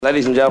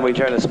Ladies and gentlemen, we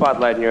turn the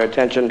spotlight and your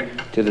attention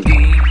to the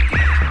DJ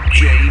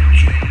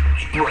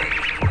Break.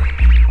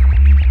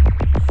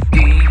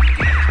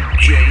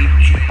 DJ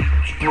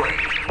Break.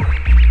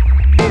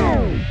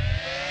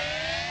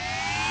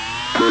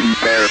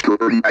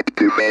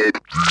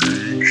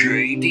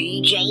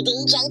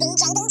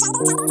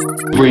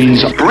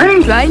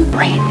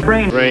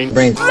 Brainz.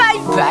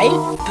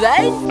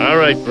 All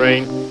right,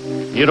 Brain.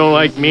 You don't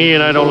like me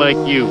and I don't like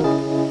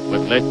you.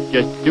 But let's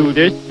just do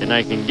this and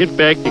I can get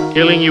back to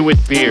killing you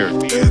with beer.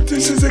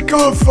 This is a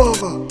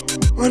Godfather.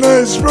 When I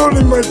was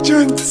rolling my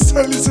joints,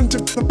 I listened to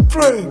the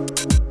Brain.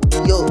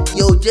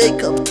 Yo,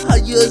 Jacob, how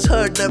you has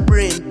heard the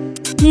Brain?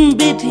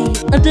 Betty,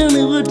 I don't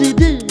know what to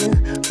do.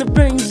 The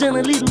Brain's done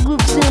a little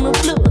whoops on the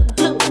floor.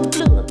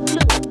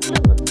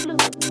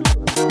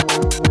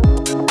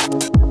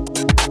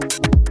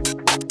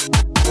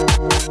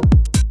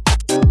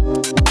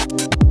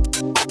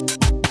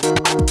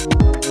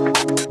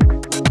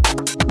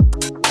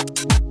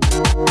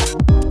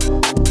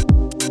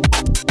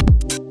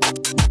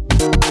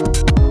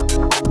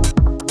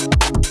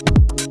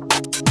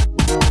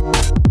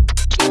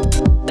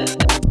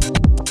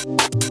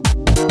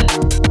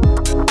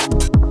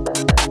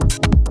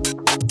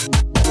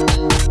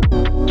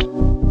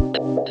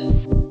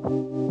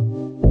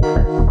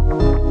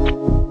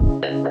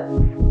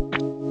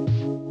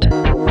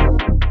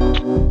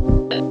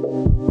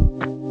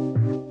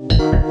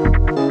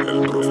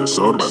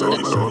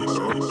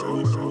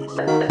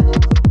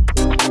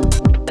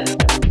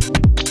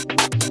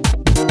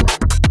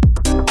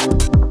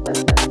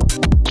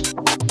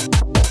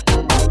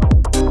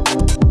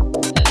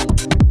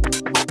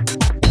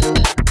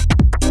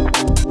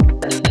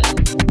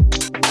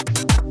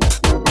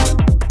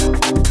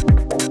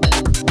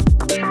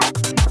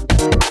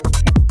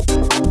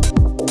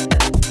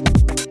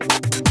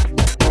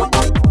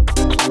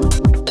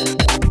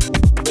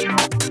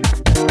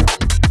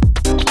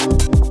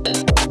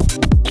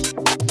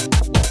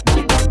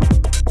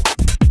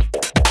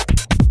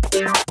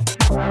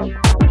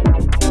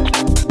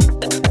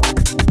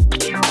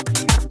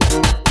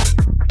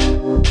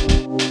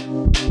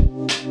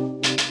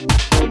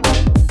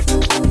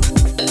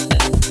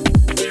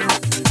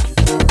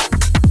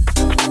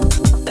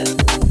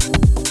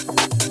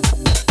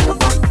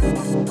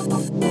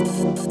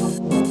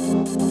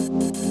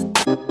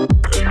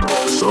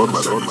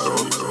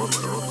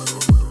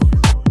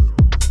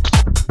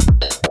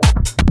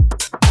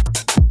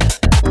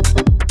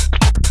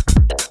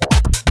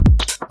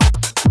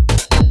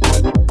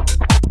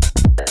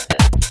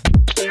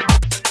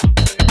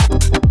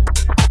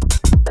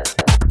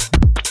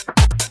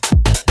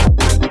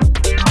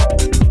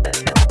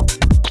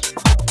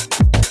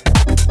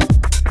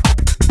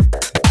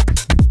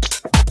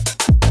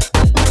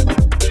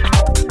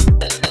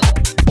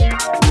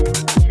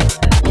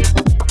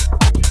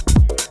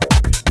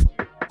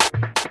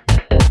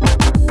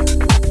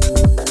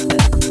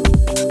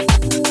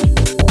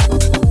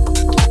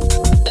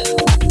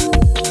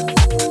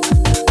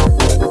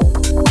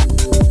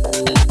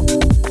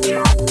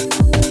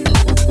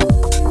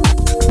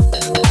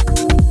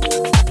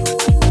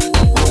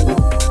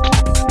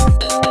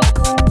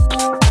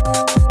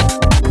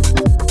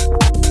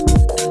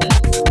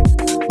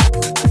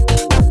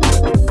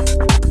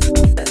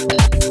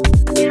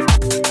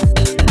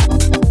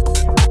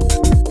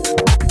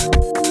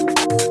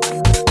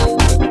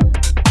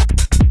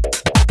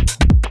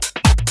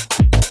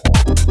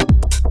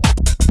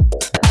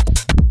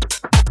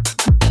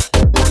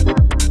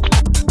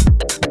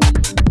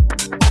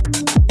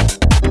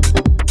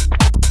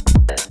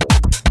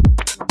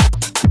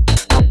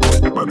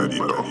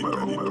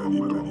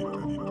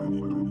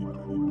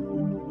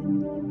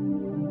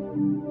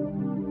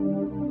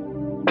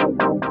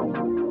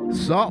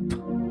 Sup?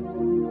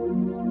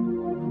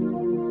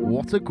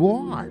 What a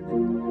guan.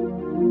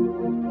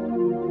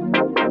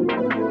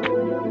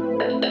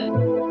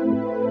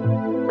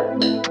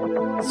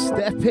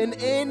 Stepping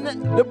in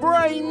the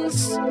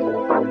Brainz.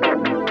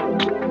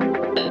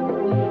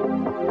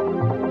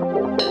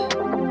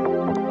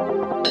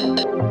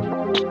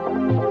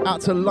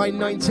 Out to line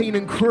 19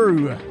 and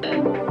crew.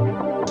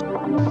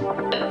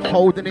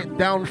 Holding it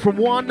down from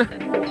one.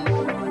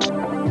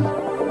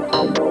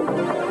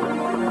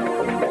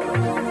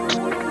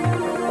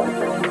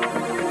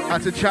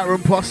 Out to chat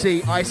room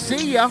posse, I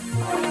see ya.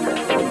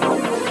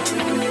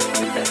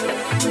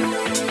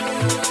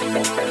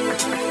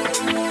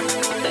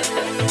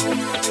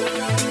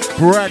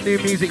 Brand new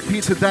music for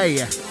you today.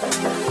 Get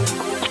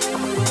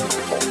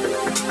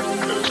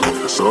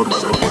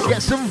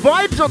some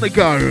vibes on the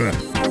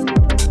go.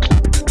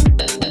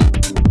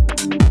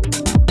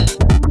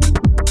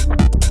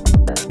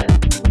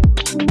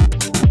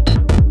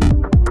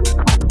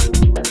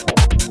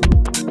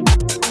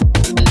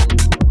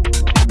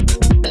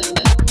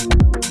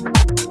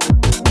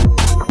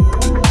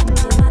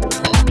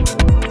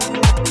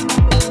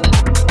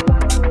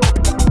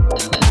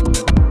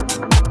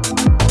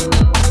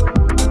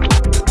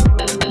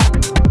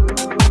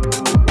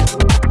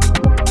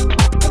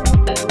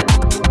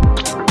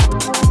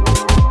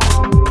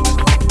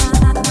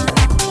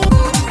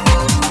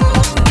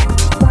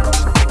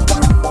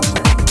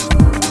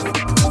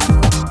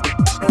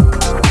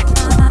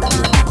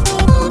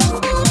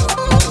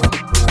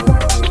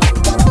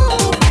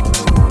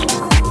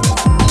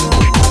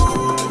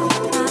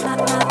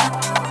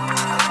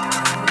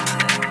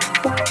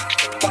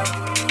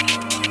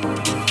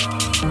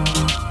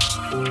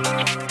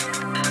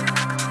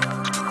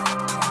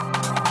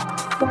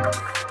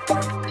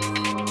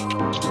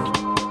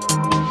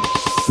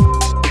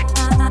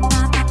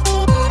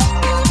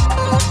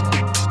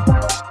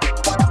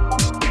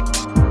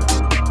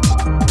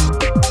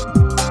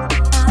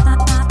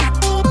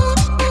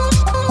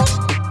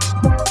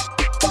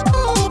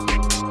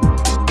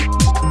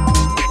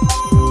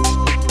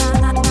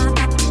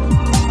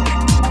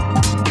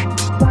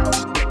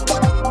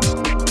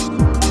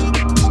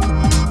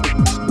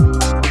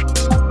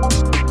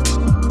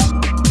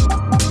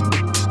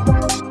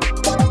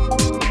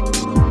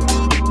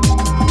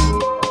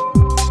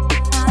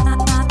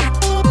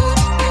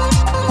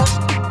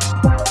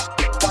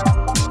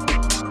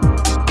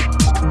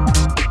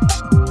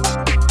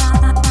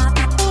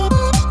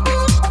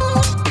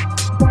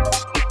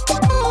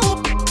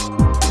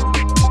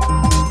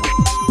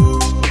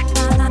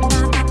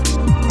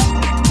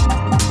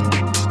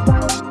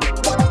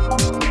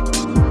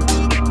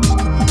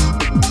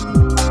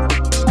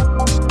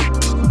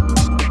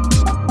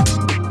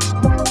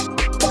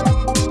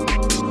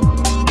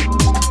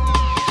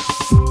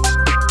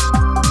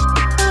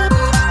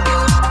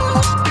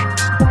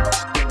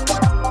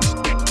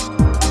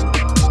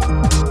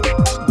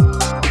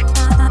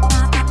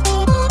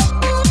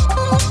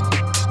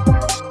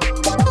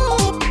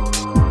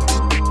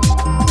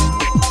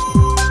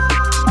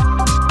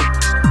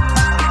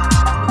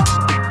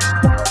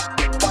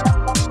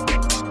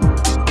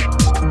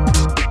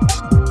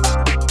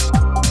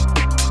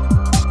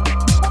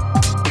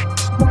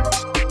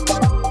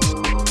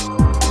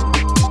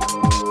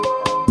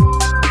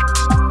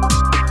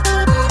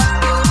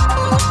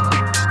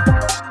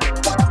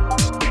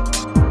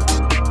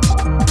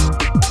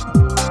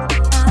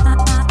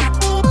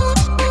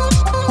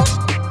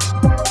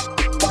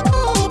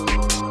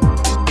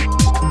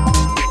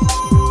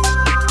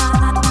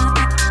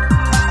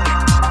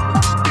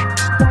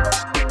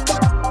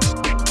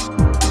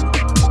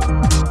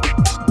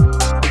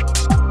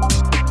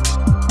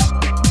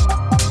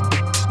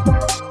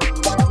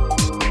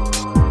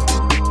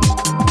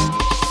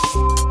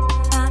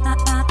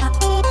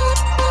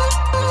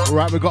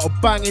 Tonight we've got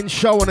a banging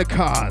show on the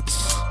cards.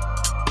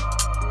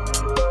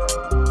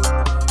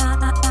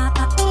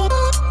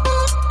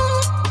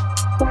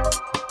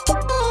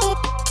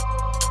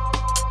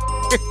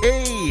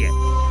 Hey!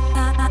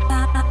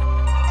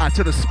 Out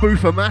to the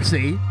Spoofer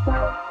Massey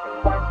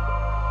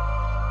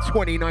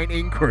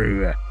 2019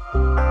 crew.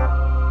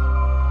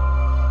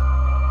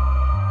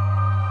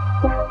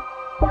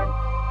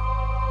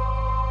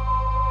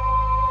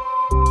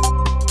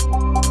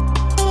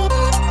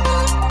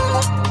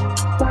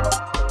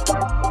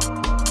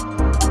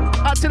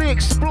 To the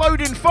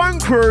exploding phone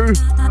crew.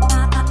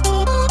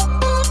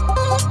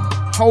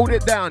 Hold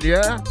it down,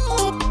 yeah?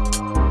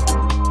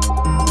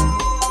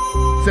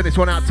 Send this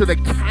one out to the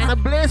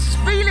Cannabis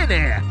feeling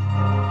it.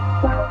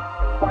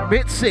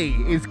 Mitzi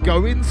is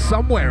going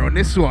somewhere on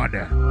this one.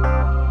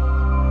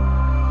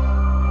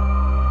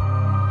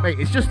 Mate,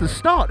 it's just the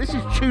start. This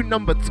is tune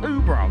number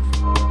 2, bruv.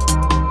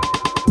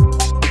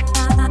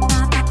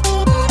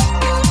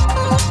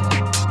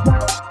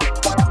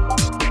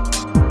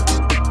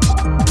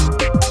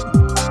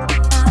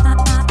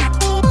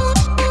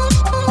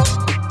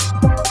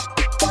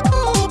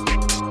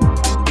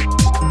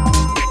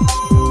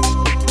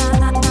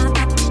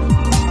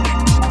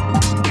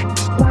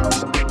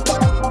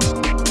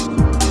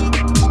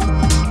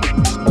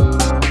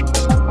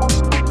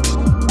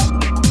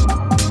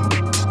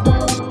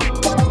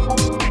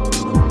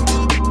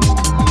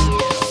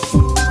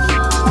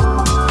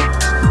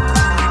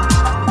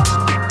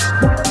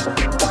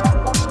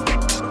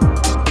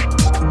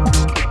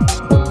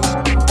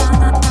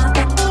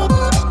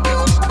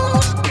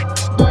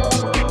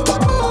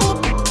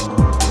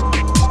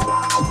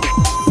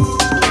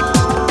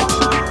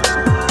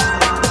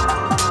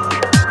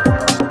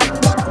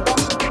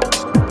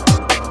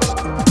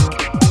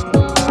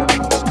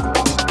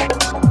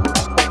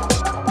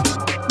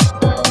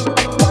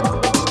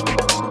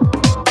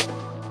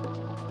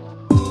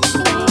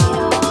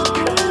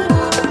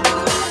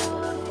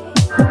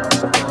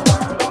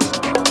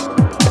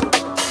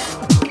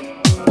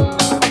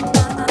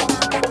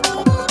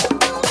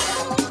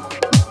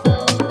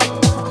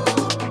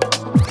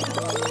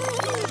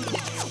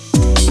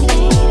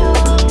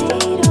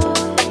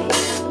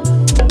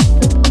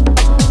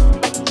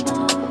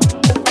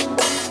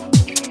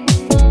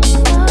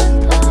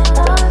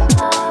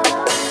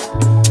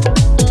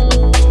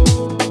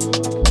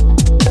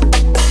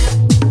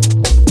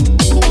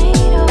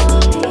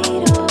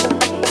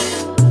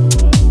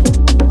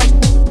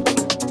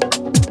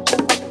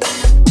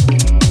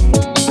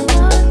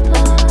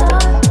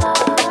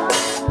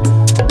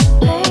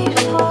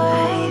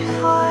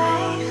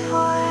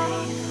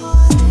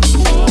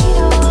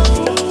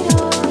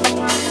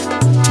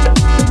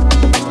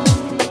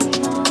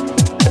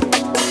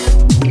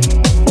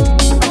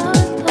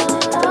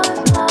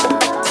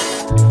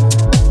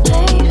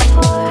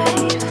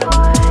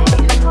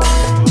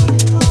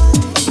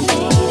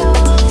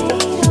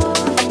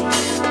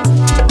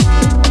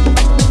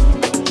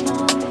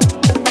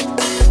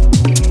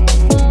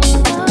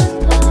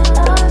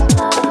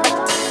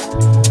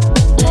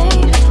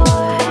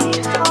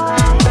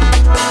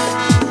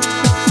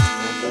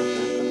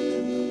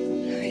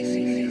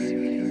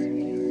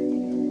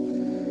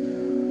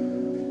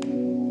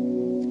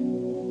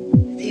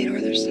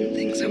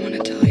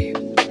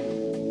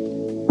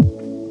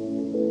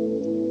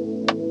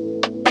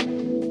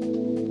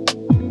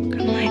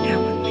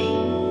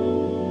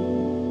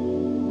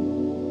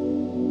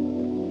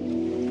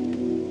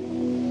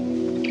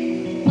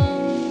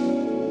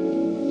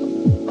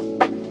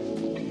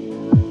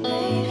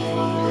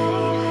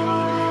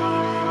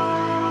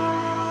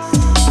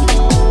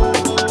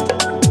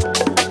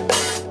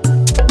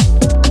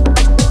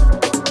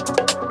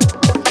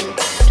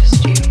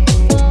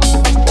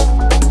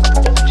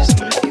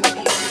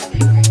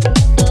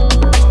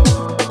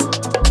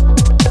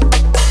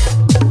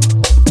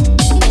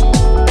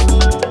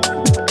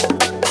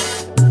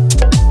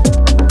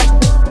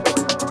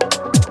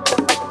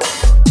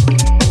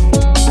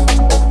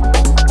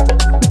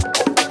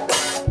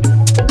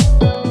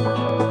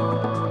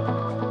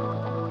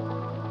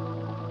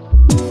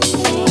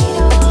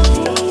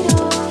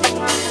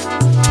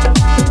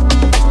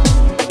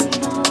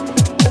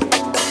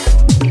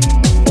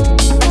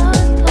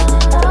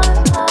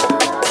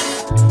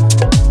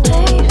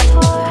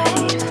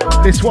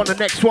 This one, the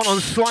next one on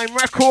Slime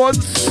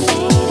Records.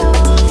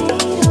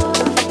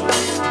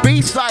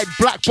 B-side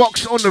Black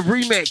Box on the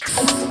remix.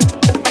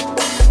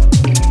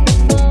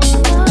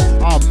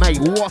 Oh mate,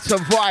 what a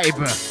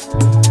vibe.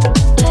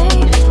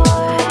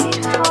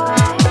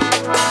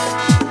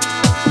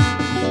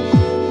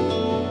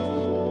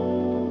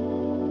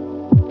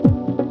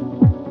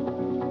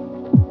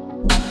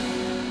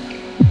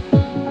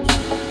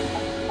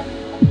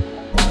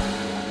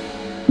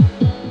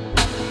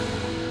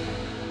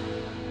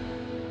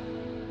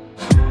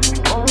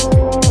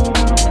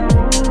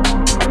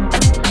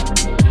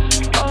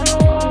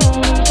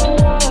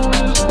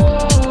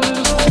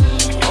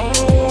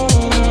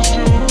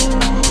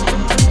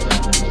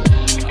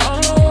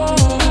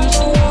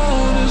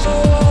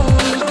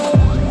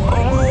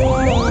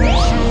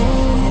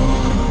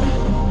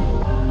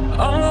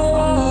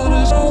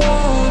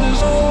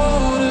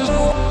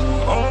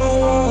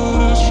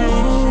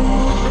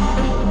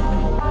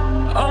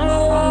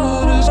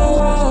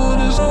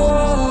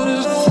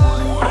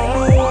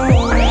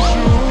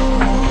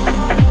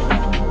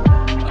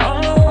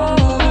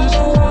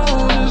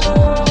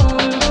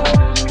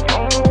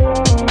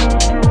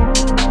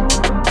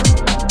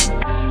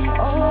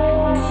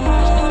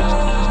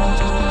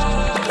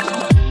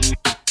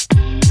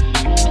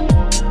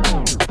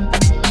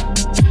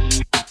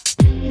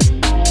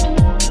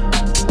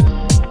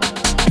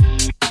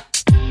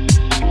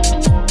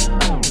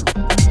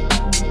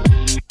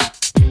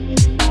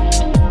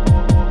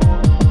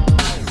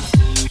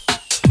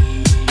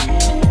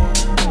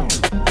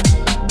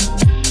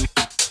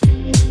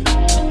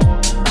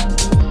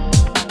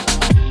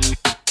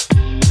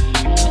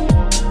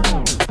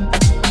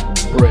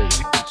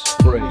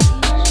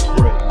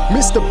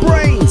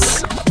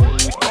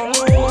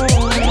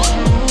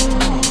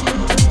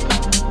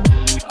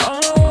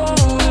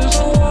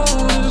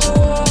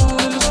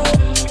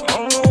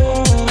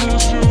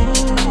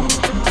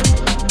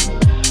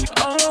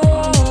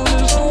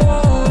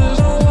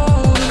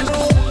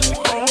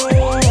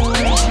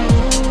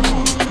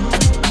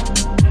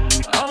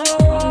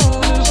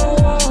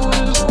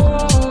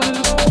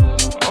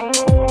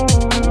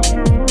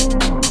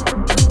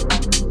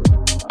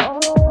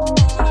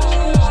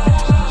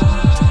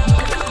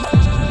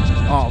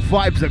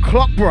 vibes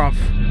o'clock, bruv.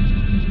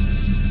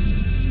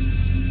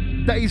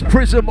 Days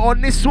Prism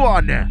on this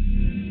one.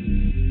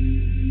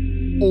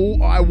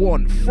 All I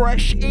Want,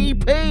 fresh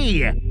EP.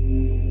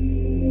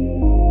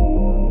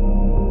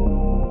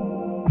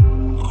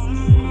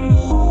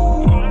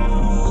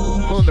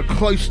 On the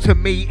Close to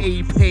Me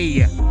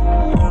EP.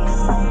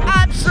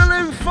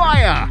 Absolute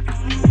fire.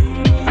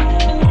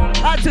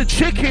 That's a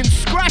chicken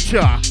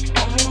scratcher.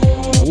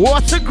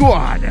 What a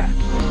guad.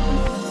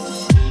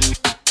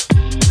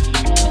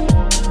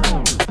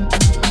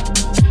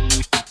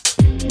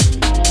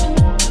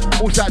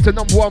 Also out to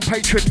number one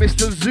patron,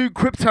 Mr. Zoo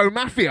Crypto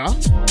Mafia.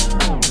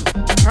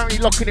 Apparently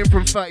locking in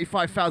from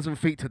 35,000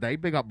 feet today.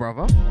 Big up,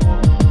 brother.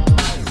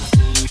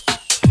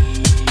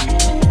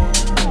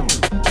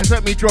 Just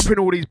let me dropping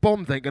all these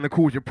bombs ain't gonna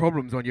cause you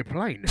problems on your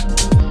plane.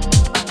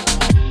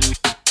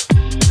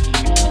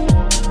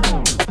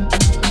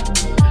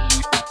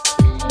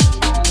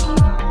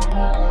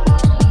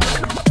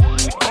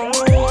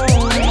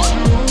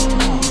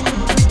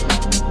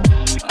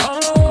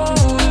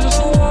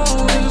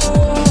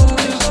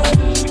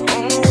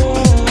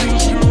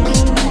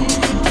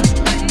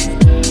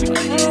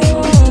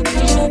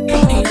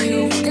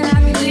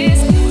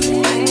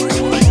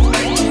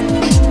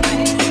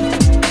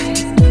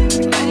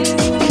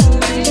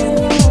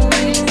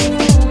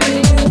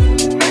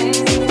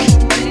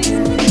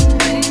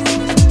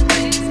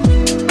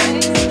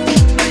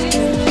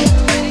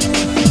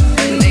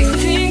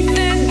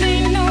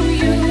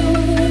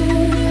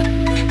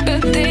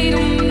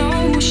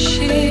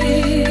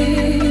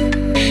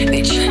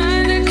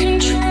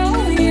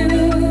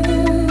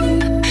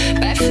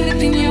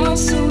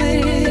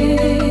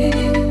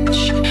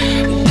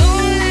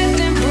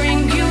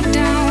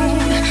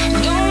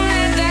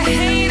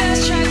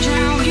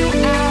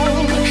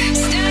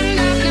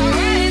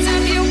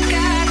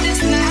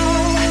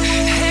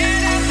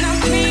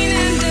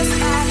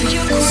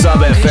 Sub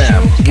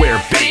FM,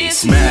 where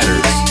bass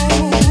matters.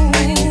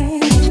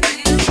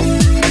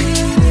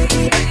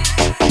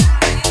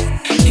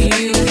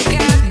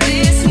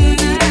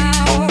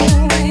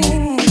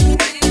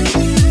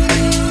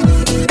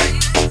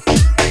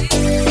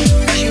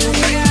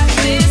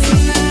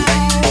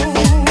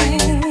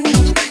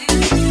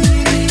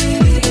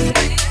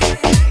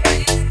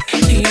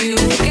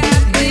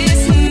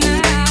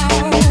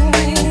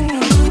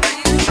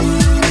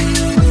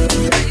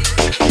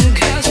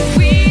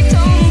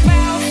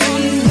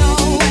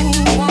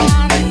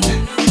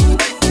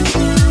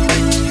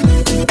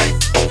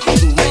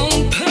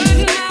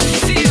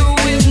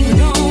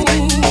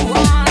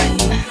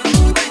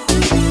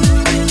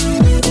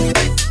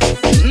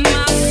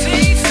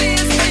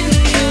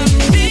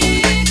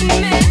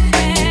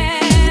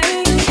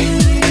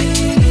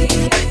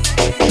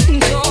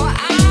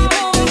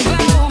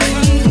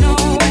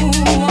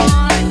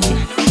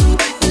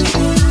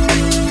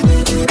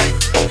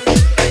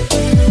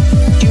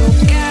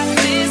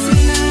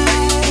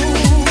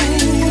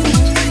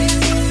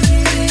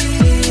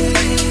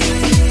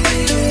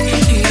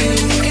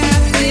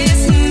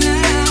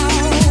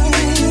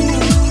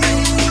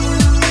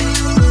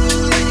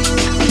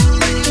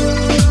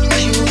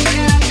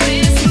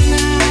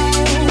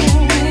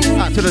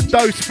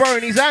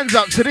 Throwing his hands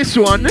up to this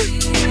one.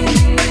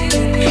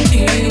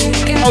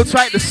 I'll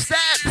take the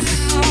steps.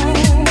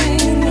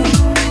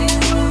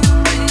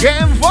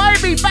 Getting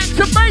vibey, back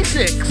to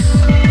basics.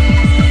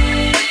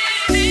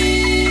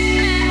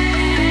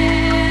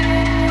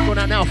 Got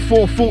out now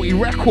 440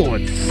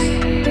 records.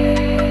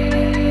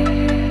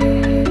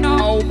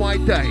 Oh my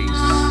days.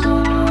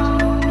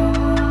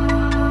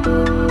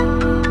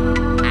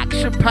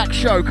 Action-packed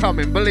show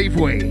coming, believe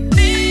we.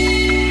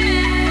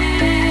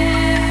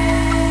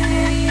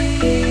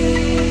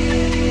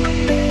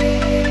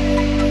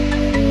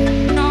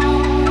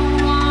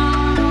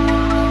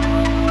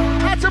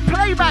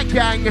 Playback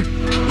gang,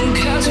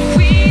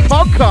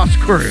 podcast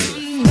crew.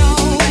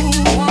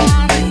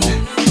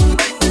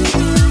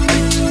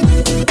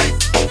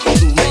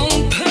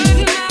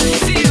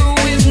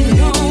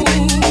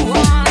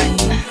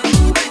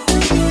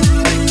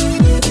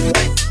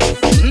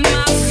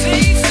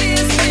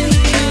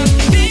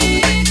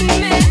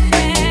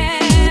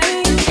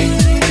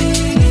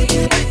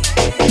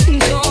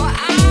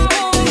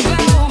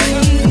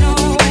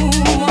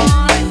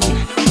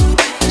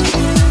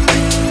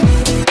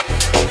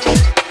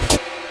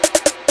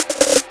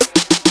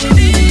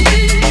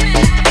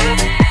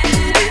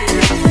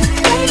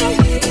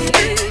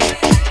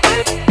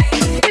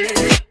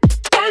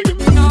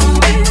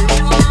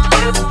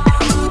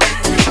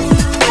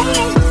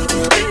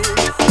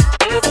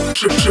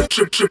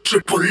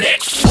 Triple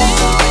X.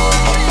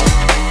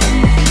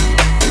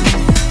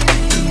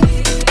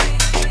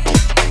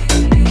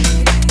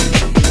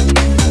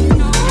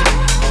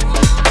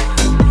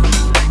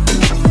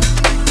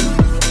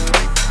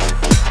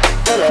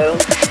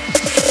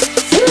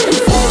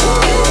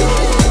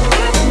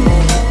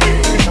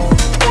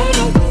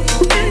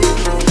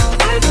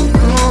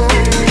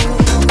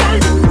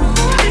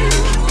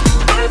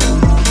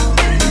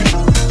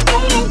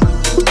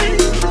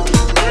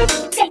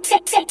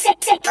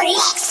 Triple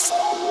X.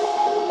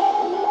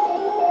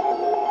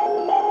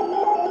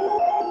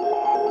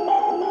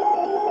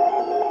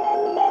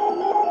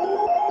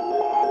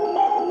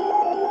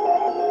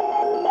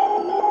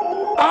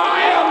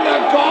 I am the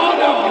god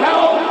of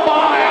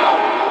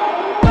hellfire!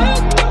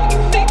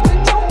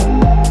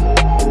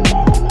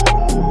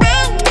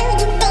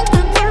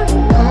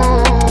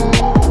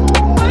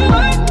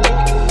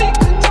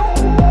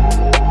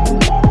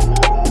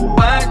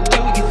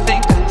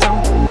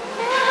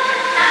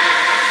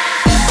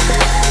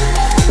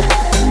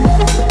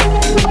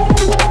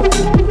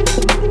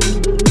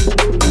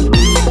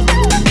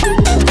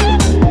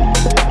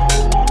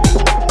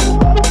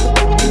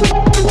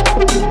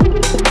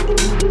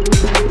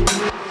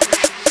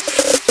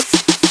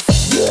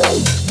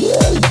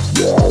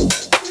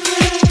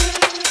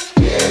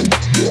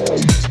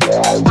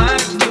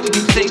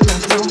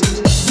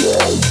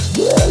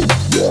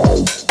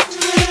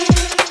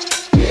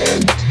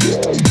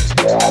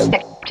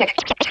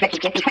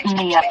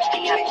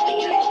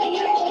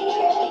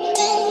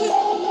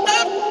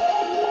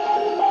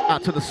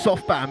 Out to the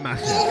soft band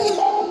massive.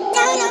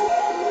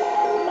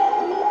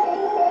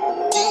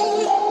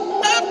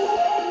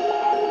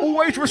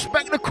 Always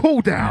respect the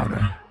cool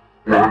down.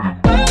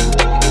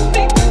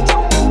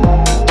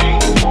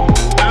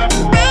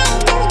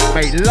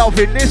 Mate,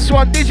 loving this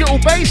one. Digital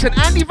Bass and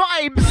Andy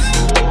Vibes.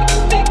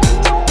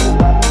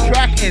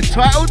 Track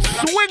entitled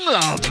Swing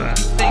Love.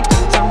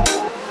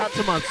 Out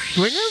to my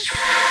swingers.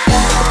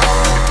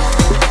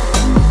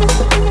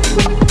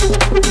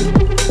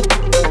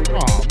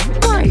 Oh,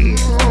 mate.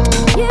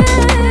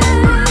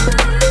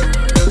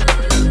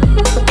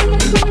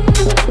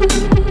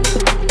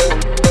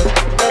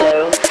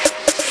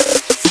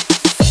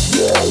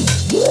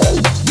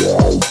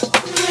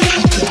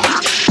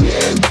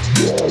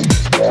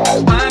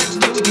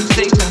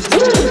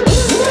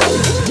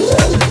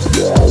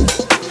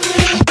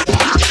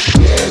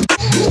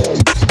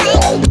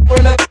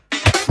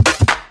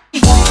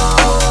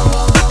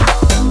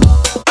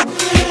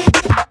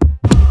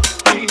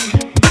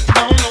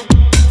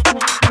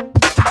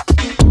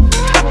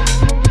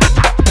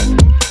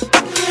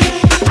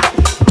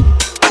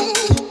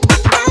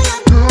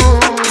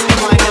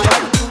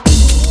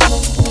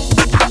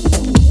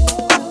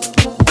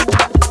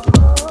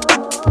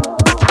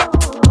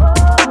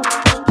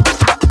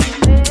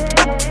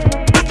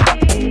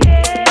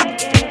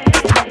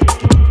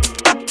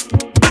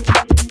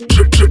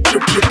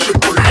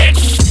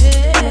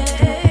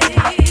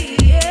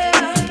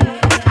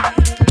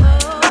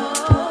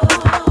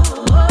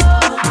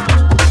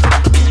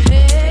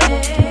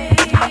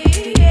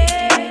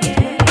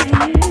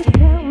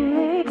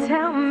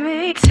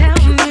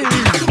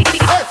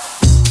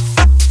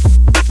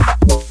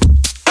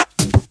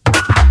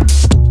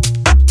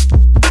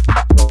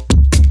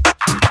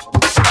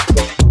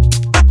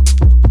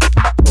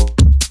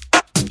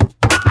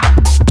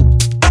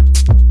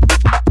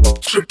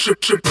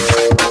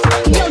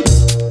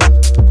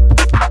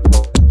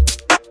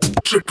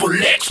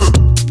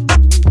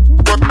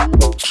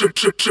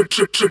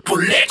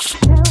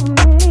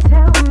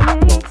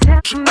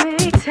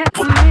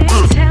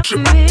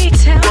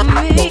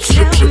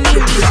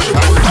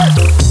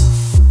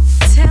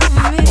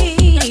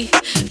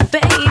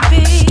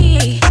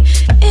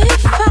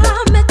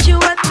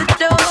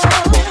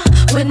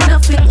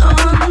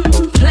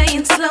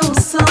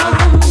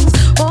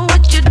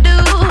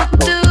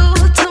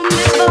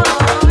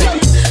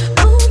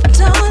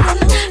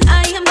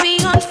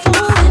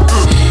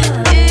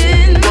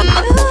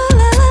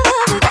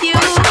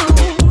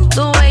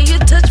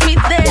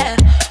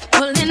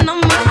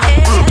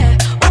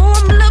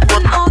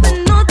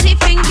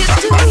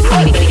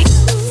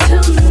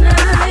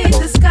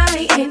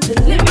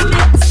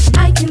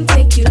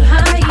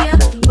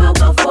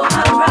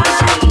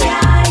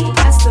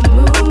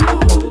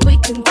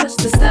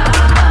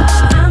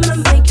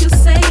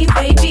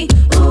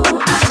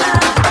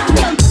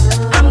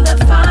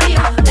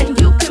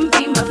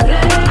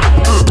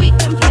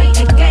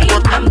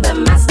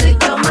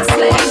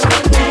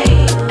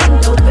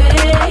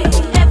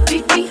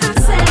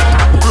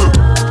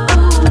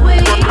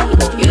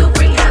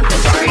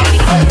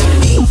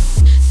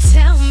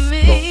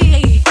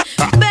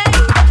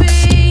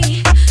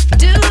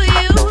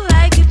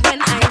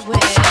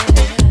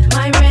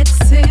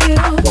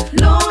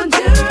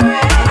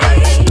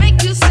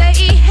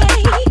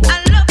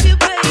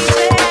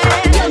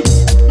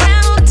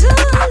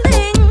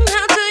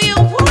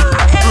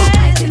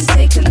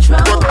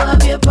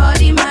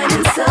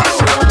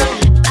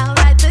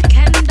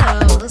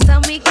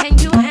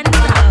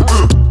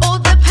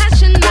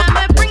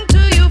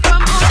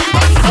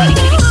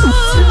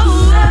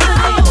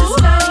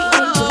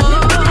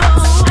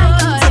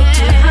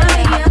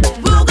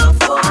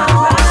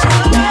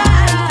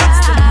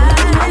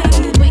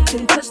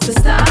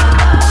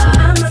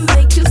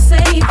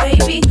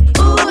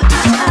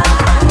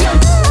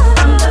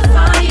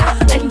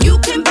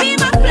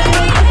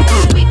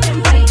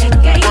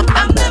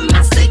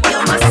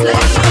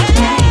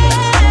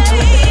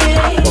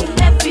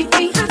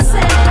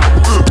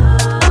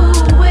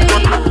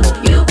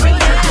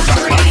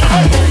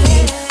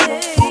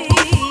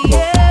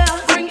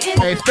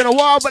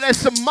 But there's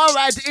some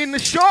Murad in the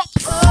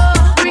shops.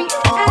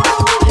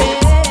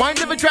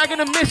 Mind of a Dragon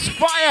and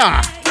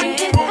Misfire.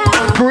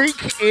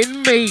 freak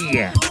in me.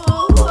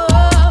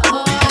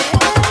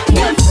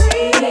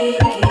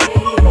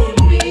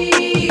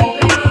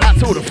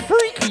 That's all the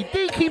freaky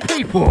deaky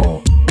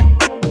people.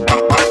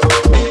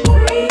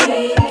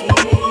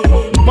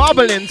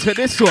 Bubbling to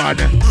this one.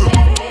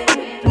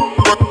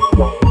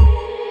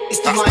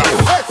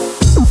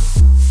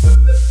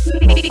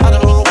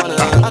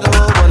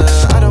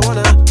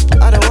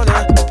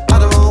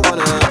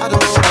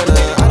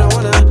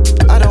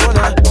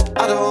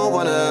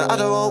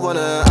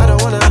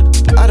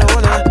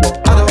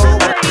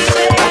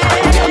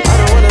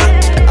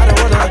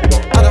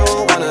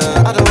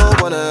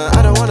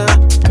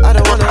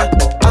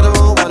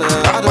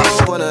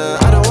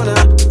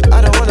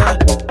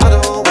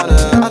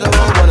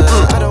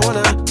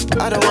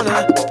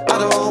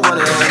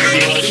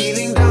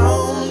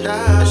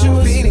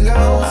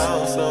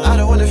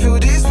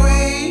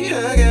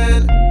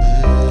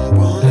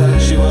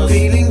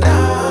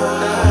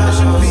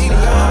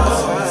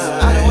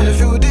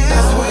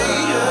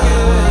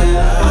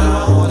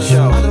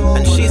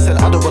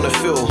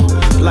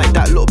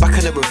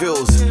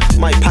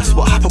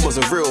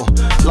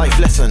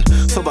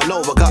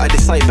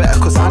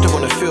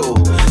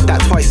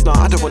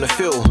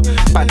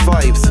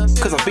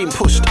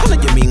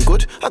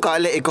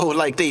 Let it go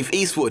like Dave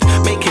Eastwood.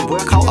 Make it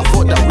work out, I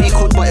thought that we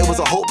could, but it was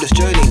a hopeless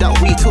journey that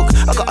we took.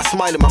 I got a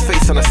smile in my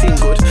face and I seem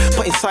good,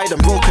 but inside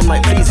I'm broken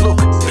like please look,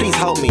 please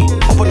help me.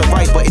 I wanna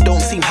ride but it don't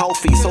seem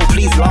healthy, so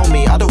please allow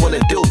me. I don't wanna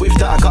deal with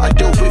that, I gotta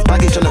deal with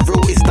baggage on the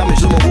road, it's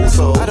damage on my wall,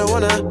 so I don't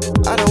wanna,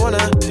 I don't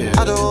wanna,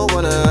 I don't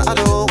wanna, I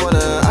don't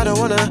wanna, I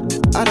don't wanna,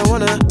 I don't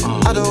wanna,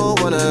 I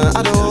don't wanna,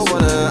 I don't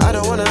wanna, I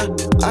don't wanna,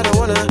 I don't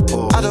wanna,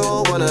 I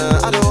don't wanna,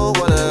 I don't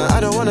wanna, I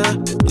don't wanna,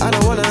 I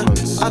don't wanna,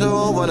 I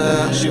don't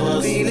wanna. She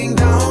was feeling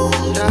down,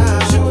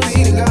 she was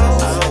feeling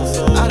down.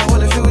 I don't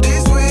wanna feel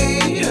this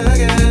way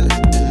again.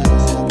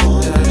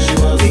 She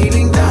was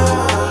feeling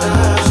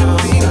down, she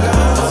was feeling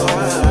down.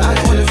 I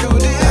don't wanna feel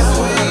this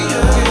way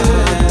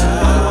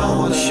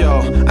again.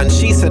 Sure, and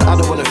she said I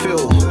don't wanna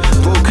feel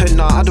broken,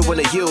 nah, I don't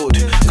wanna yield,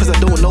 cause I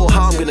don't know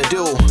how I'm gonna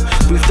deal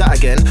with that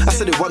again. I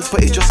said it once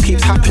but it just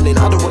keeps happening.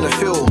 I don't wanna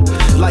feel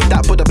like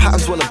that but the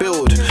patterns wanna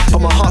build, but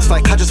my heart's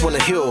like I just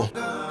wanna heal.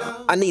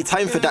 I need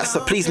time for that, so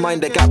please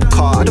mind the gap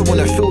car. I don't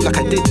wanna feel like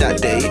I did that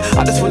day.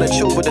 I just wanna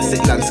chill with the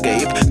sick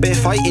landscape. Bare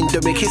fighting,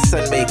 doing kiss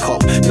and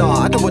makeup.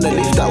 Nah, I don't wanna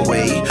live that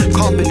way.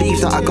 Can't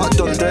believe that I got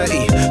done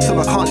dirty, so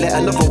I can't let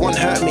another one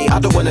hurt me. I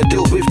don't wanna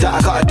deal with that,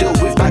 I gotta deal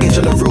with baggage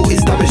on the road.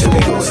 It's damage on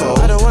me, so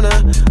I don't wanna,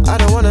 I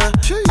don't wanna,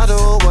 I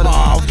don't wanna.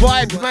 Oh,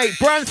 vibes, mate.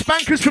 Brand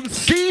spankers from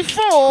C4.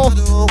 I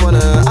don't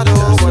wanna, I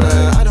don't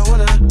wanna, I don't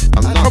wanna.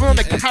 I'm coming on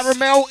the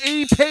Caramel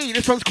EP.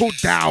 This one's called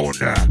Down.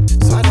 So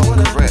I don't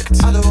wanna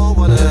correct. I don't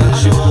wanna.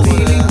 She was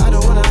feeling. I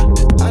don't wanna.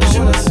 I don't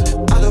wanna.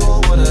 I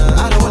don't wanna.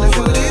 I don't wanna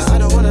feel this. I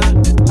don't wanna.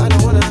 I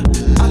don't wanna.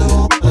 I don't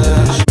wanna.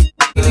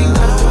 Feeling.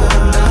 I don't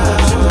wanna.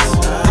 She was.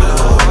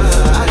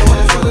 I don't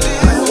wanna feel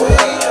this way.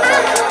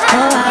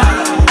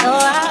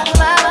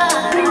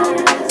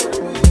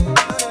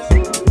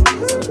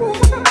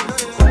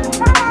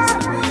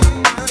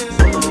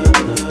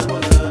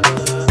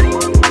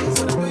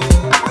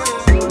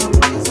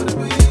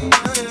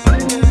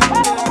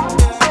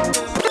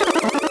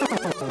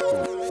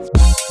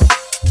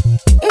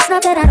 It's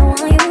not that I don't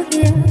want you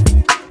here,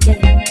 yeah.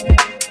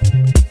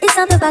 It's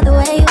something about the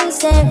way you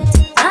stare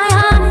into my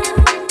eyes.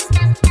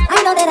 I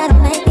know that I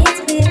don't make things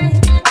clear.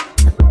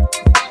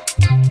 I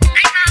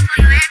fall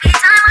for you every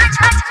time I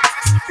try to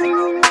resist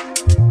you.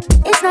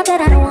 It's not that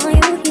I don't want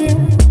you here,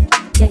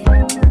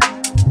 yeah.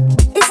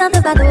 It's something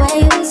about the way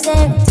you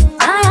stare into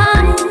my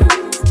eyes.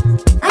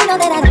 I know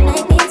that I don't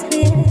make things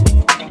clear.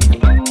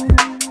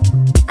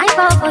 I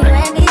fall for you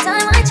every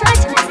time I try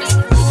to resist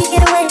you. We can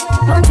get away,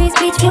 palm trees,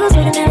 beach views,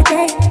 with another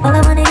day. All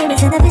I wanna hear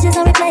is in the visions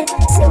on replay.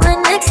 Sit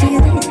right next to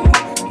you.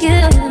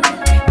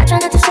 I try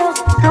not to show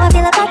how I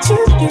feel about you.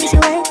 Get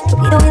your way, but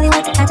we don't really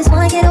want to. I just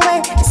wanna get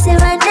away and sit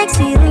right next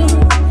to you.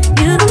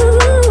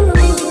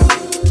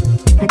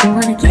 I don't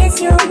wanna kiss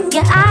you.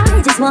 Yeah,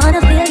 I just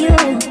wanna feel you.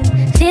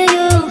 Feel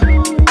you.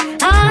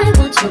 I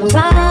want you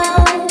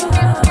around,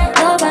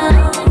 around.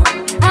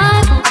 I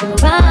want you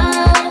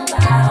around,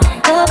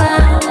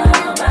 around.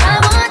 I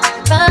want you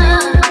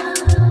around,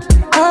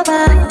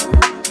 around.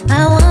 I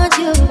want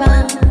you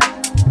around,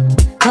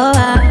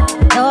 around,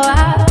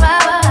 around.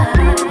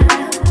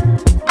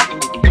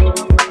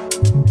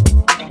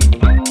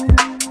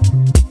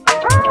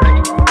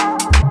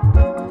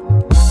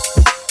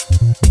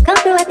 Come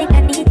through, I think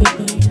I need it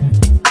here.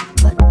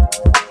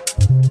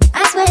 I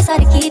swear it's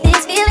hard to keep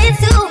these feelings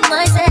to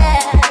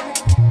myself.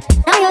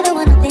 Now you're the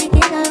one I'm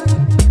thinking of.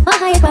 My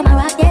higher by my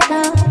rocket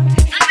now.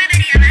 Fuck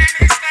remedy, I'm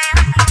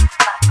understand.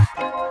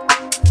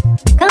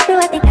 Come through,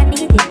 I think I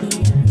need it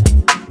here.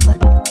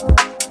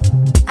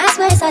 I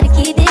swear it's hard to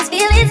keep these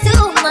feelings to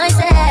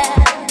myself.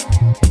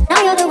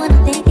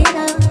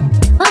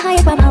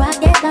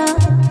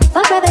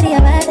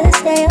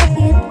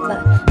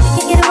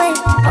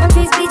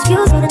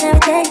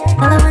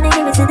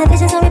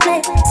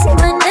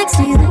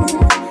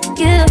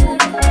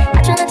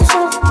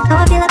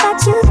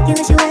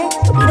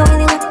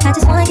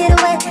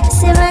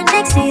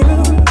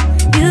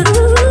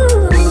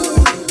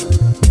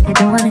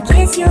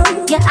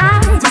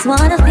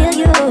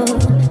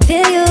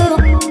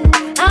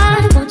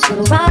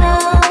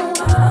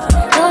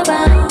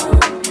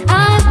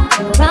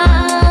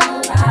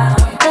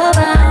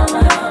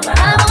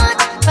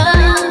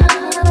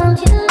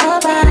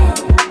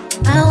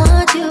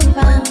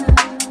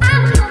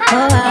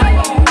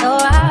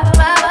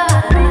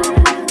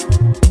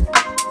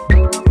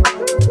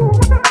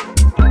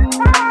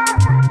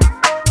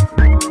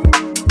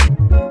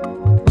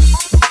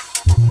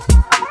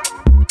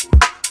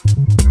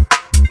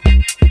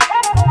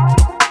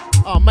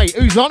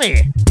 Bumpy's on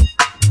it.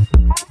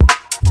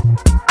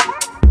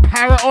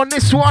 Parrot on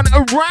this one,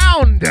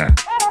 Around.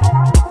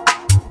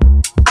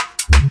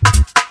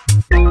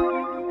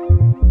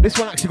 This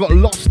one actually got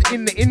lost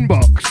in the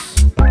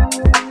inbox.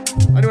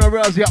 Only when I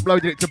realised he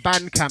uploaded it to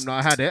Bandcamp that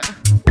I had it.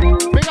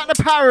 Big up the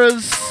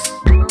Paras.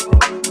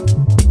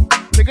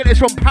 They get this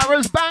from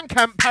Paras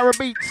Bandcamp,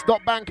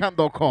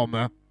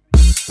 parabeats.bandcamp.com.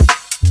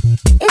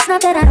 It's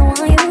not that I don't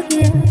want you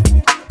here.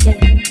 Yeah.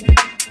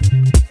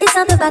 It's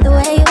something about the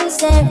way you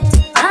stare into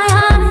my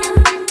eyes.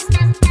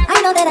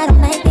 I know that I don't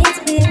make things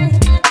clear.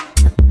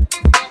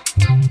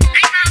 I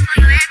fall for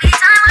you every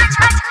time I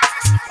try to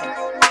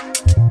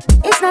resist.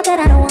 It's not that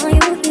I don't want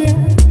you here.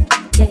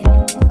 Yeah.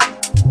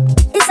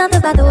 It's something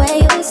about the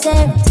way you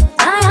stare into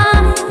my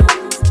eyes.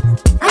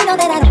 I know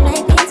that I don't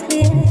make things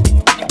clear.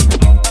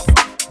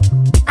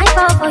 I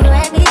fall for you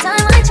every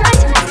time I try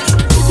to resist.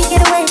 You can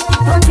get away.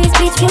 One free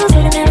speech, views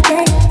with an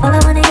everyday. All I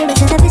wanna hear is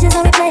that the visions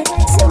on replay.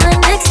 Sit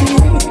right next to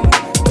you.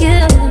 I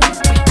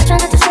try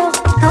not to show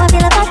how I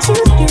feel about you.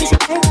 Give it your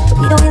way.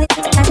 You don't really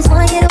think I just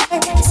wanna get away.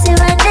 Sit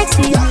right next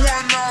to you.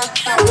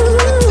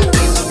 Ooh.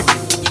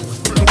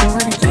 I don't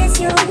wanna kiss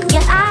you.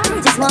 Yeah, I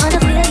just wanna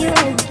feel you.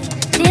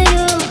 Feel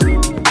you.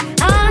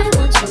 I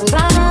want you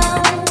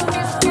around.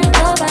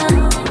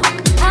 Around.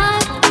 I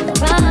want you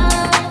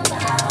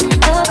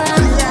around. Around.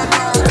 I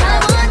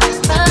want you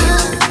around.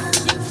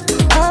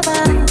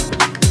 Around.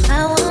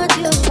 I want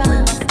you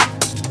around.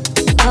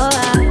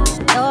 Alright,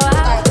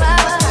 alright,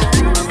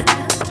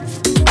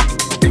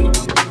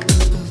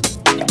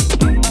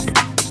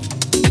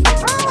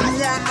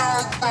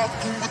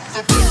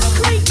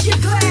 Clink your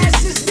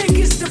glasses,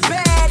 niggas the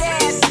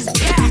badasses.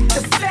 Pack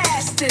the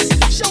fastest.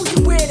 Show you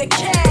where the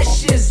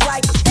cash is,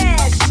 like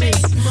cash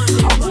is.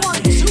 I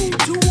want to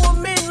do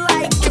them in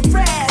like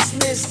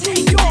Erasmus. New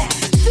York,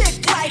 thick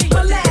like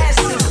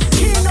molasses.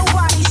 Can't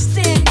nobody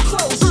stand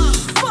close.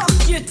 Fuck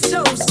your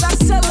toast. I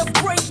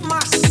celebrate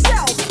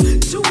myself,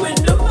 doing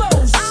the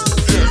most.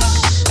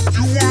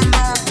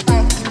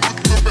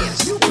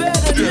 You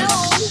better know.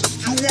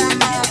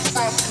 LYT.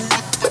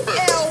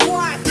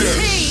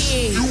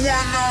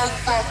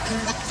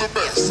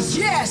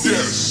 Yes.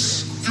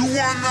 You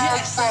wanna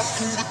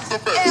fucking with the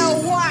best.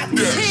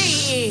 LYT.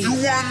 You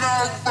wanna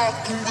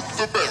fucking with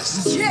the best.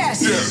 Yes.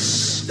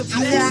 The best.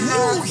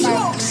 New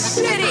York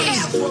City.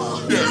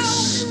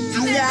 Yes.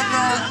 You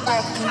wanna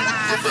fucking with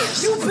the best.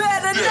 You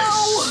better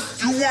know.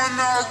 You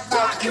wanna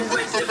fucking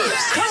with the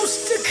best. Coast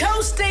to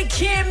coast, they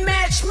can't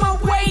match my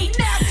weight.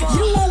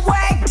 You a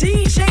whack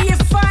DJ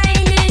if I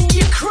ain't in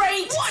your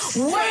crate.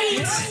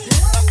 Wait.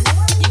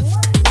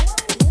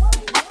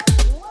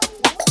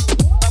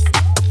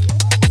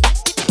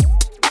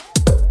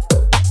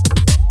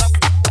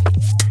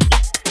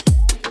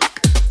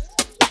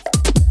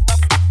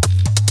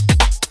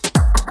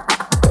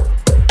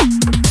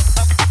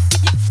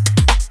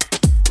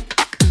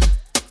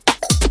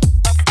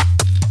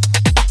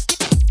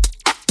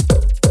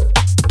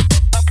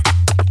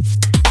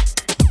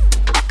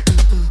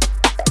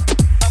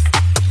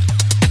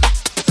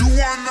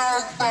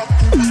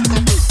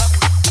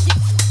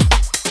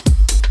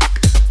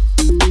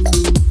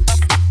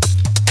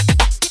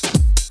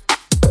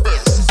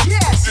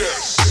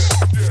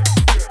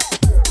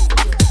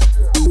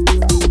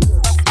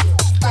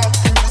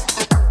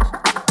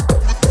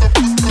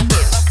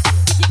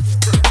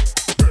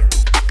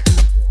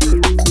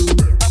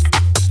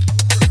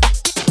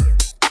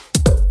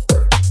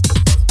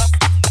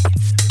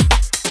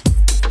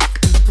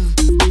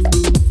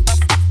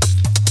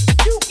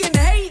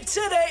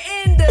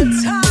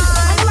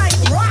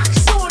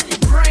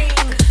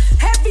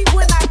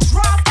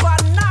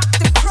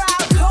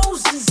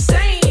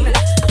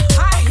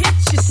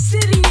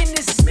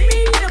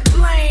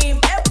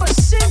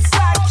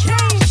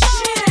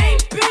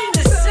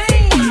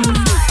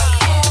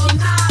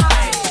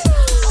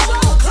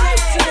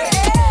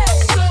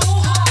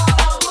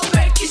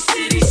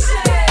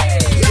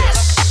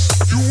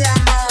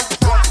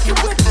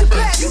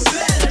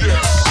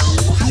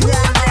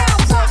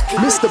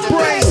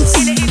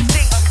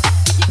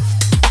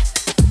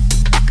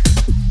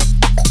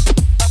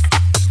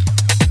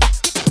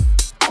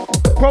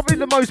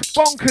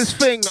 Bonkers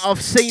thing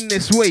I've seen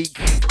this week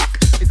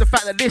is the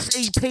fact that this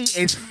EP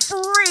is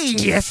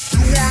free.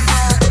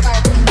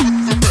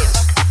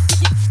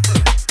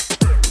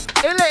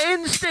 Illa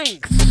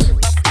Instincts,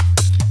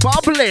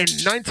 Bubbling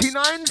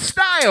 99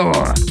 style.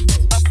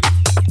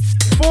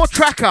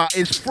 4-tracker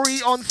is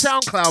free on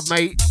SoundCloud,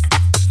 mate.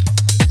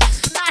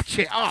 Snatch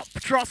it up,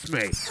 trust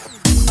me.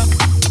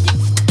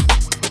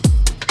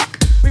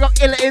 We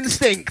got Illa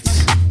Instincts.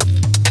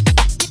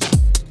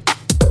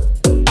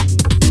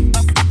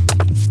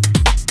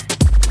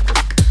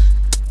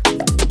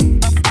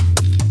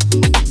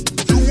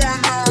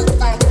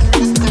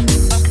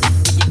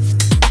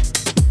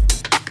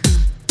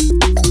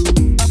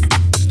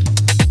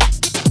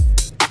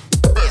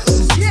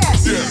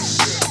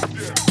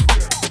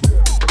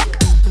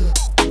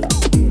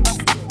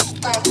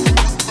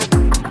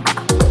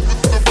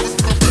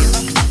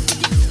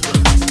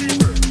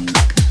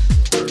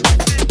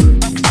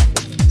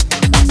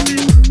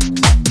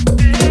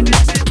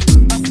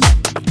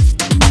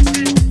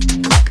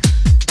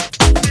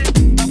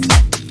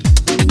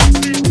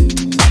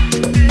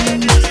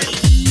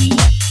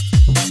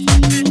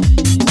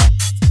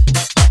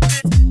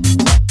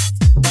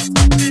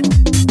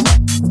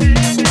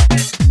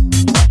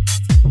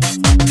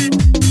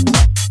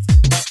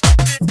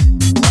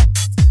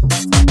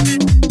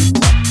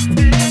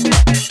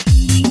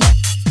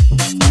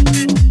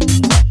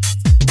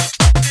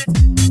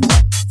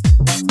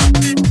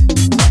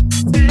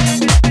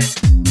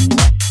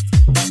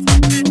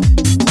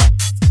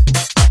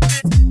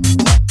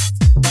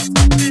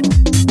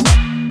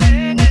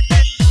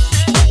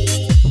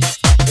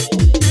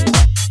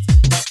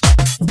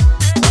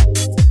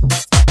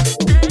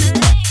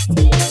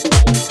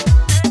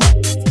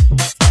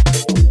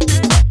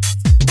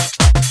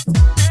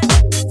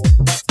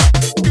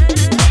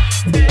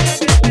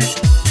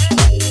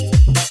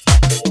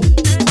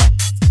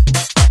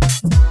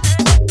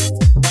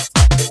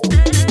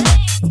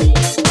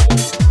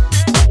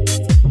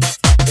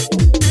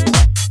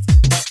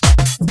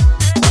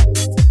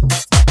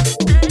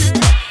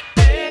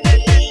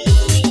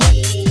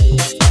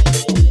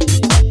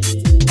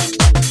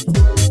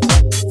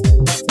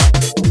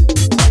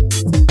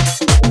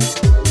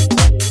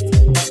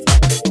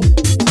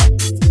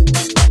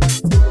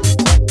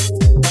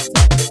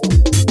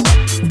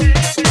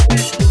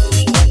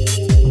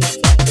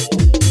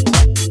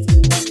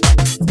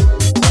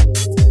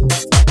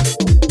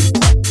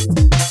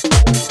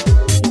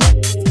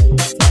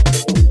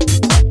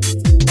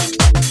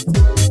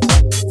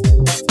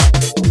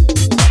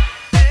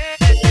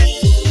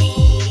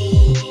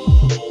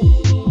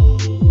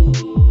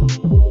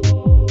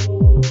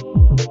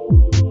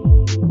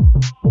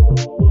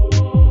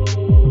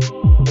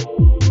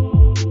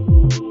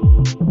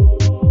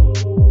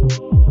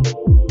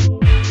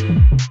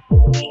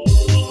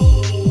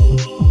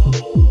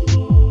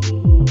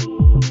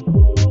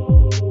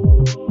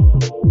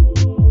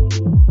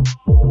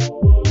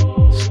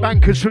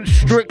 bankers from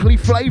Strictly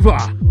Flavor.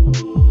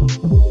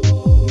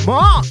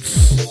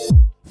 Mart's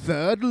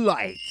Third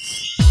Light.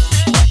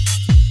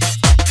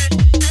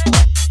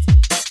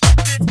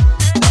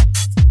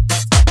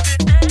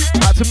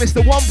 Out to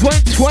Mr.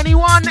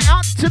 1.21,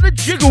 out to the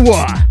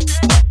Gigawatt.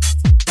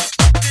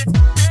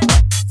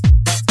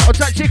 What's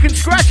that chicken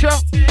scratcher?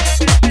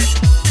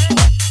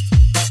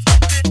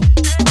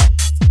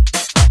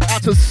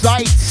 Out to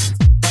Sights.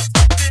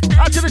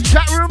 Out to the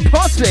chat room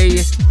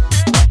posse.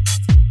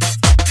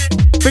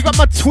 Big up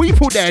my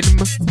Tweeple then.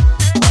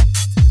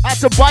 Out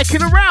to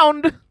biking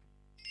around.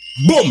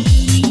 Boom.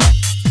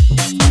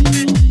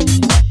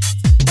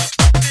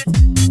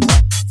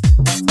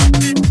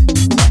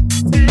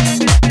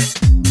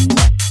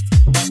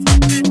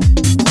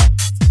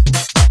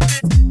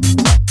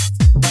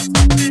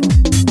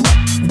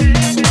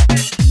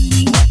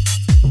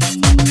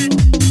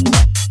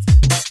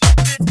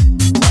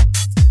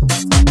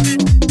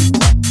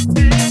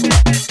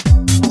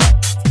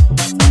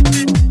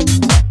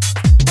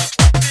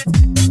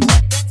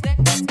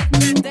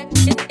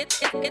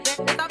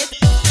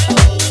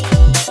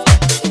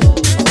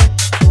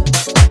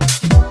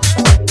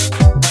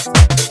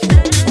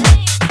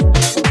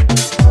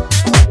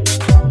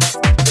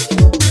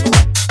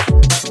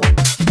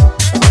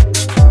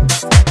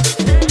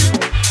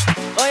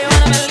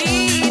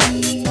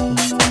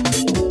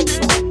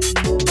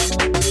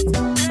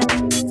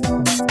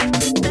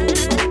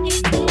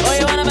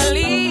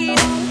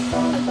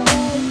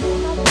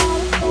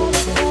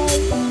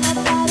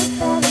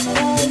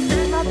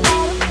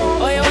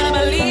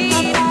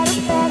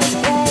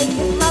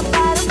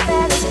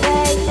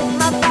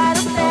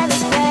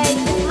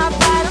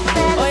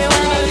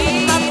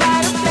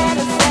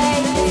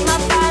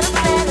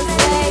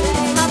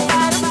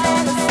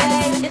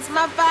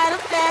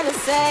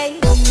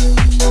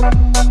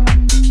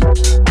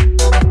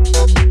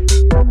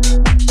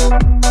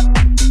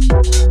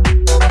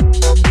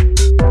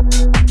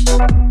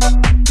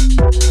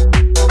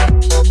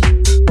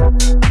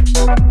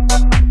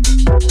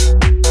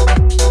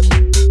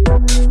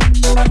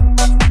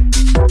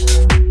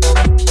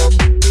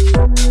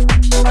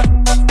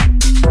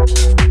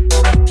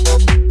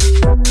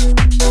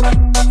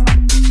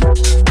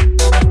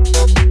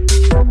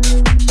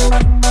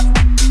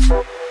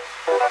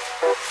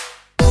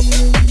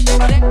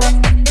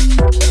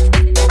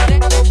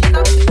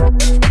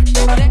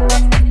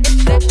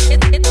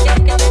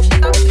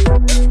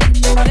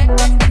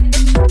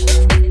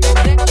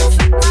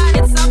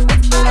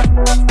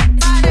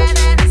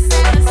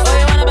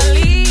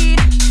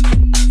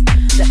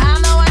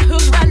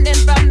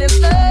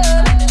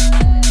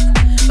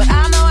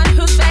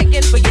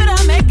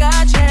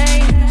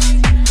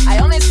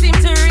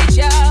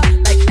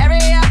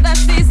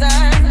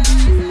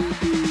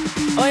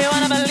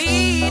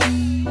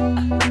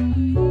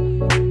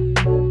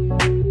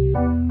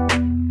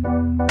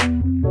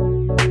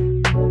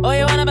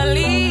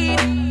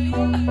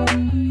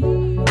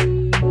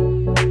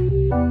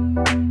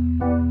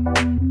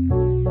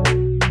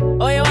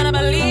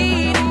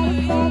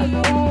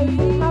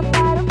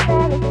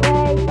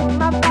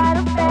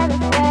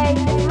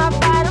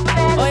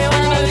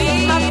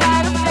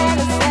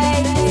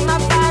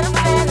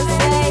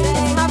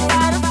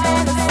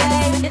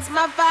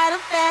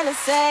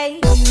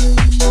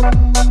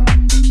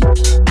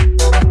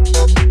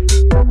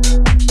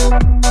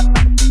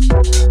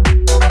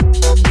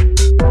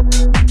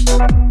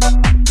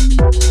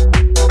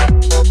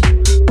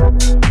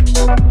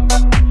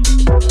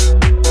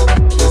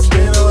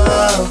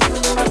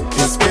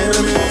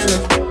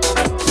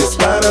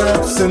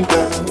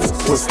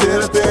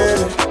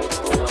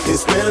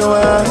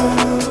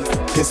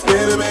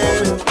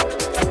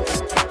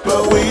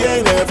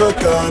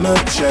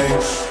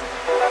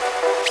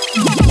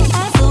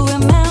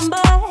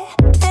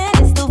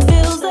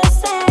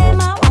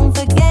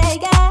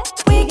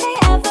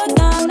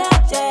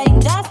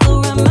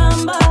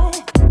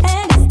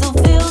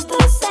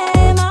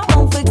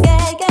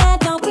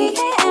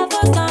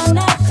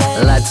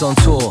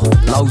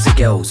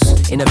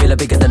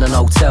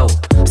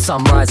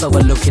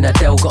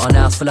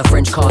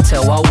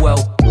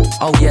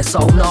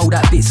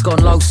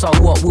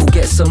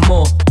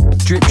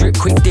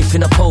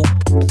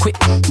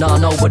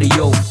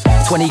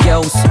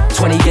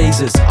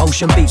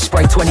 Beach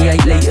spray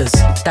 28 litres.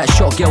 That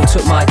shot girl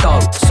took my dough.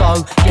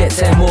 So get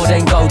 10 more,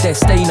 then go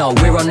Destino.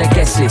 We're on the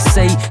guest list.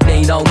 See,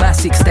 Nino,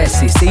 Massic,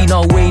 Stesis.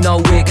 We know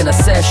we're gonna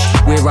sesh.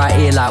 We're right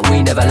here like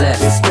we never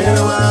left. It's been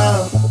a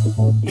while,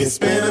 it's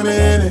been a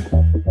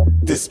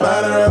minute.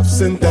 Despite our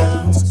ups and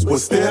downs, we're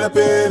still up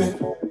in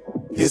it.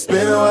 It's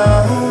been a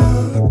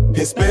while,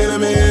 it's been a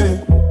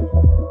minute.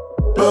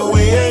 But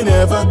we ain't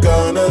ever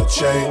gonna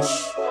change.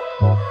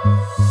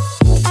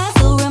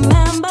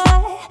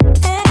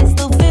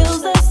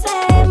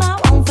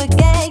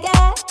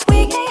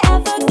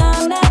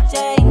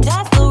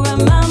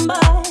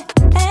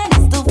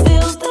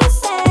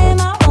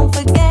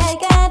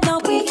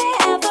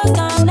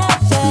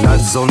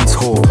 Dubs on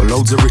tour,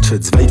 loads of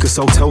Richards, Vegas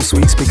hotel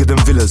suites bigger than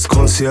villas.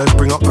 Concierge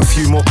bring up a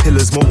few more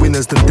pillars, more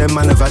winners than them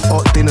man have had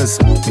hot dinners.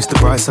 Mr.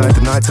 Brightside,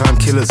 the nighttime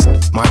killers,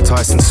 Mike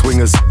Tyson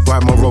swingers.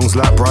 Right my wrongs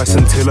like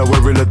Bryson Tiller,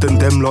 we're iller than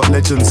them lot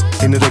legends.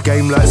 Into the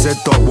game like Z.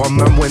 One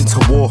man went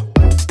to war.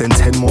 Then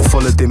 10 more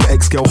followed him,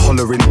 ex-girl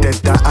hollering. Dead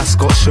that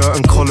Ascot shirt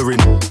and collaring.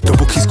 The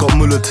bookies got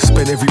mullered,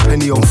 spent every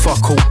penny on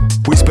fuck all.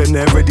 We spent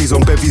their readies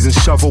on bevies and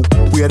shovel.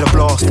 We had a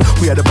blast,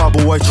 we had a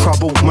bubble, why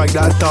trouble, make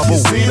that double. You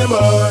see them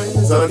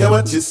boys, I don't care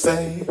what you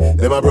say.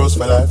 They're my bros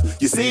for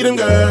life. You see them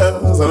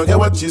girls, I don't care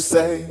what you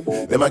say.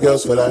 They're my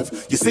girls for life.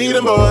 You see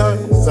them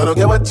boys, I don't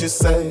care what you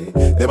say.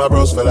 They're my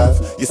bros for life.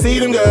 You see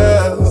them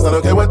girls, I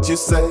don't care what you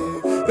say.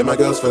 They're my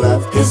girls for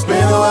life. It's been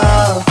a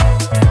while,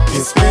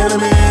 it's been a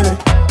minute.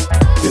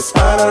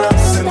 Despite our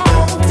ups and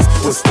downs,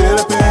 we're still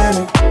a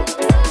penny.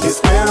 It's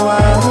been a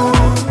while,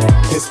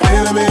 it's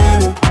been a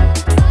minute,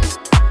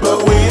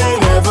 but we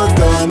ain't ever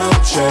gonna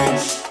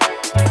change.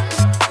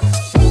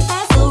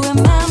 I still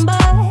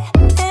remember,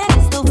 and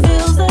it still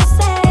feels the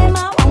same. I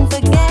won't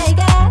forget,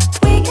 yeah.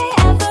 We ain't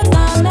ever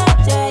gonna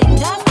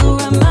change. I still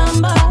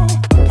remember,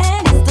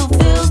 and it still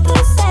feels the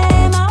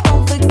same. I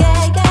won't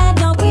forget, yeah.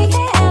 No, we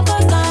ain't ever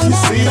gonna change. You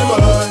see them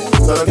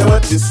boys, I don't care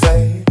what you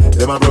say.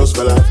 They're my bros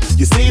for life.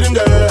 You see them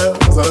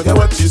girls, I don't care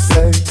what you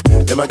say.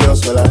 They're my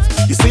girls for life.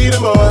 You see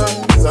them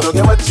boys, I don't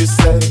care what you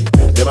say.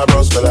 They're my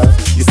bros for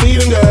life. You see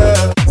them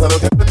girls, I don't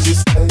care what you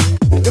say.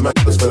 They're my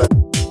girls for life.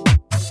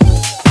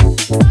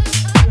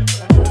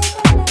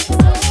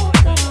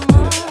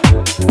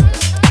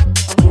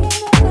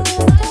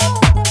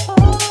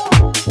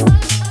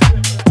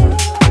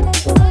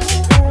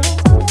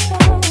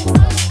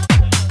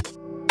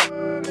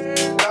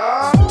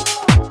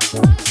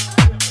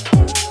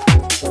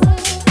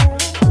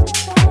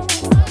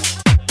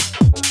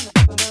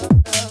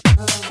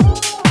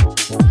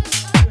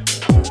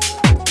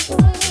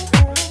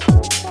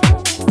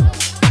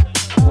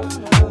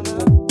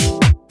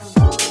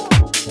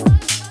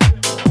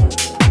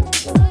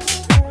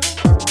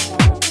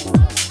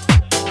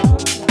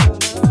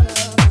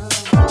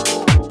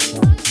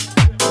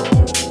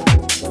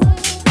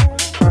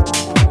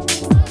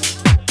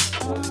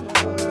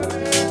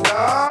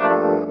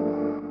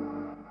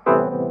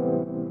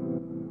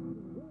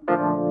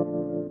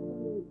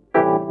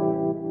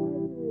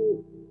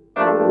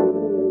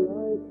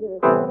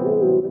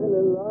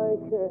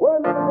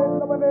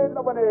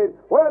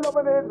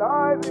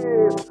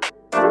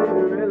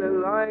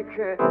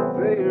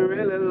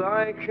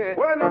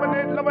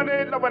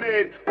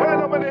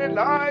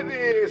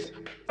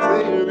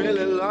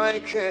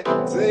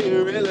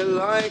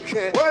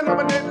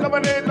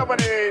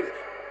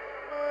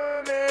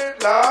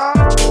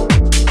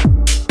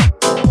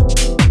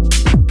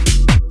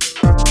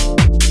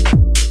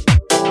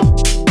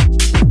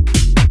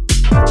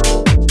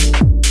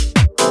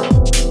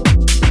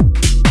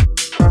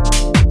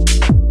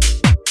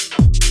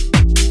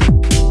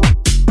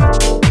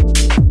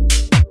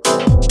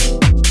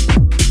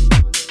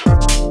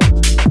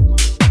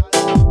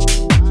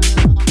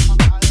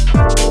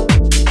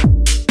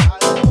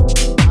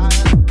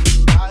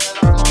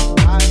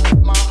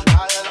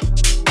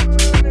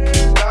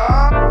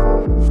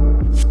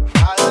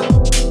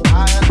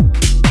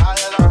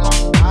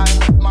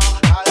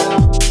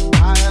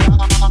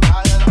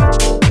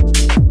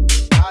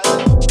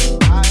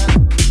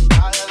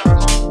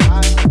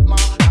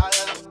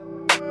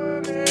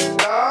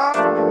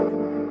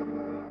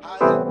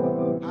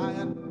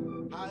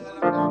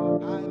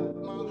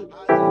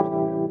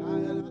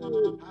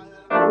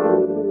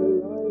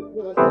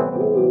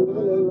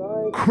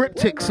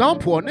 Cryptic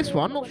sample on this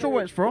one, not sure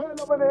where it's from.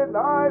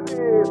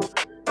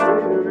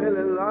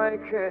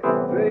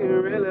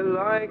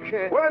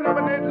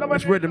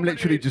 This rhythm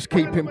literally just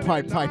keeping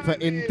Pied Piper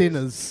in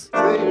dinners.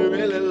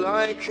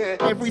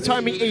 Every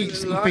time he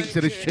eats, he thinks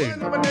of this tune.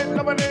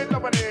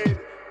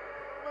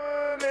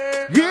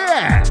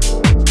 Yeah!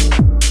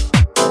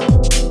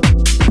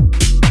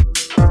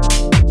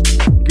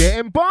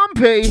 Getting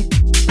bumpy.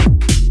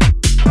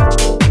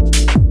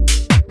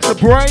 It's the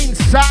Brainz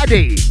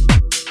Saturday.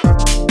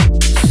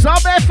 Sub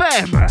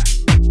FM.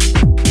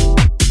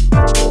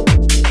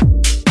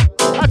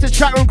 That's a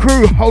chat room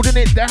crew holding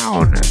it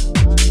down.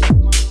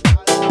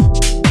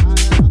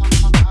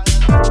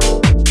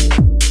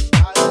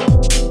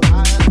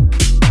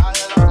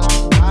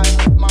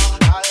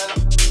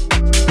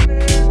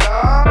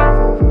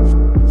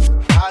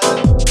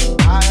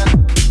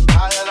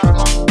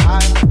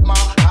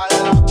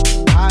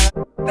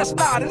 That's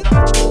not it.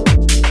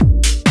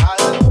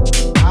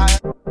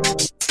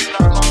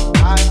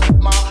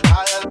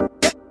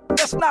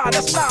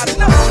 That's not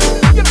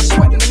enough. You're not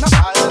sweating enough.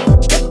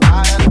 You're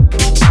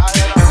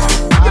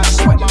not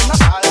sweating enough.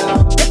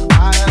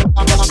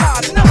 That's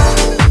not enough.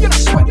 You're not sweating enough. You're not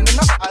sweating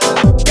enough.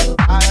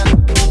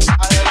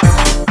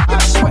 You're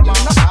not sweating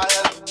enough.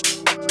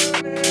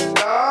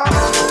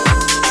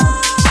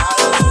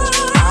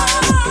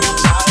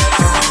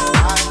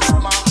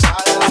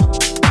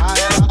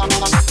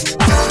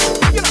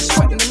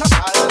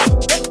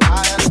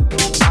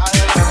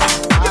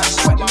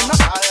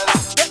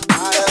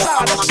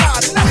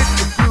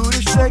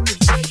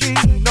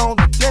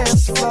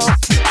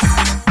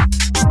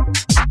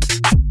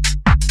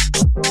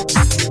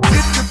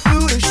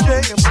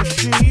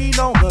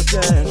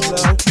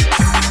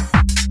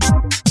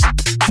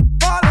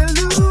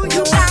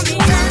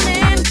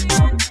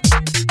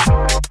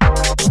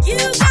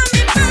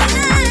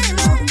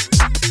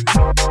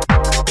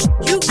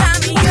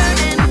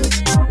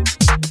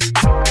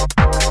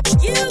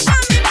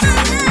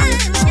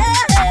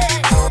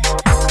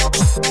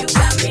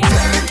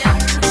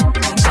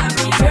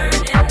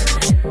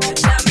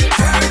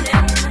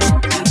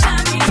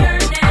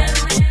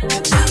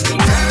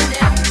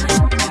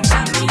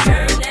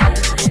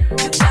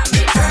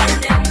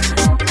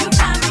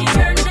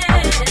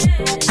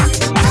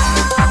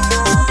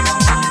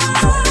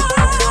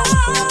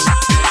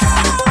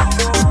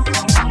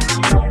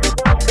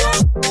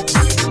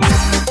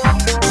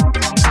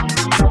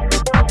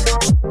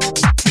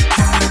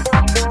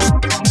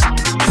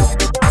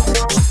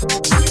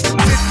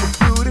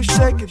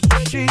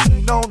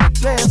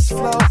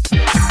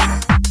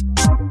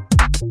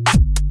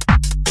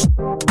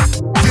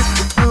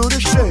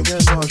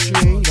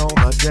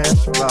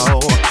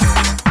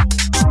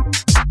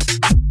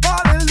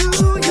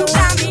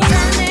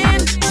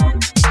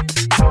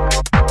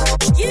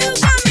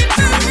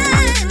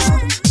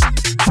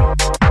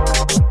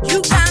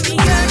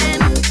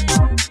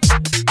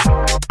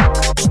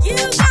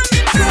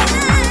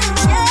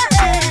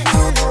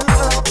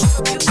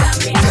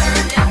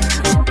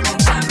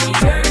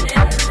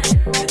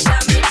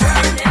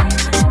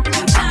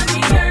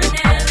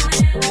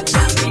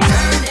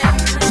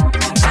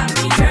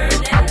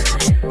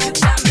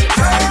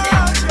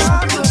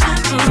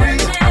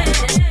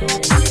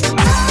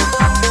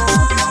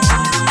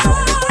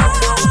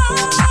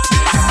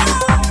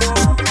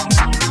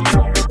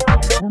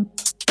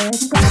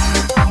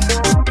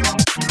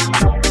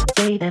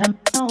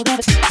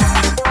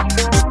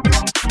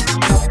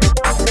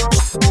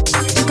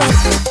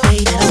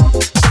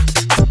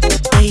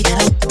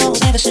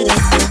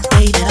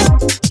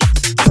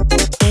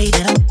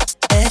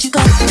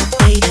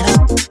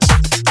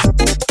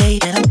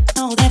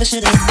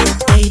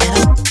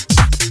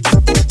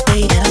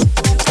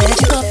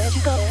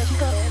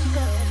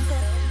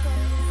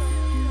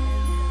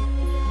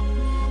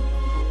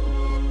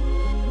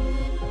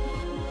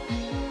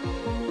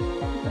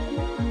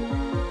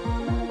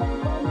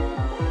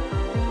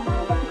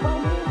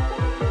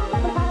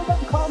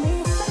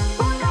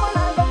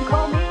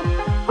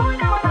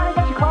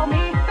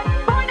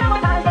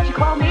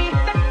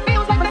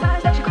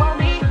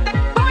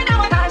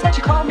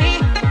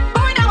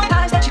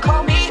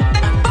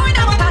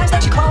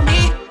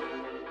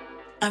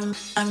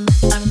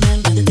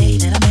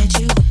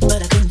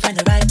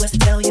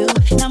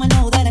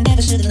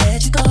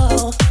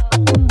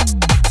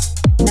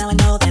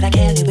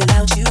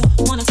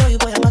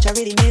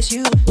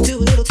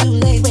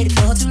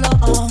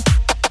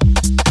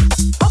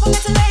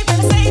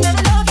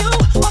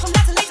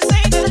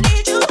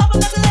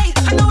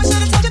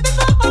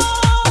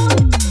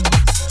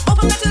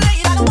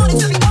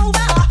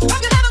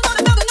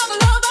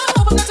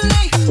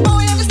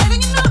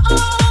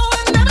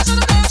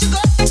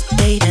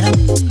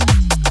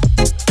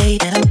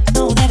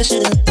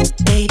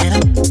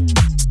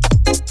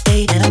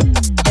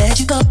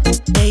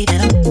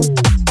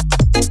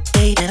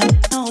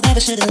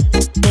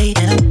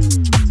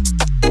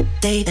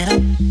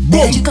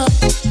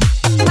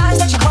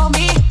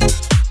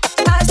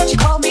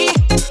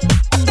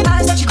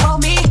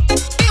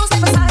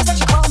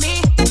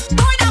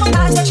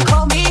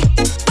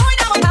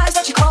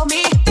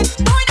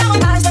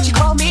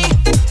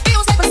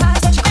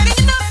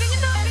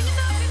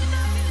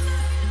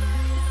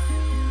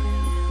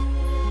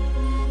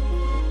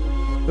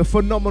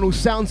 phenomenal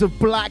sounds of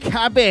Black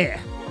Habit.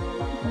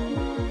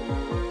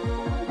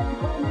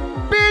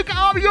 Big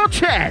up your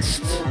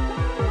chest.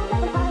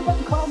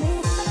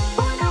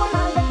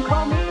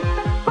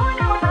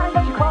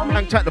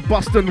 And take the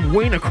Boston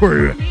Wiener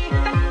crew.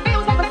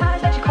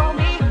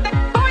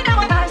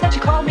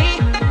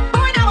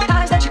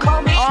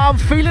 I'm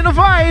feeling the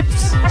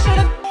vibes.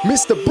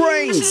 Mr.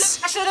 Brainz.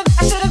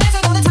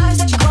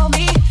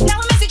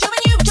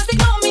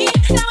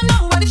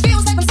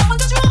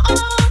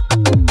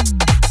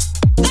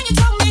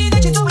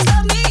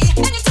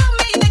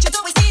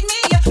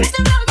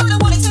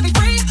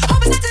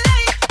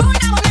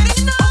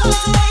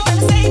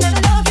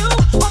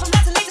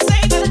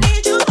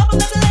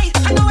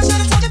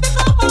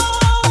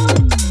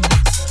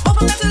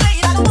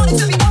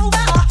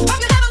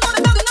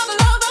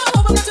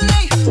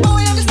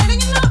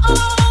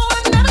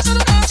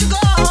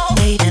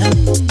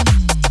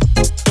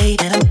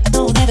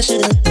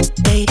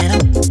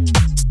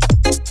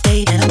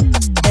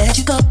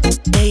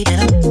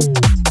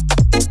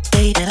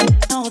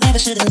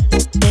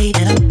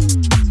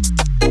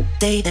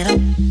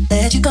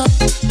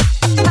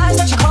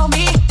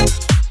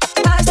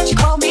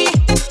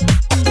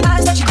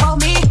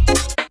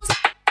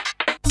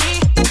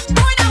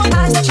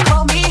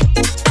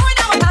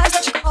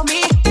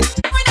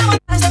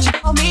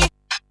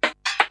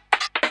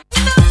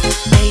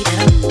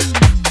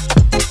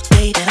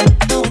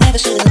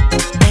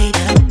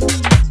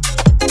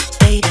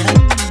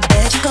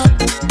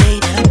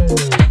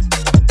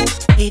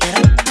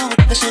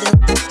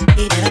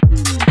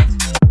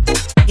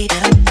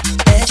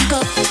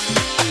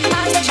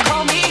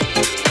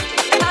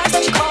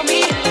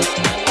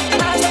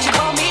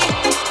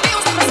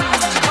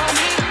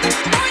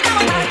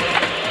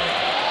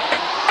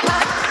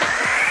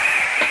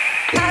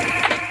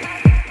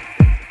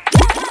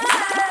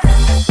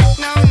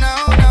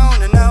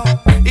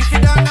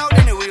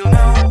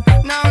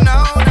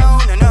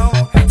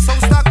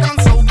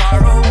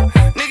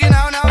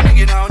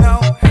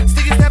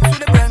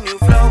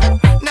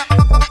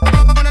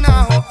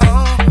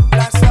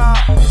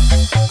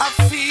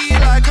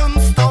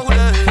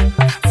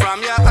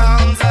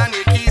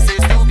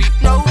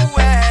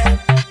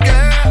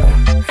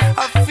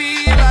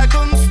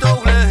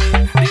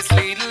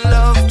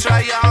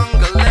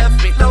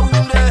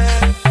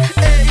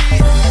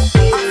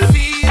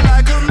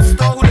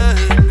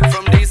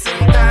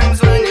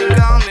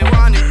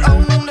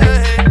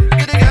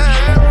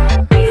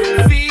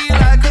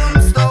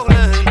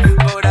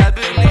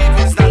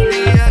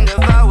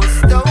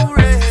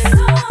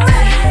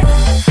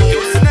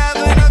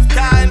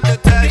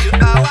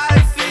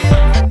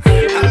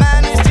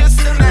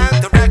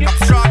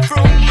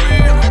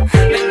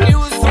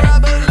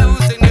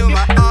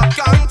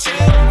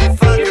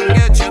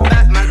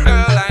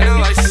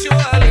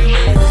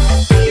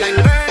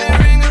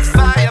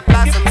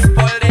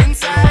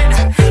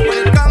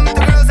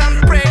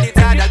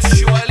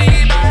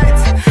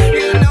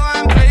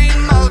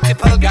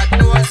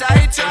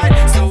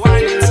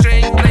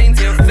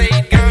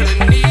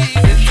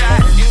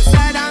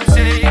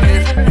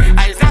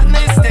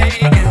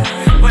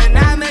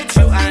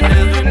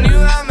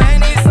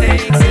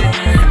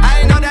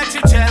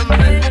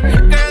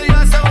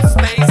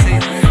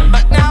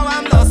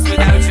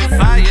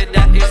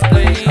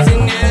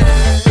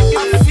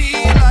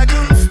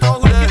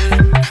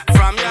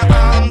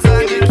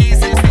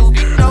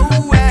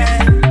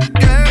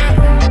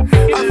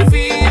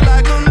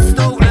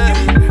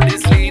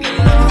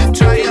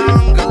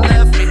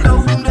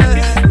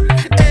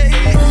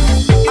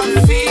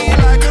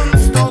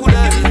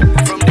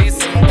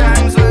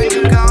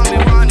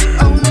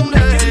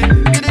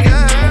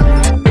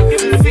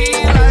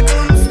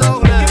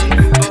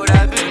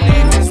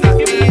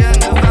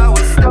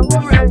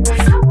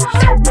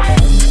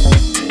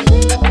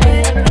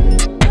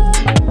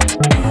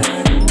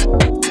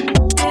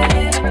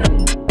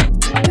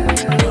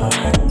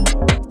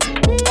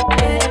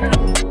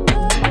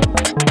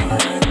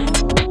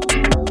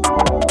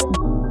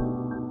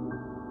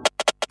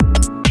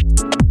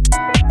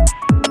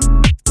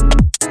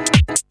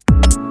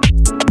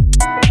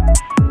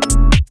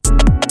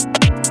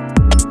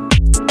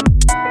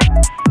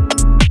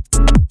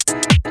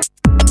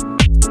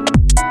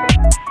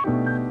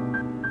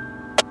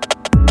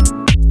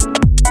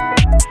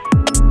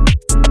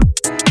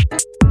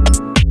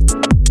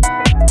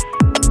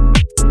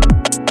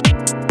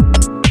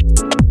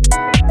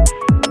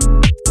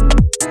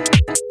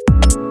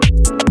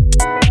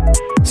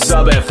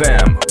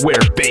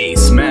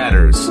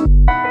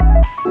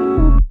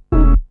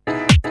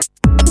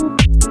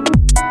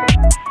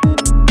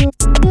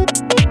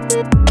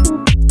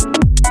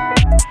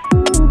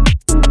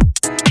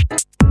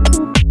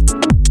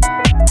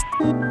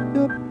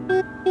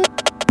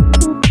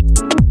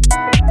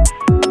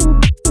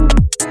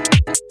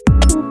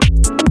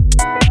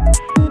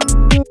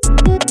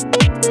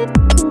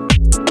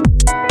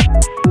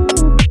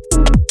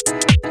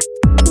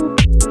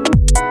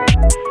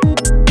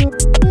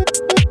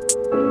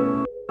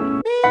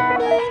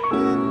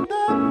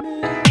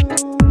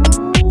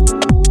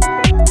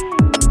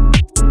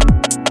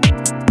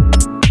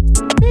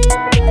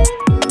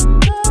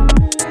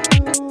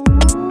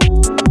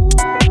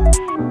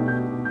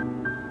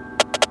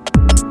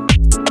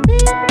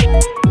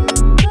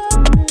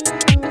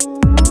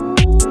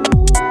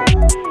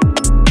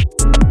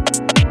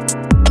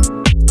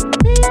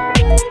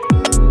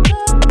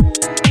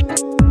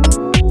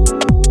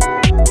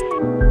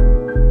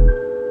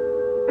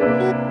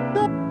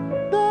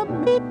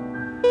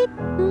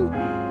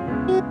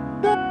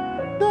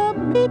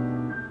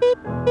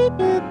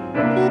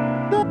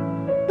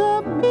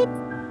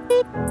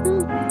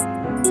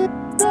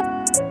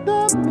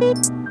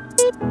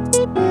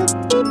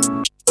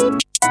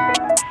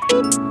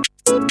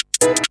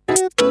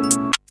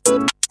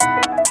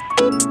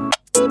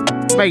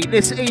 mate,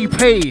 this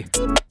EP.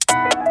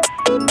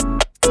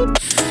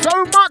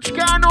 So much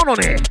going on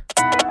it.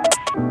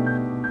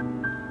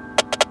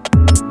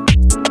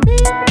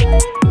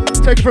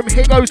 Taken from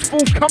Higo's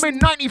forthcoming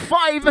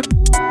 95.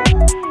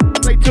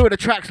 Played 2 of the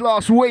tracks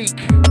last week.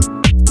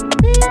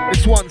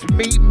 This one's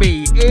Meet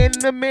Me in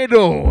the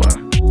Middle.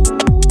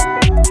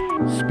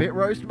 Spit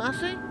roast,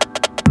 Massey?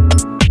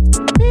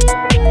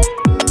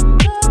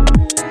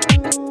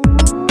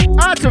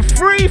 Out of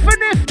 3 for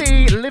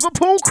Nifty,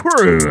 Liverpool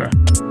crew.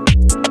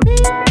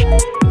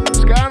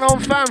 What's going on,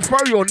 fam? Throw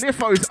your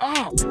niffos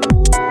up.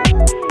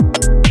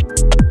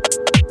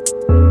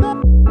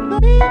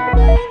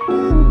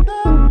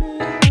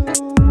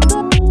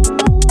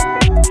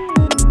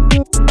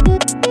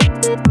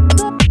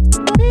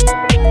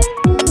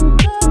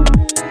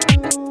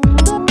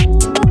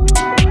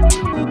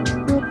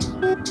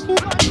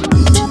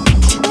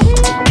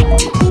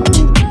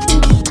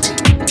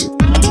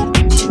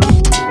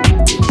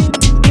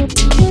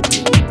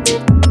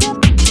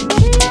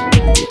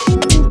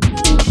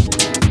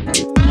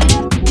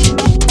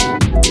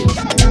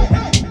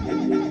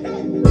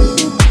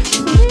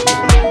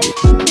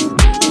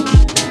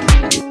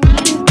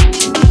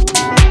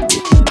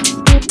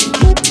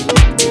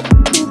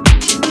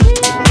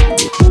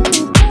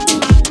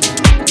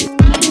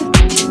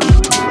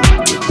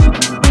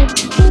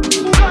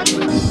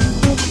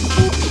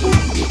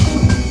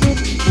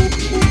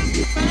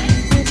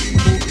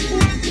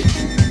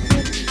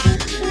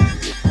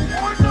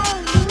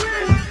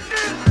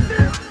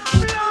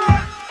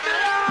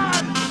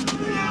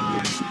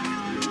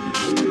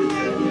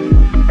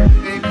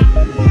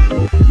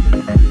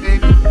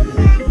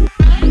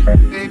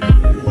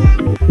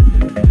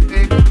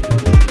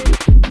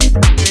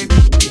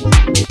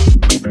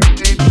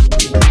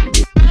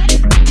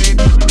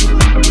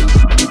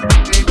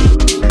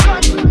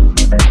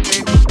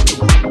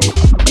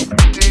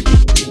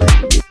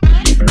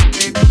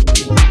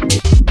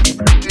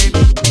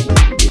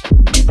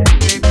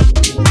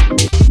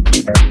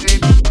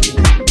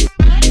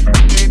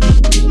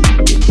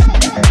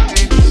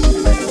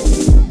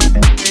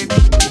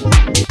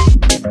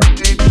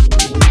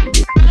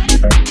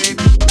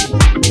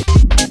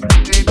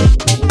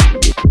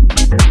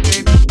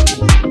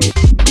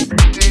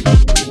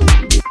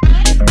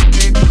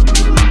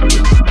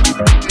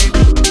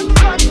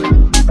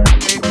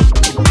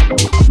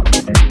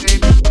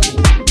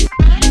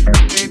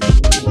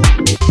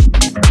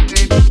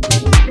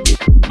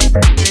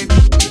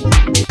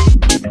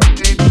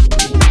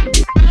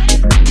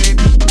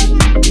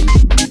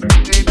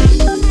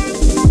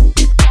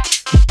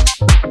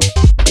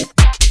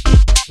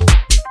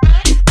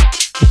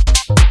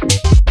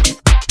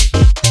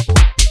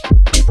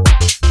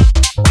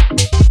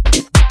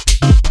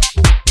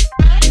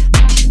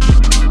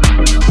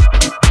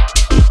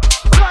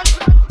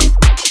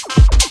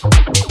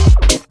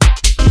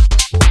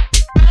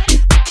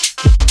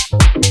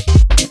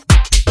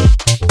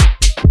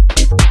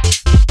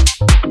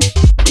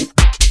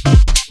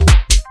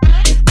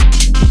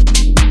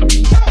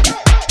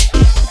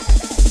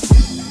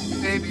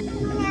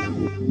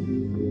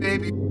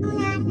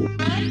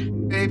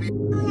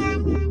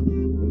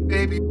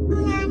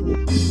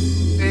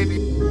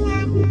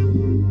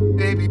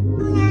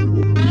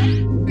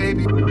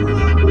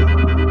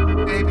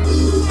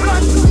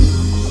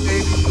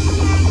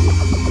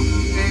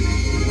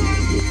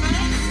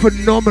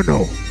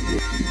 Phenomenal.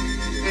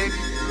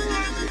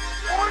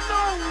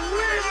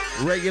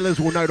 Regulars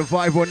will know the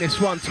vibe on this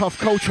one. Tough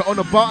Culture on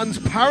the buttons,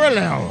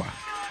 Parallel.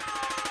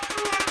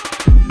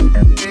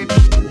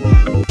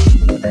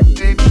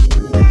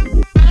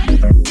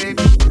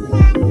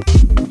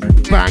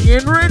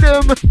 Banging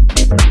rhythm.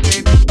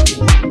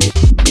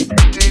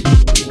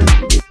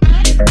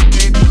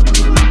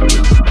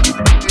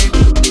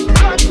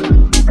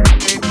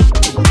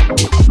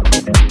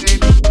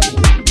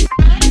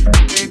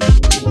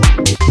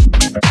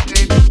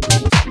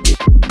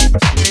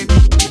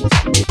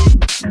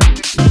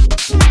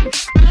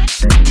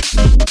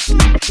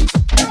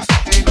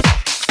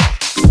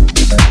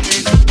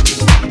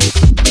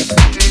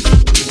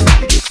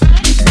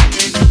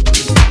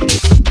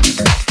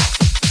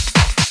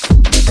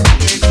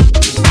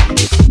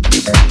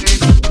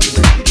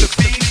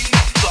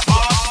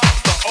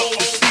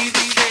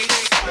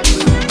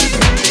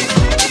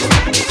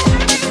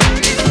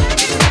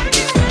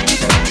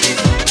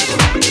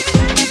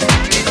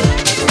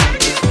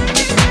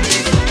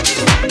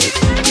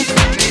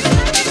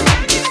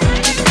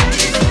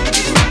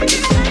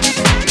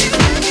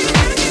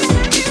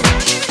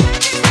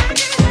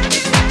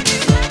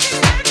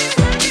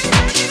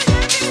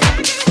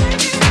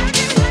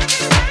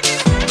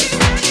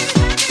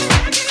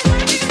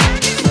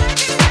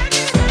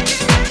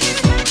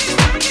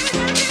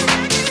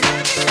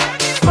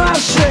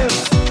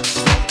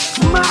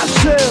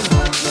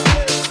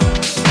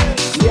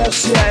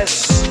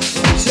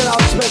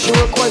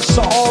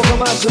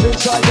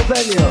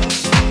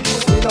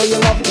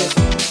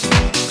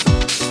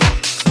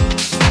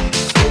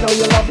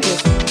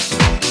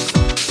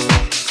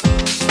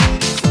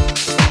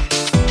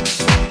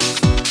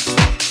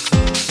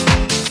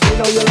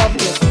 know you love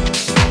it.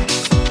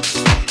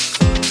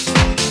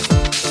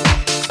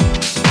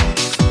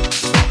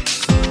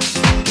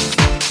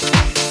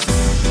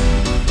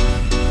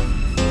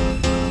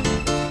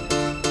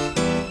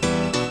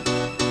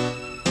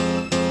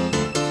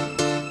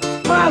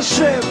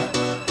 Massive,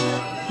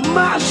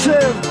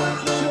 massive.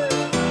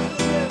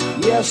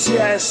 Yes,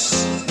 yes.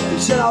 We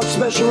sent out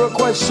special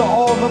requests to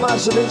all the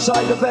massive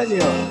inside the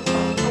venue.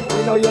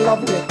 We know you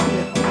loved it.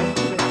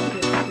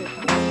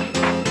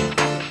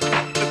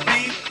 The B,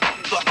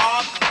 the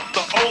R,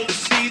 the O, the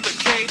C, the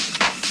K.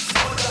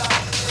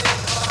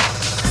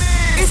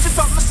 It's just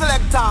something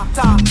selector. Ta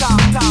ta ta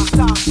ta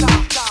ta ta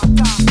ta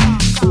ta.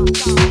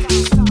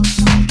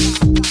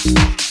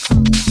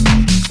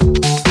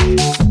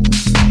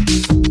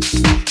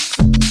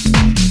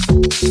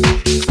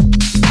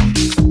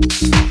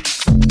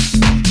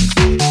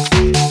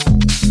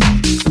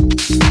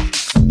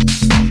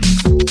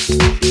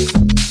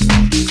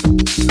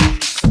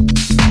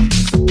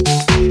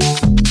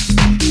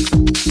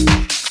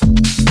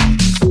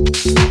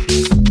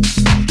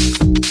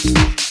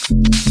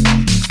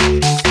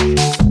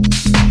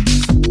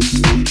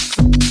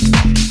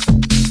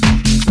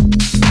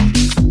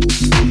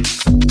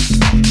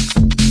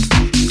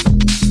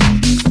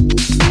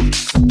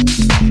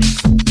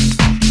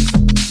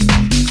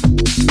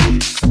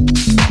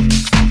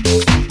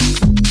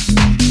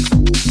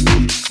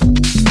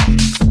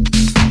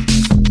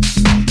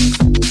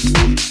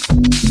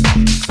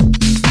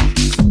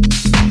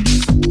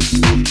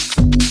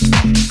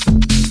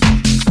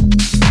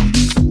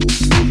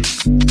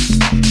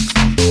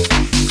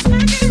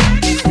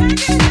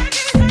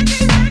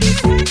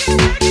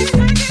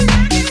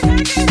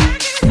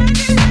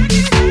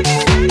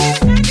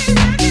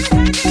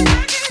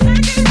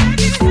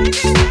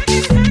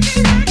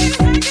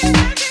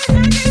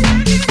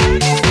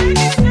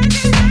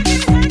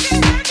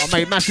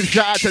 Massive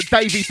shout out to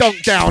Davey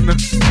Donkdown.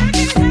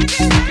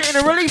 Getting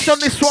a release on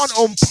this one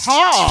on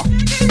Par.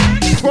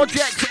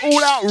 Project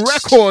All Out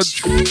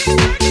Records.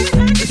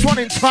 This one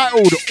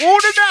entitled All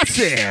the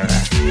Massive.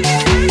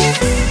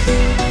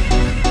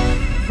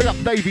 Big up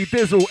Davey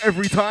Dizzle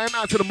every time.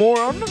 Out to the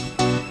moron.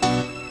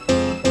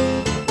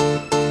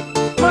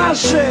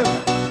 Massive,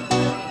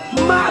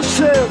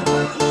 massive.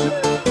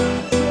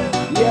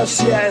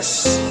 Yes,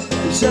 yes.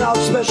 We sent out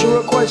special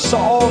requests to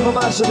all the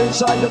massive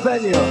inside the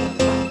venue.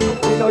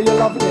 We know you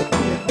loved it.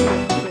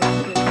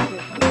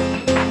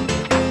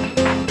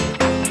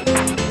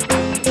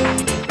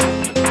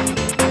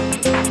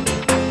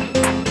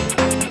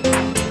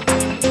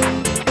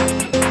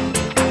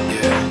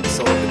 Yeah, it's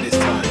over this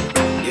time.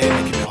 You ain't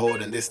making me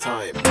hold in this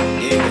time.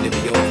 You ain't gonna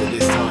be over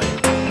this time.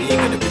 We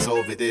ain't gonna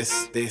resolve it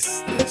this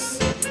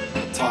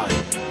time.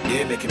 You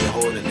ain't making me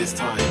hold in this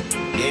time.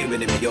 You ain't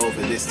winning me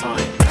over this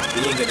time.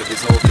 We ain't gonna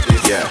resolve it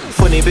this. Yeah.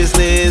 Funny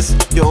business,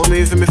 you're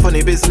moving me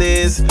funny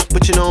business.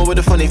 But you know what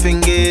the funny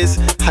thing is?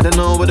 I don't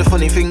know what the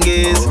funny thing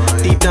is.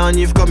 Right. Deep down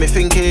you've got me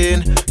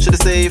thinking, should I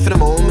stay for the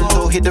moment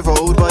or hit the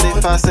road? But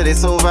if I said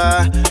it's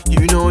over,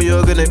 you know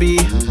you're gonna be.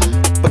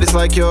 But it's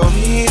like you're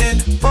needing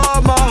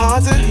for my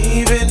heart to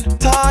leaving.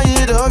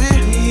 Tired of you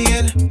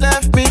leaving,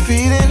 left me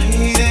feeling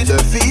heated. The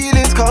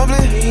feeling's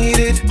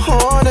complicated.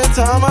 All the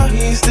time I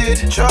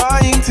wasted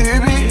trying to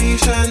be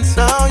patient.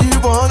 Now you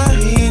wanna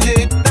change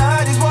it.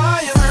 That is why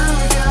I'm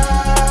rude,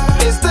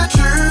 yeah. It's the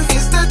truth,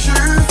 it's the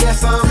truth.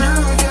 Yes, I'm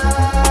rude,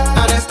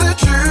 yeah. And it's the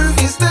truth,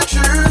 it's the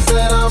truth.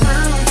 That I'm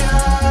rude,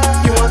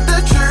 yeah. You want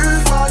the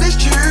truth, all this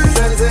truth,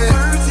 and it's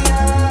truth,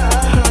 yeah.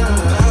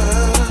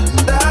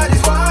 That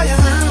is why I'm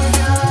rude,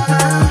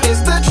 yeah.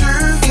 It's the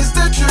truth, it's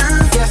the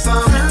truth. Yes,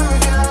 I'm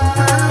rude,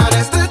 yeah. And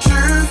it's the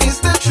truth, it's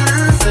the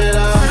truth. That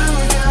I'm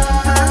rude,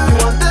 yeah. You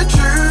want the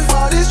truth,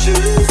 all this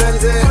truth, and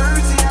it's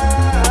truth, yeah.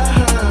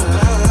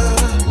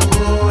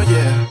 Oh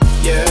yeah,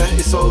 yeah,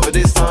 it's over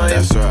this time.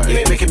 That's right. You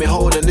ain't making me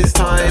hold on this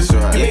time. That's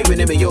right. You ain't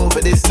winning me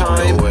over this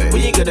time. No way.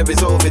 We ain't gonna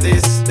resolve it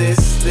this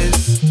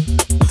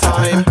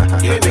time.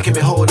 You ain't making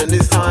me hold on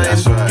this time.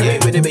 That's right. You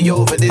ain't winning me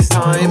over this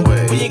time. No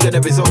we ain't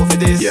gonna resolve it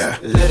this. Yeah.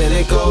 Letting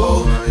it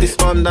go. Right. This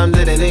one I'm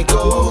letting it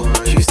go.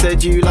 Right. You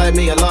said you like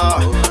me a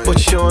lot, right.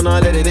 But you're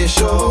not letting it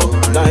show.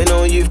 Right. Now I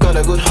know you've got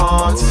a good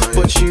heart, right.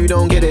 But you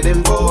don't get it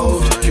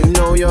involved. Right. You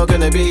know you're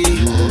gonna be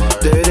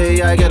the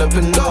day I get up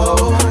and go.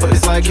 Right. But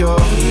it's like you're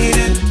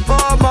needing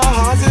for my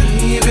heart to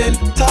leaving.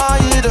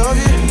 Tired of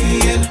you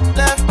leaving,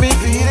 left me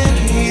feeling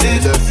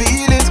heated. The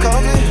feeling's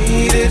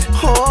complicated.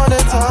 All the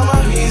time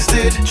I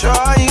wasted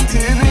trying to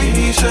be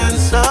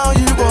patient. Now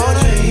you wanna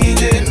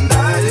change it.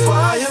 That is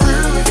why I'm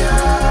rude,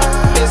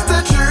 yeah. It's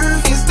the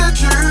truth, it's the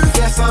truth.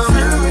 Yes, I'm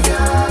rude,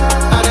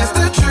 yeah. And it's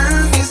the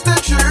truth, it's the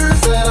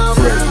truth. That I'm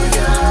rude,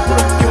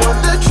 yeah. You want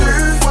the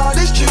truth, what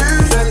is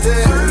truth, and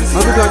it's truth,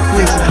 yeah. Have got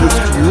things close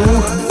to you,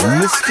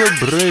 Mr.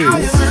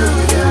 Brainz.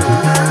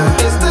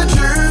 It's the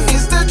truth,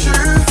 it's the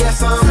truth.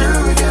 Yes, I'm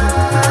rude,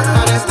 yeah.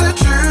 And it's the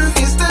truth,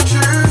 it's the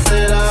truth.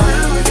 That I'm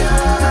rude,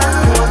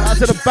 yeah. Out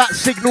to the Bat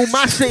Signal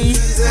Massey.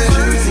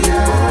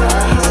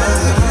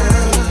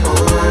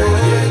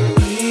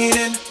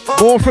 For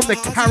More from the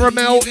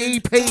Caramel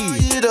EP.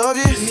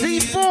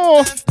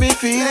 C4.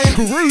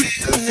 Truth.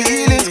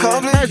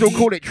 May as well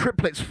call it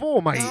Triplets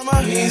 4, mate.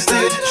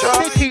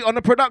 Sticky on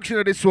the production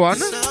of this one.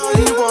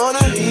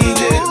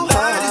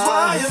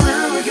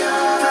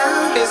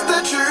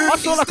 I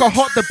saw like a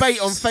hot debate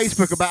on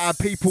Facebook about how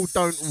people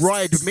don't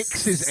ride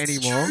mixes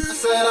anymore.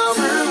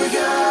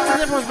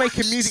 Everyone's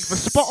making music for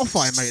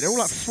Spotify, mate. They're all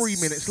like 3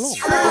 minutes long.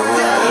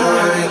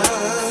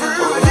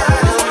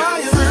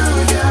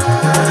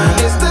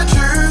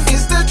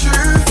 It's the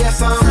truth,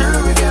 yes I'm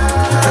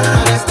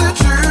it's the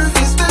truth,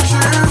 it's the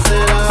truth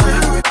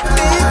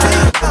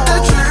that the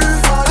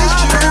truth, all is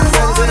true,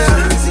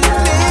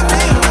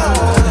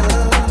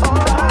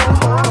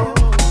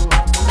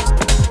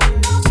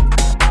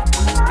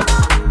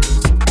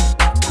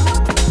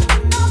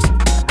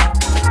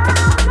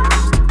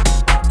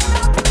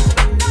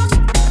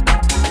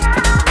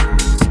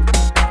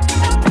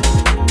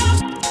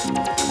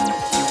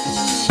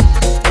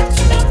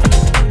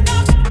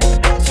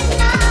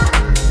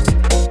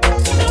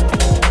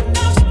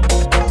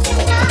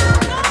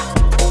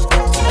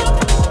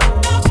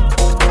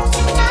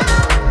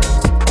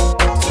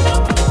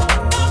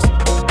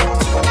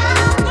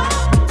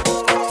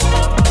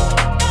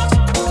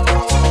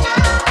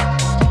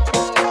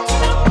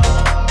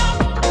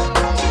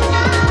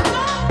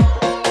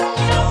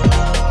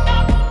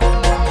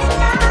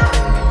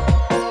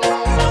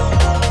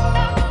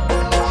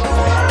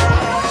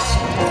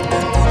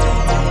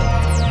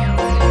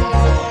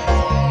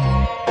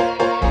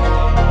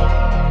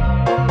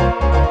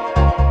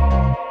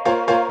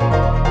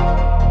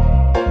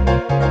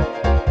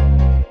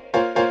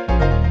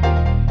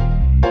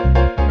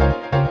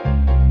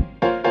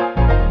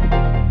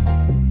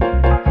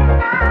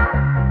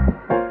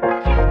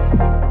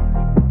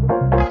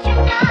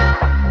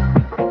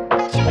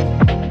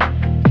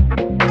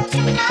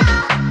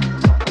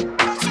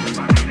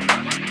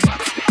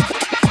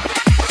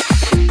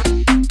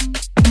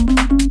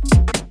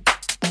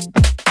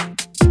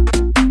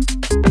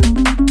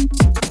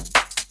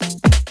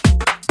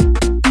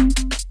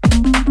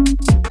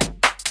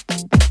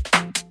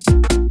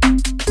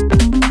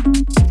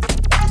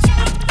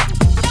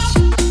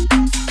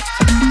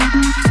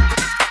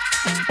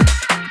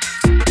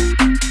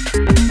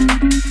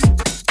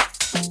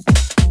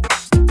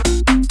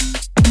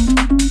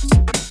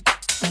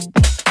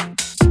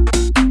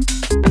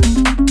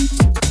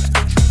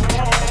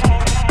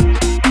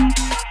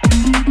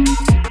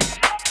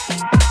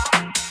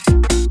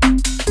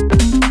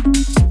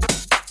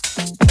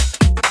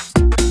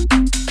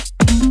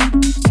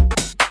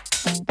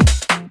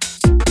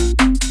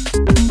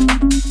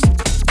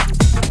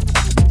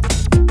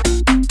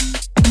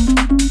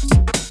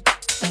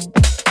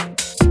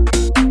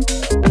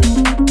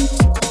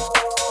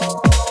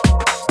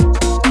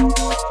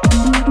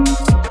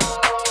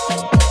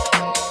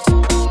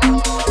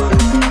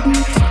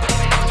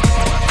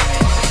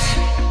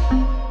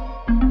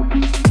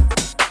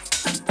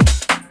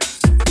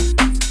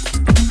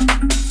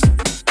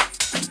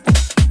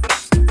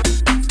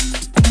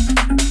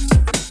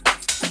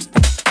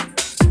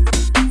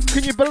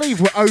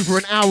 We're over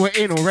an hour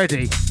in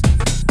already.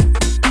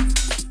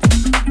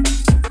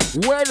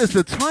 Where does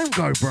the time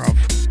go, bruv?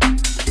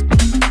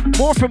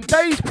 More from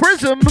Days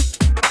Prism.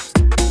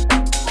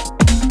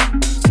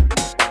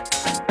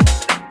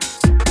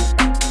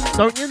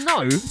 Don't you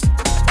know?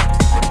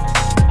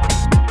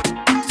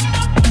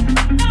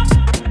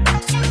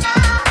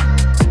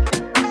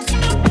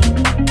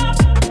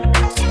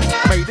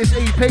 Mate, this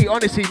EP,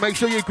 honestly, make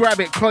sure you grab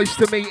it. Close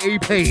to Me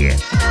EP.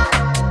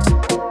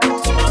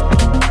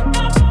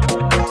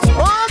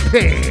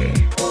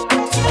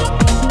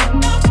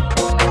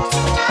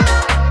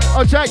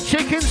 Oh, Jack,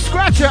 Chicken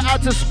Scratcher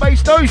out to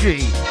Space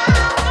Doji.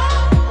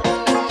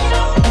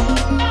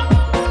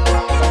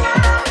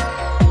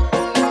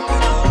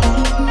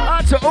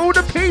 Out to all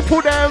the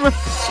people, them.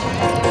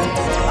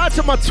 Out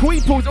to my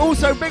tweeples.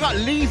 Also, big up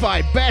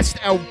Levi, Best,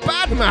 El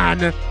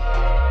Badman.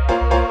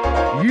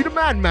 You the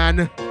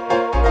man.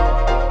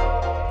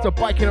 So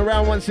biking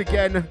around once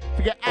again.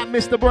 Forget at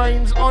Mr.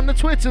 Brainz on the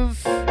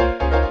Twitters.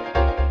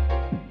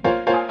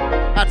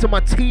 Out to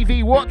my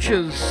TV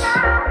watchers.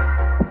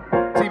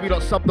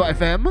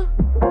 TV.sub.fm.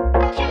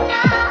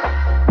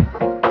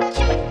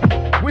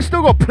 We've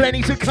still got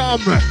plenty to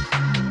come.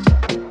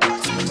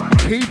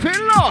 Keep it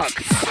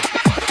locked.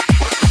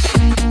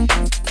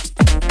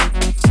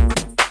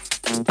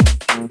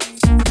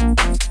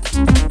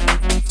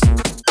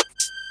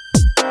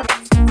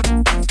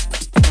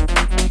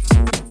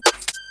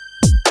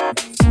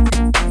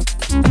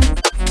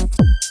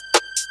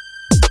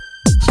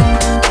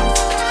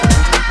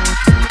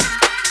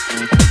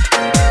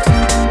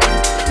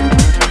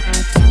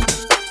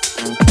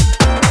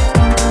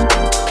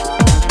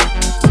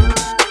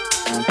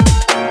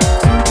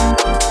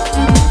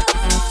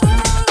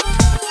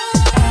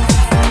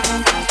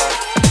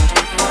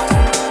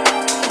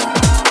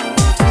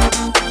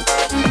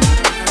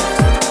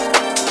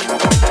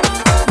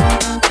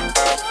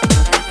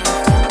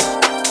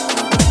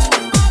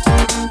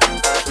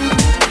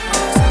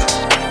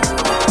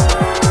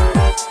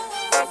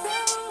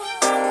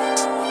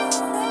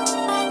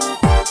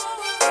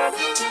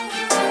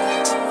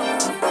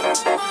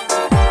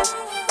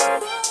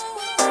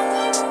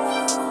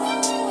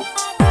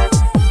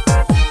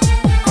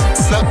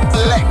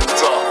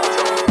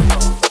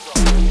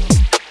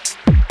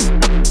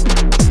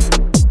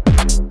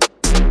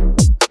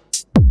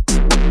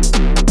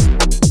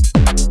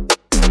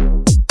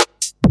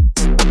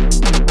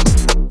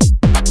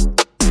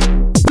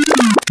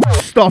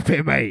 stop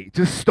it, mate.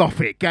 Just stop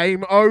it.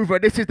 Game over.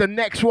 This is the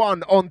next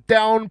one on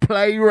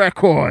Downplay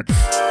Records.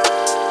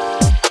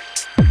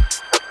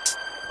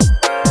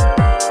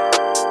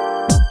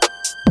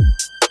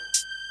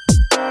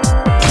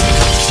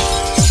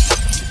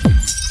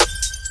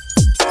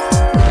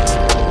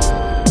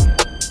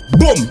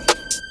 Boom!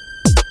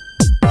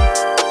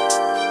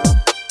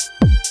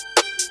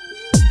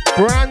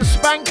 Brand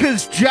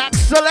Spankers Jack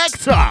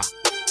Selector.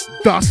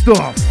 Dust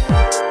off.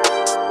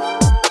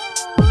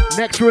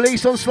 Next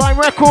release on Slime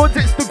Records,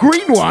 it's the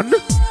green one.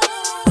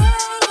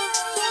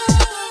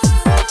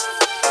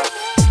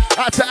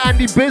 That's to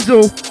Andy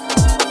Bizzle.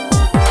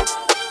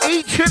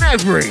 Each and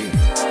every.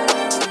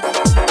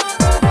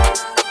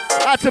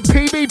 That's a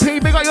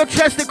PBP, big up your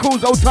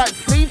chesticles, old type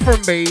C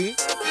from me.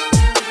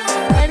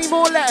 Any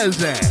more letters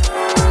there?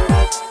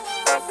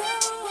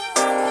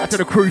 That's to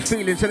the crew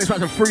feeling, so this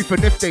one's a 3 for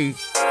nifty.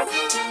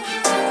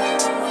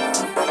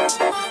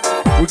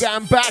 We're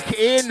getting back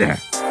in.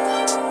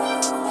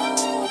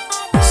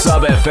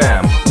 Sub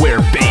FM, where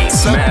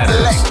bass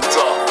matters.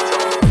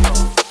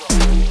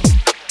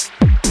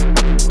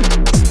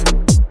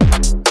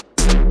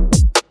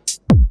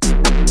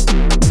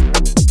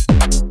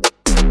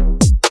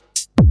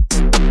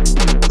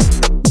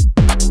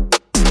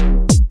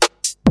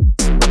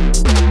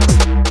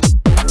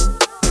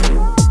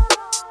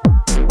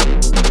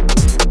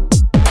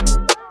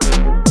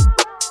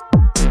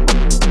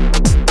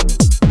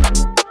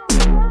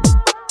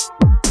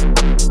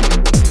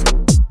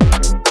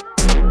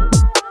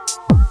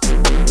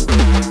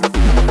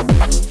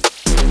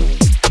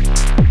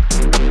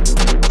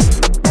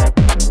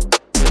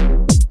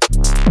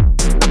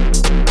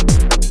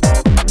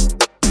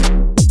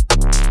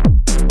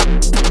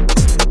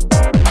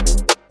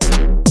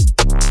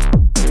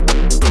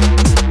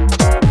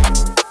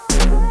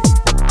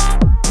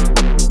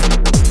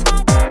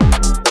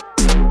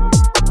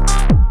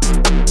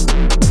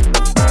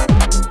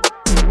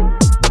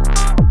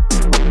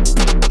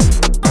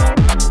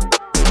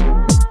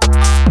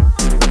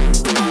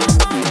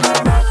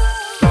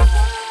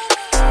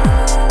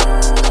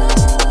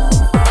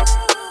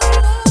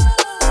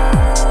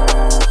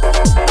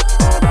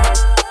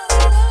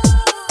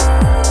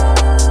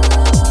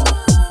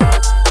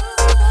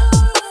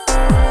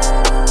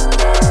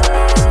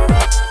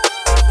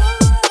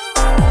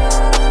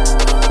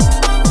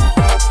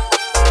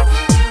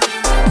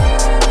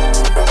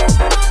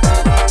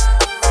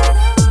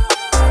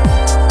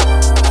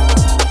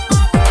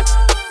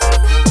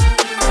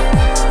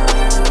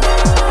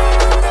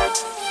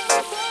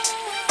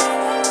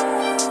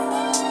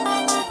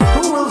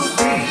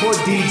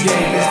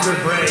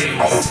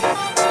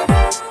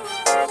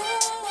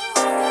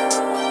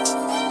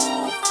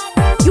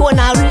 You are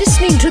now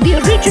listening to the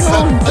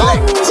original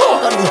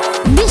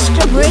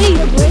Mr.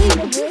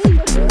 Brainz.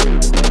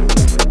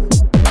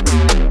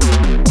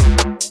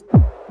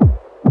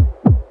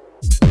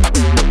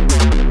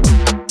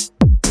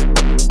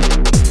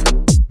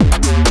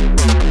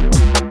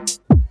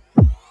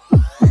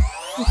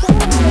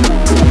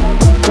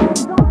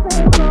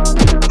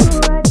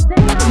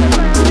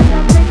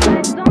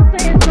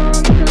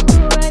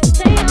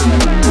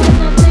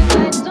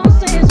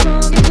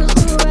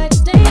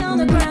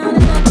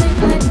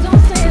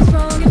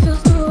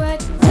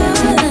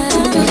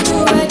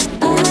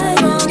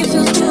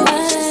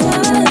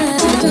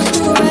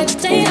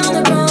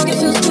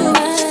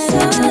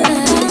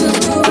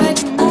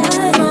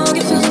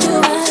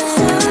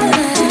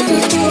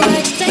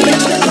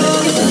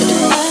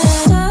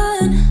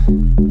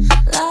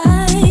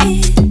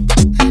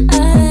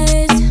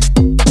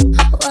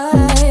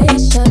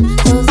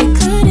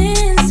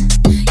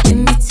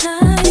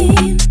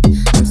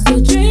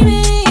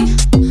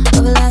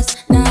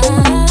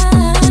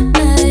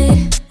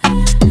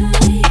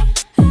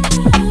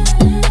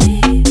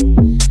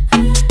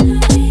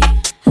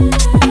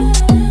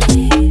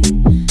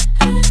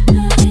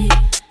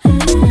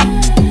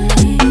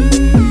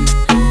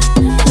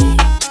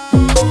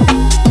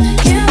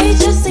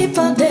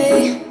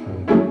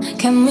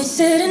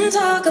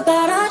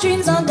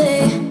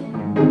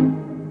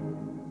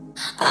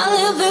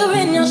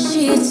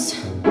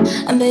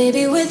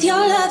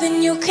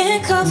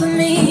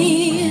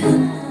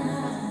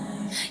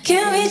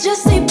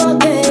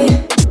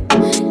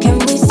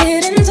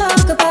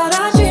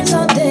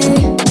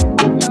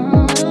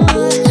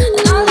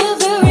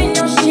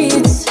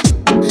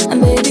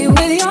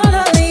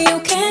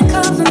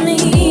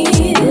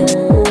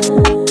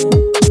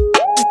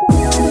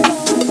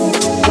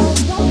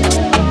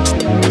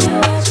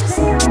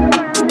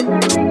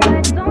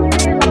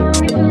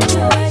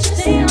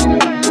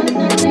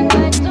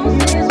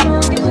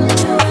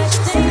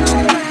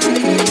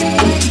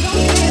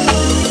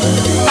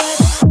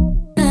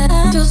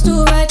 Feels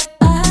too right.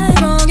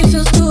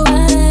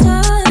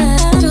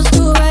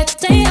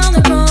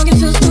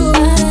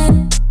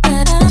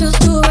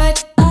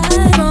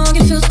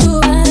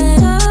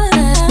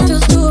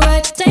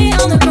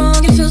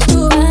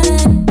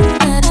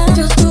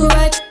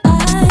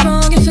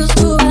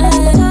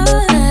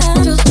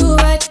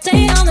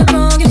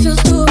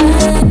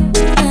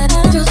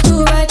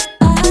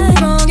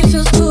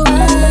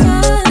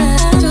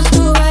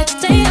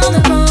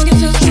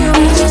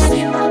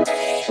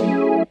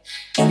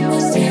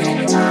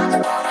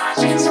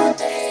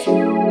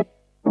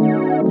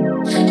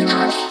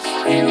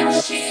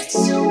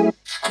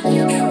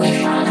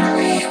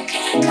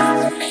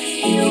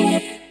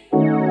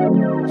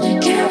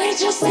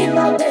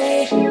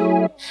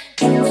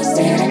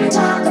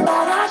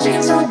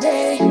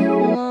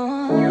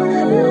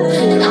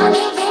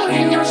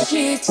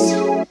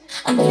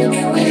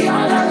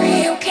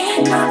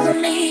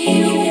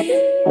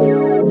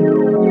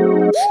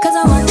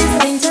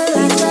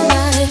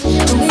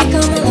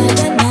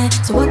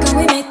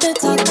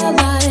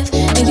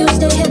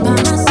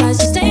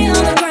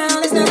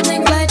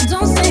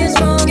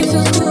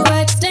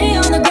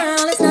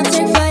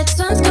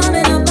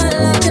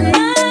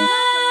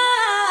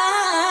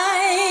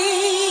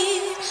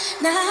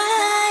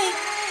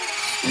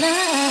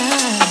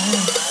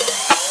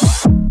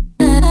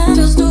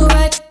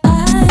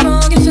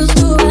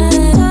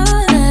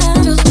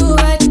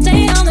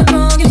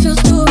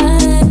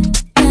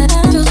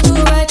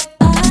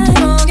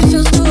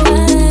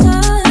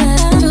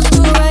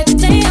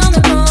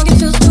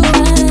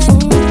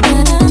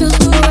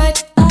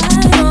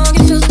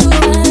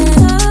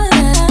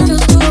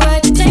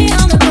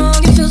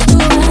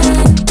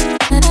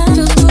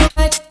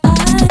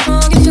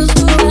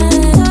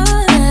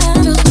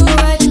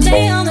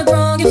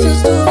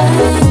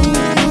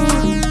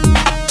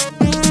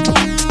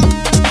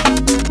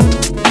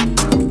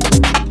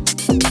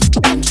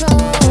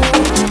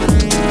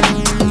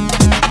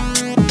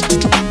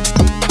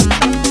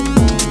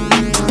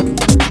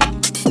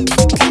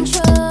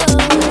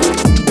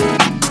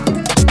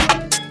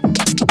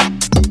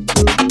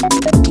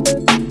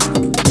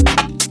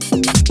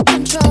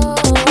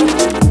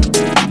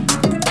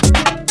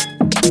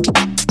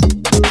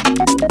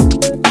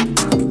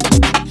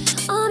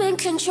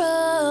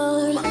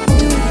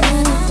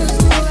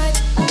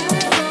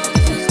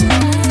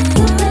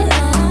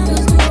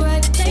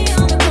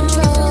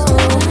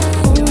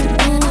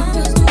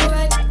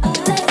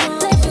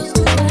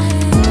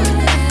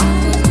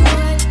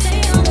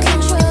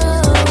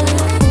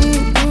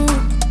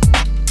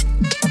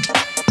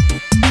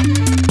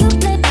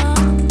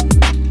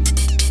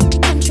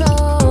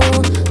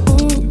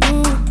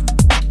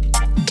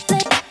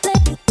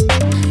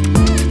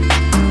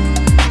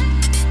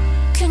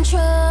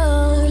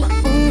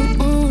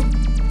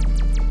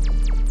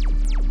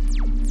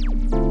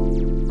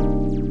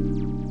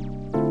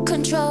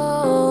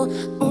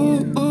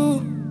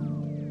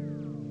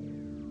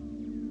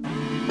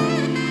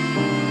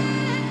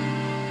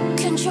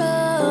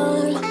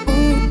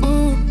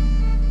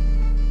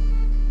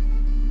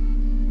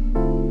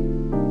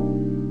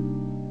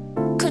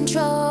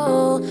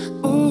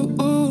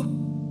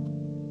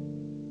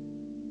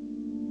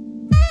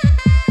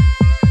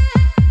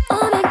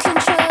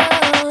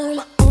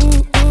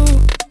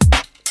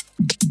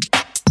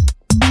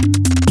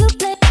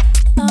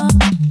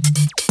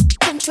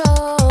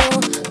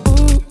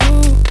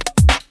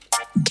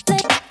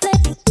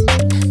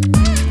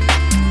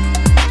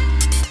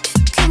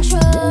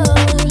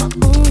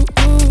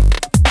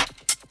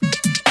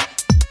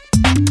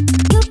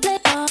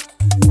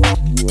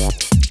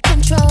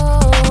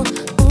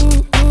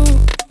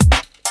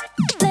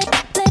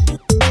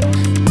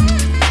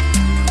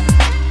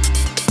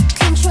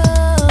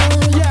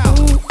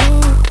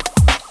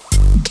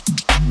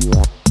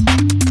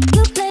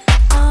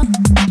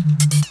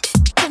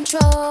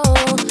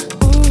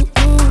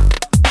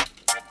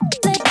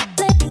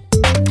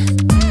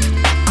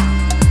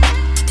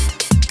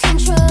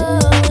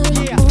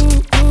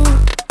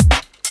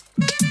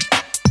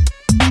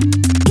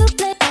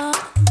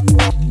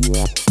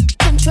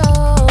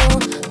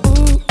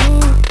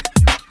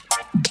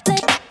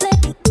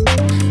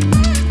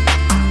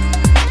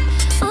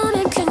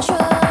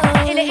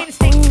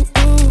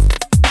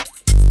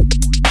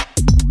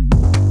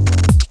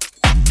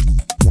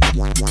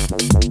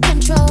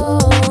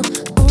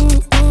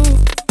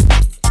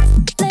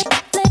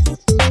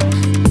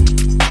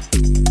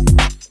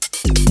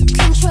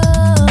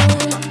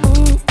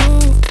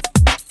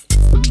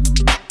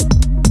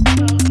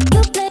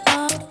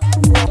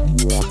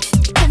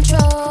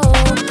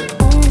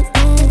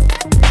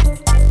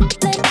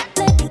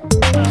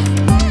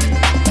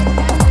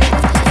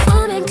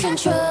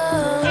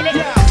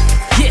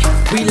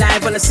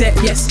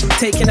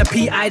 Taking a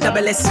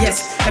P-I-double-S,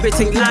 yes.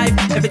 Everything live,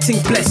 everything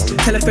blessed.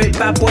 Telephone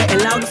bad boy,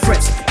 allow the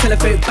threats.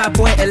 Telephone bad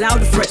boy, allow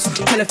the threats.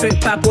 Telephone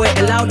bad boy,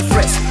 allow the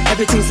threats.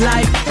 Everything's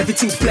live,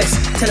 everything's blessed.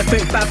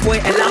 Telephone bad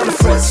boy, allow the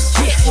threats.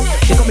 Yeah,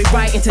 they got me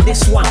right into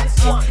this one.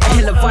 A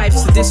hell of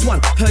vibes to this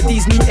one. Heard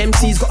these new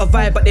MCs got a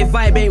vibe, but their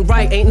vibe ain't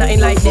right. Ain't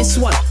nothing like this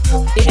one.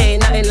 It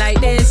ain't nothing like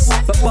this.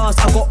 But bars,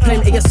 I got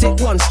plenty of sick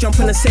ones.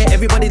 Jump on the set,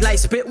 everybody like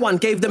spit one.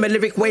 Gave them a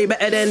lyric way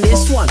better than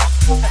this one.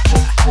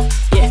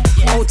 Yeah,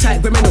 old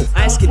type criminal,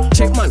 ice skin,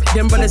 check man.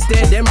 Them brothers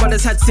there, them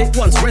brothers had sick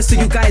ones. Rest of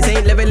you guys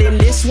ain't leveling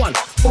this one.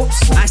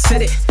 Oops, I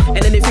said it.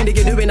 And anything that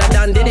you're doing, I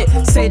done did it.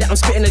 Say that I'm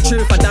spitting the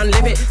truth, I done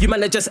live it. You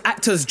man are just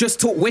actors, just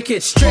talk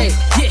wicked straight.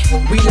 Yeah,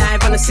 we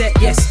live on the set,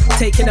 yes.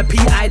 Taking a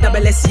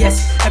P-I-double-S,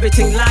 yes.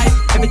 Everything live,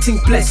 everything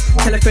blessed.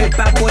 Telephone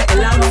bad boy,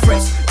 allow the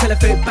threats.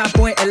 Telephone bad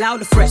boy, allow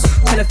the threats.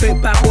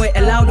 Telephone bad boy,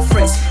 allow the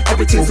threats.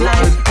 Everything's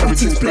live,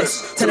 everything's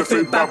blessed.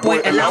 Telephone bad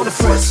boy, allow the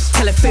threats.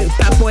 Telephone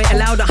bad boy,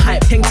 allow the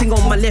hype. Painting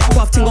on my left,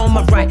 buffing on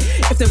my right.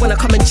 If they wanna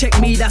come and check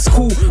me, that's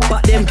cool.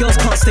 But them girls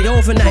can't stay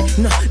overnight.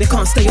 No, they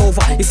can't stay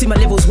over. You see my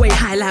levels way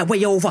high, like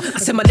way over. I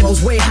said my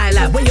levels way high,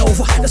 like way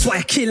over. That's why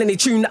I kill any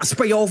tune that I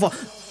spray over.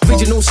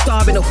 Original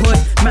star in the hood.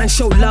 Man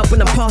show love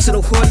when I'm passing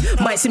the hood.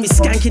 Might see me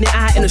skanking it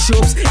out in the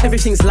shops.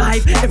 Everything's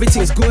live,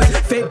 everything's good.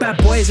 Fake bad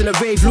boys in a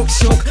rave look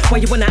shook. Why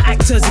you wanna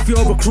actors if you're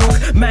a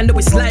crook? Man know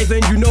it's live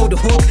and you know the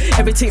hook.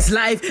 Everything's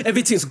live,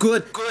 everything's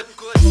good.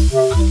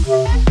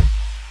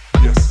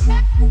 Yes.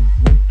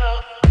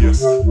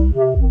 Yes.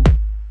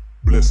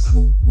 Blessed.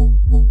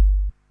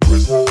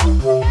 Blessed.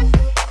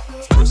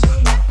 Blessed.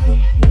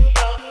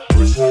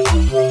 Blessed.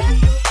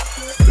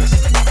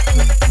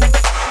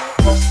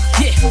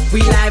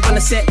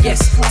 set,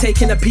 yes.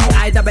 Taking a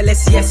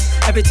PISS, yes.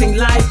 Everything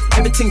live,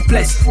 everything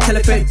blessed. Tell a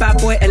fake bad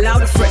boy, allow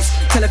the threats.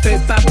 Tell a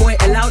fake bad boy,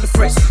 allow the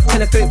threats.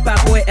 Tell a fake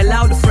bad boy,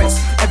 allow the threats.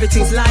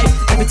 Everything's live,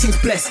 everything's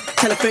blessed.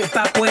 Tell a fake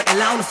bad boy,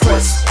 allow the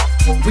threats.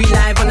 We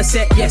live on the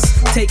set, yes.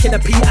 Taking a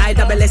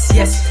PISS,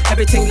 yes.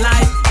 Everything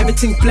live,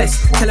 everything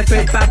blessed. Tell a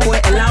fake bad boy,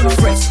 allow the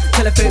threats.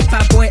 Tell a fake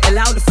bad boy,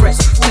 allow the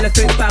threats. Tell a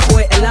fake bad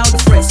boy, allow the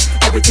threats.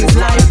 Everything's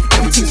live,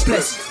 everything's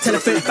blessed. Tell a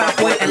fake bad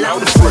boy, allow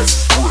the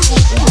threats.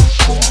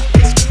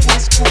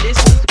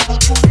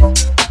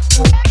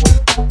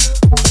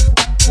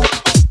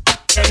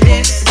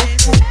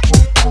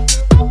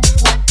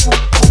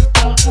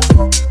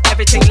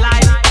 Everything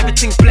live,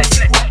 everything's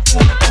blessed.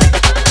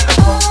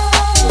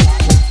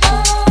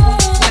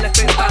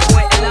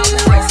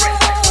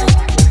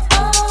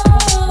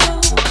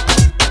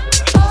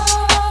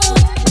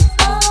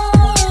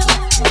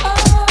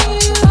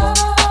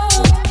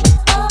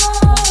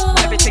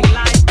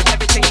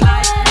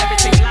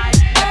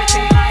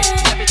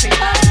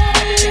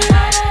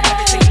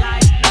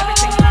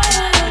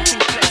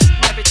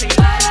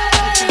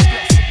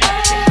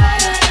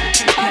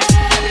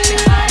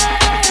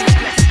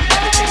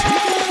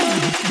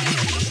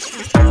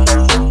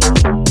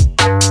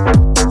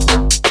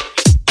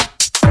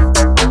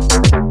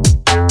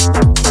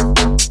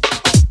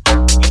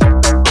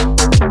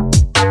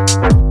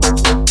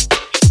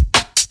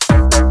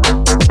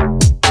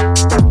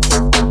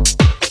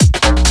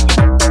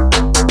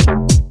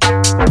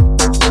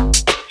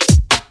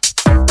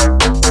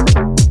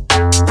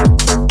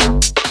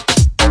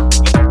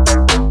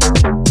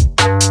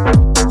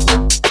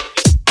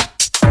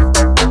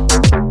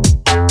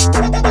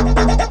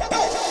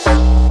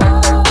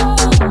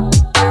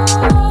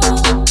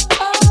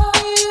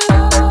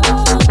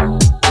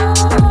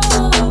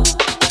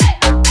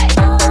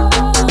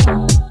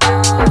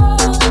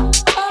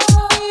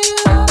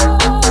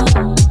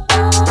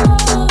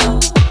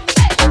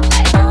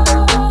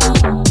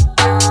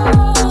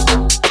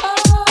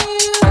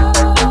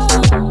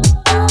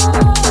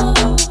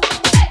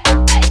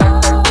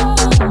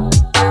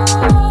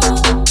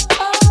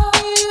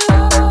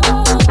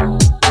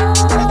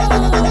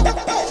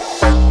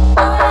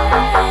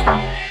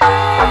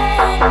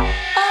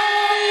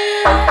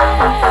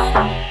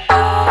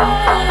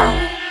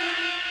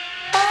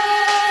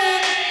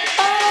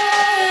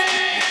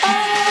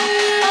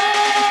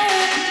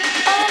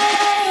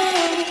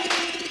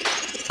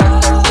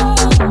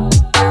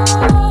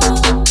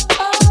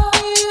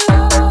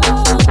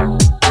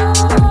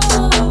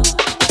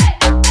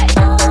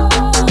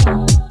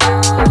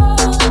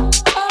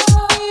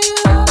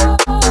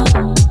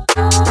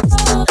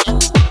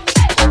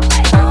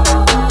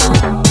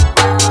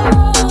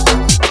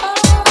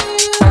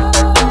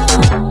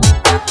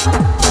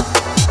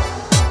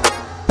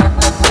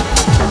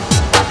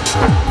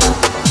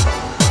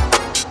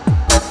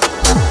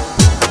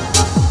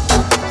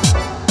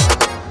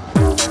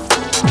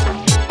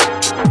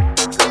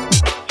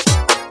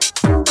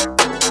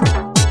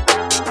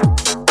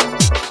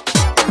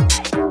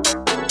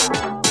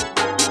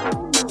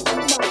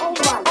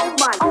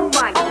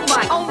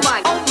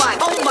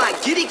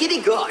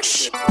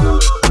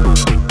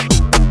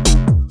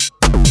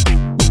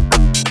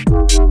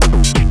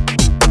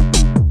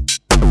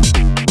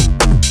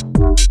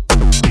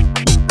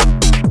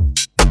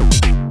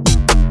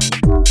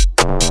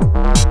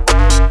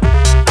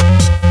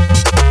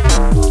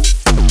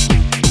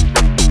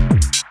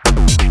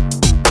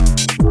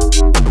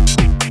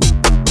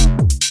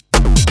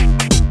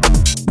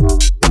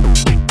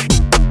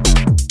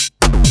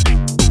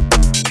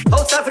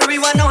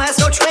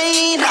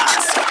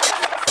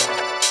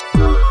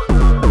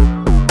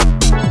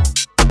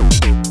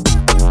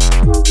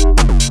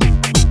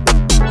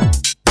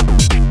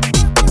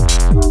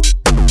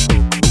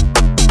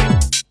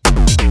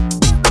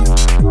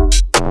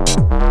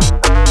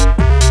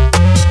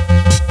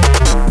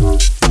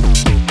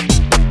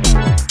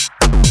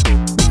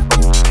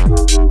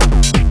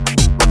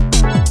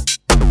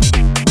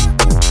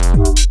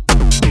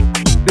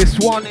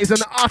 Is an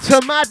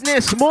utter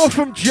madness. More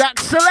from Jack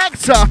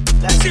Selector.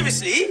 Like,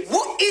 seriously,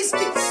 what is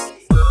this?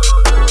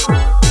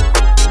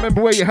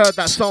 Remember where you heard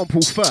that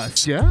sample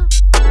first, yeah?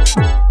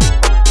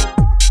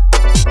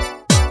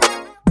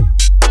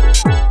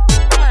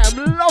 I am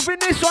loving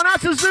this one.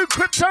 Out to Zoo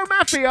Crypto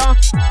Mafia,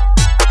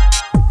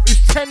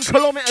 who's 10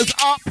 kilometers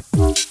up.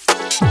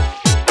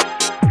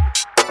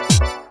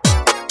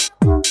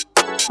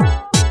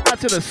 Out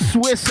to the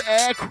Swiss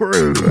Air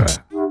Crew.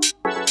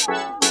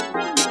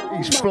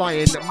 He's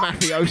flying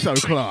mafioso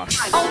class.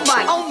 Oh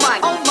my, oh my,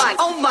 oh my,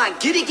 oh my,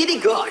 giddy giddy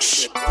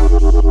gosh.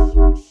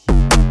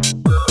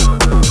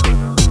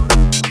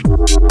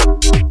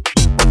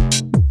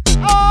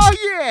 Oh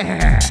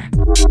yeah!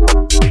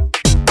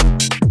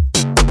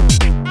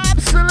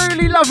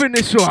 Absolutely loving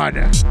this one.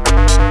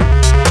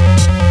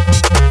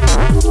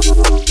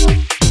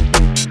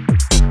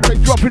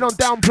 They're dropping on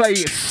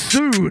Downplay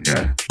soon.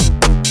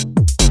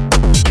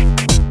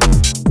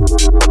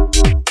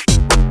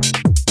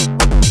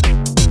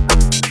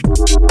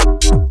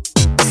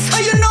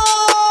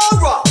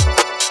 Sayonara!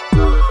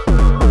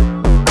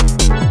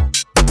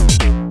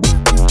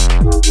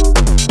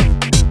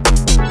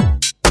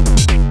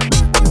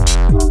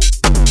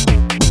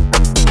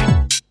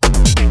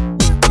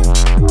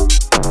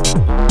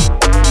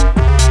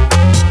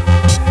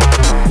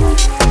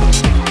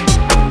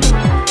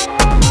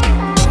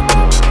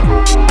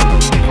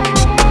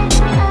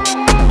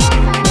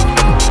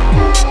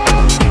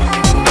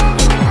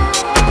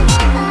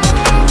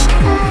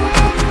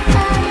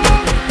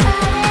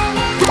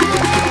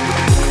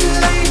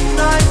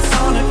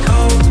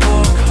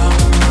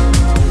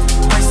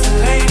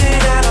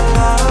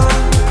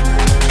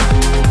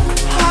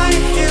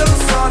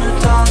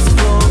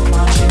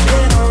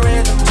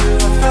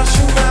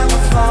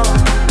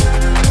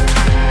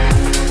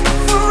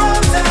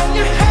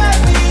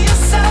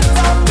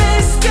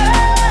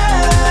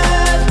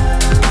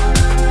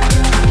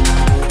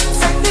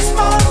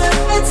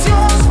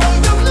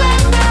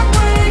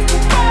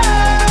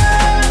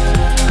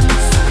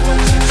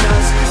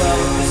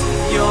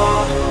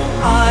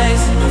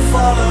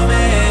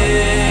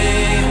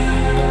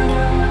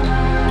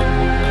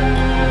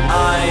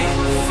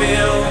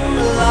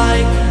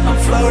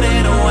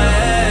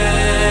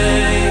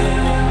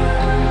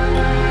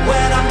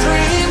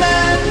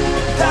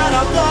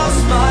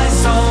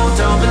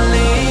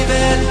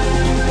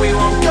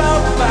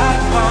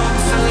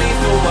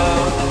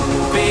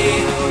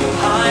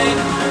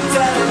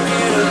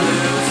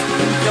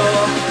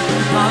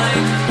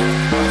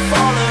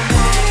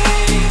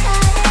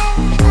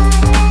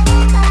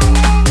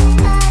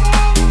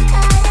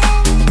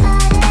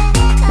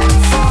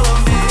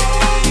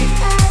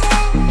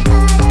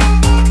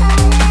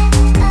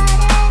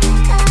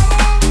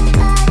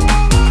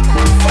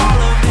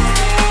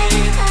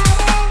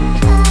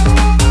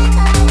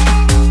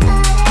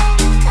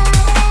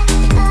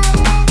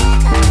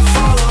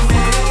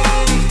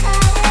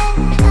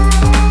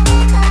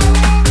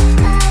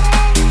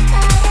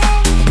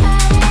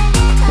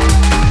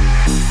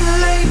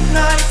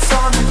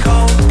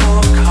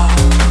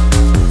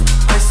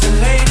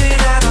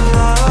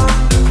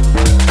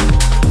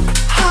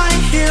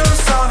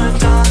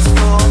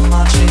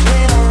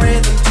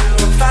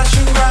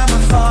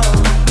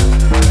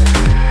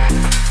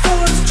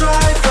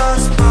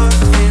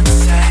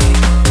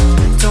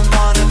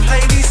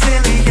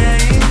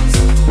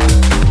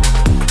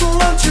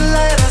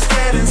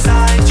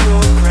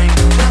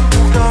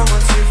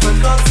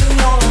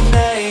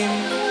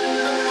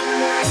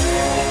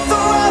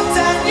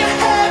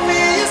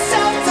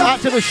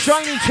 to the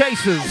Shiny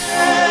Chasers.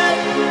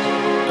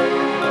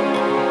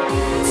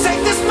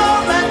 Take this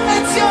moment,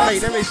 it's yours. Hey,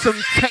 there is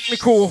some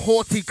technical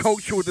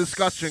horticultural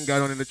discussion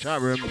going on in the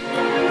chat room.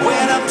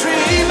 When I'm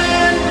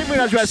dreaming, Didn't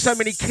realise we had so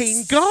many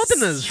keen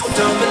gardeners.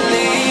 don't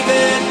believe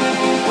it.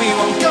 We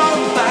won't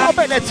go back. I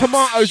bet their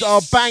tomatoes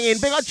are banging.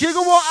 Big up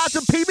Gigawatt out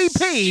to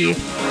PvP.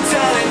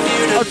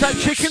 I'll take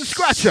Chicken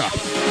Scratcher.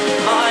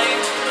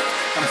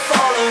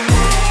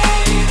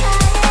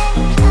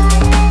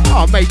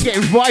 Oh, mate,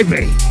 getting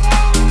vibey.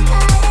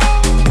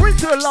 We're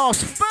into the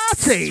last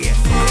 30.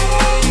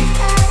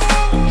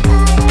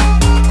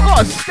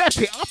 Gotta step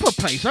it up a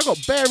pace. I got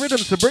bare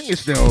rhythms to bring you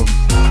still.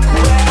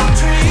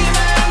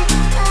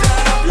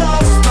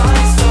 Lost my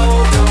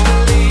soul, don't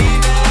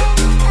believe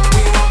it.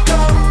 We won't go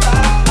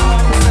back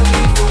home to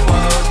leave the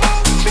world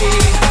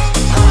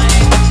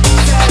behind.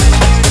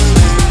 Telling you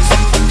to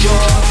lose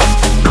your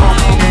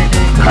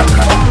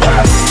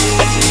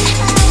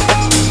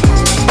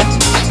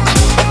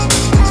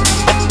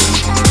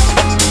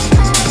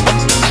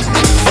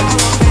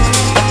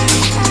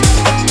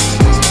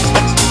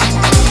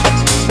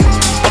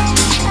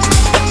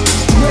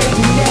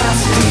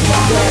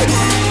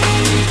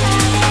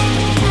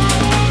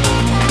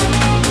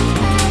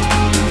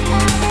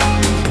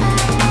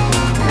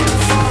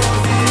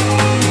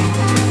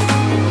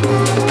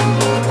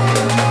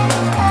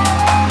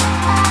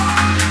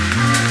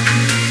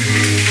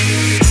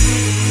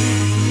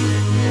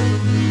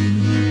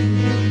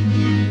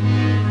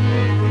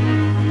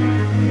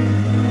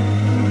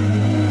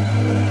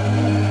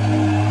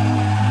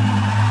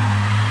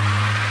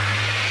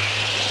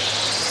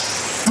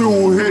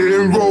Still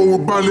hitting roll,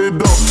 run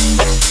it up.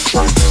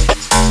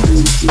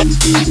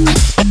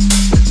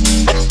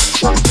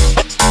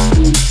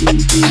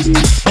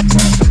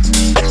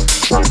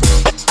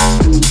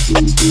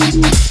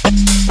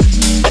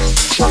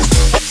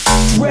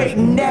 Great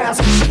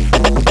nasty.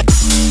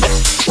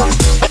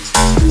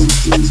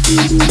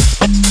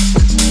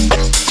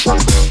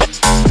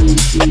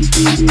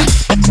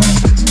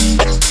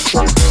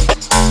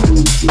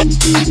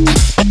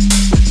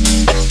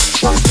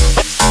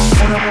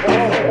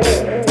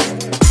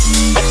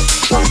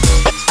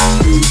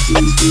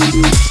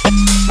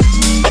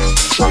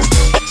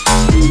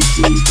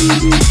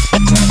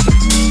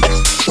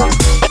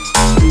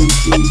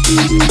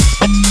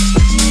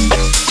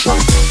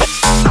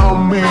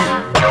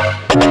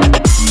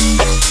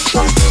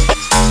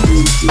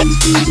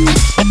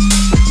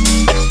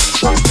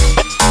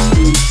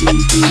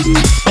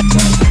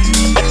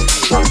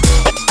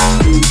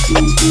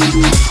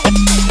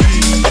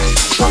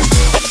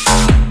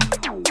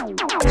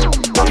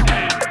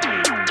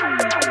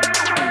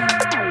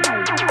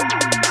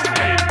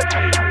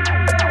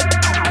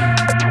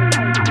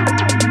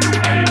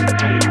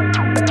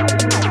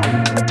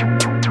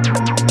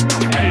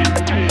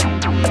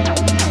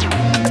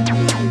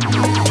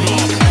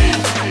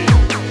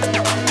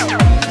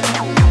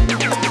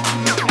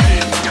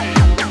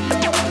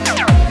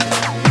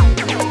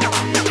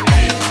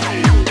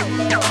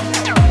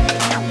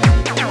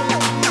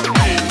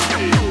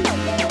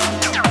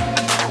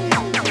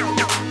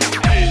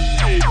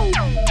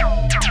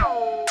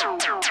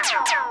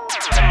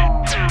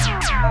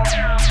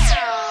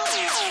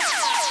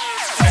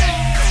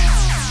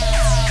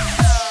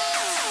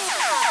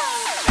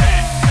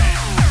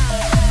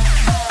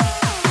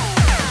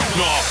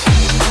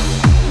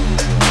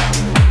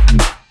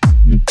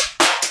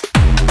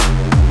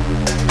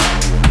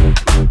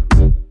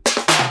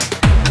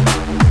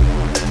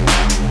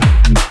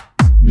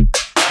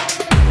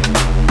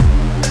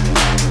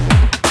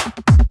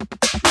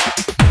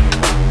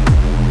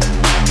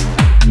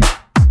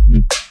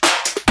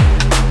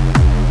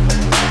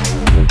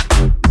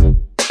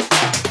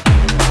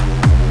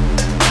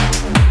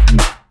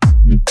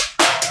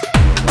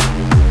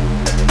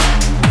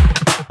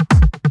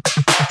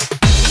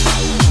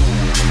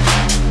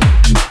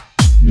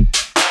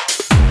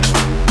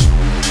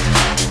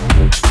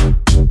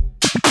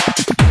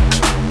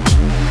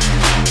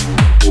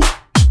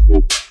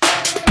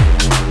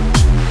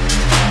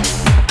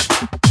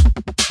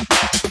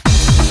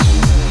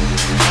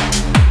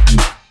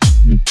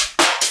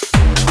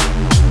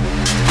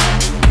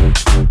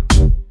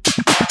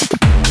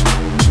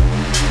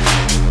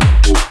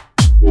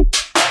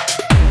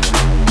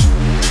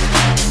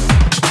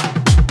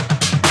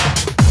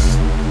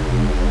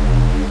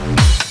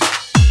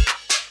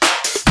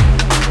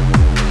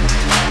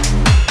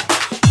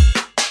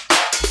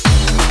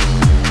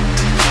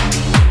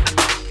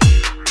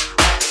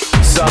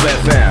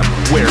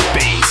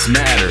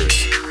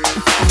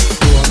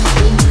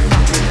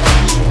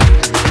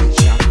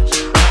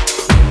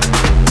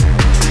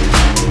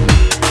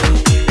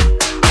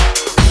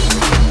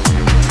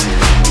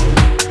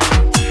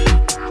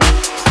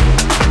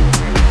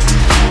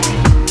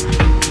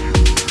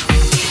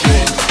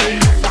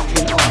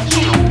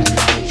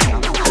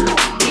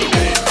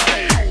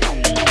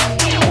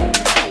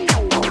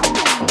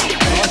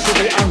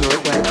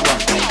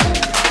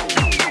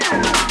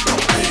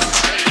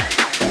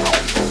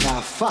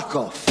 Fuck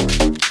off.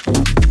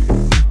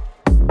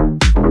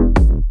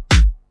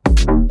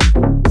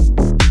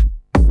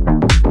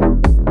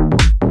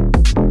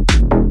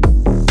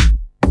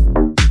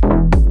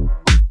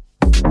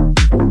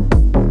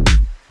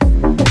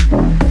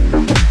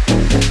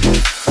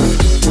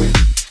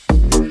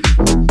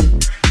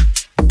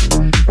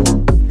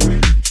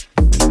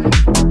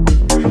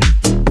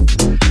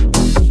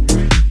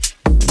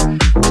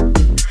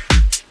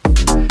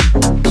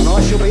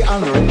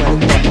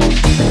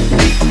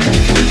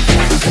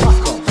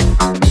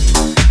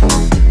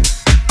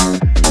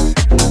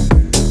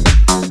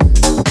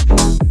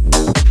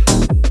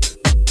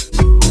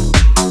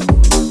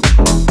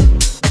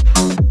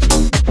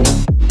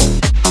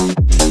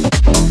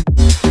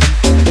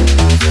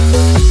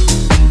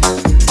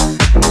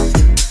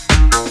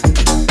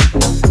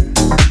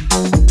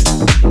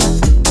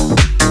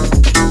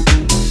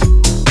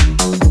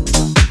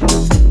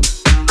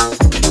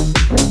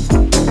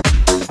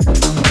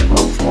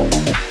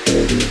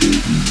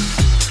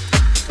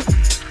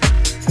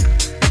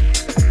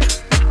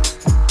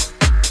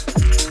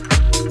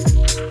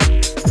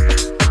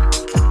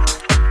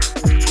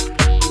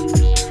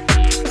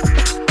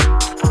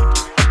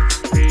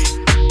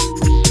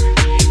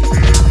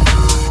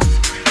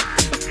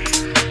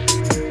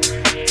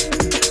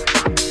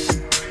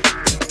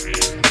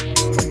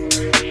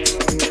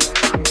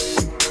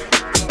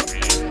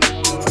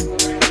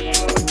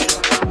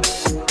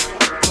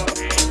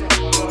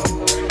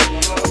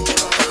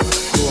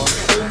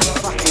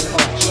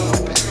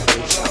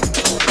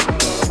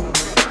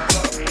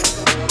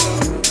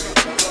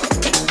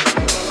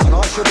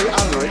 to be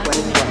angry when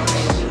it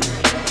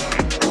works.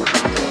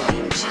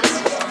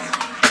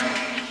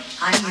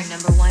 I'm your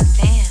number one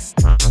fan.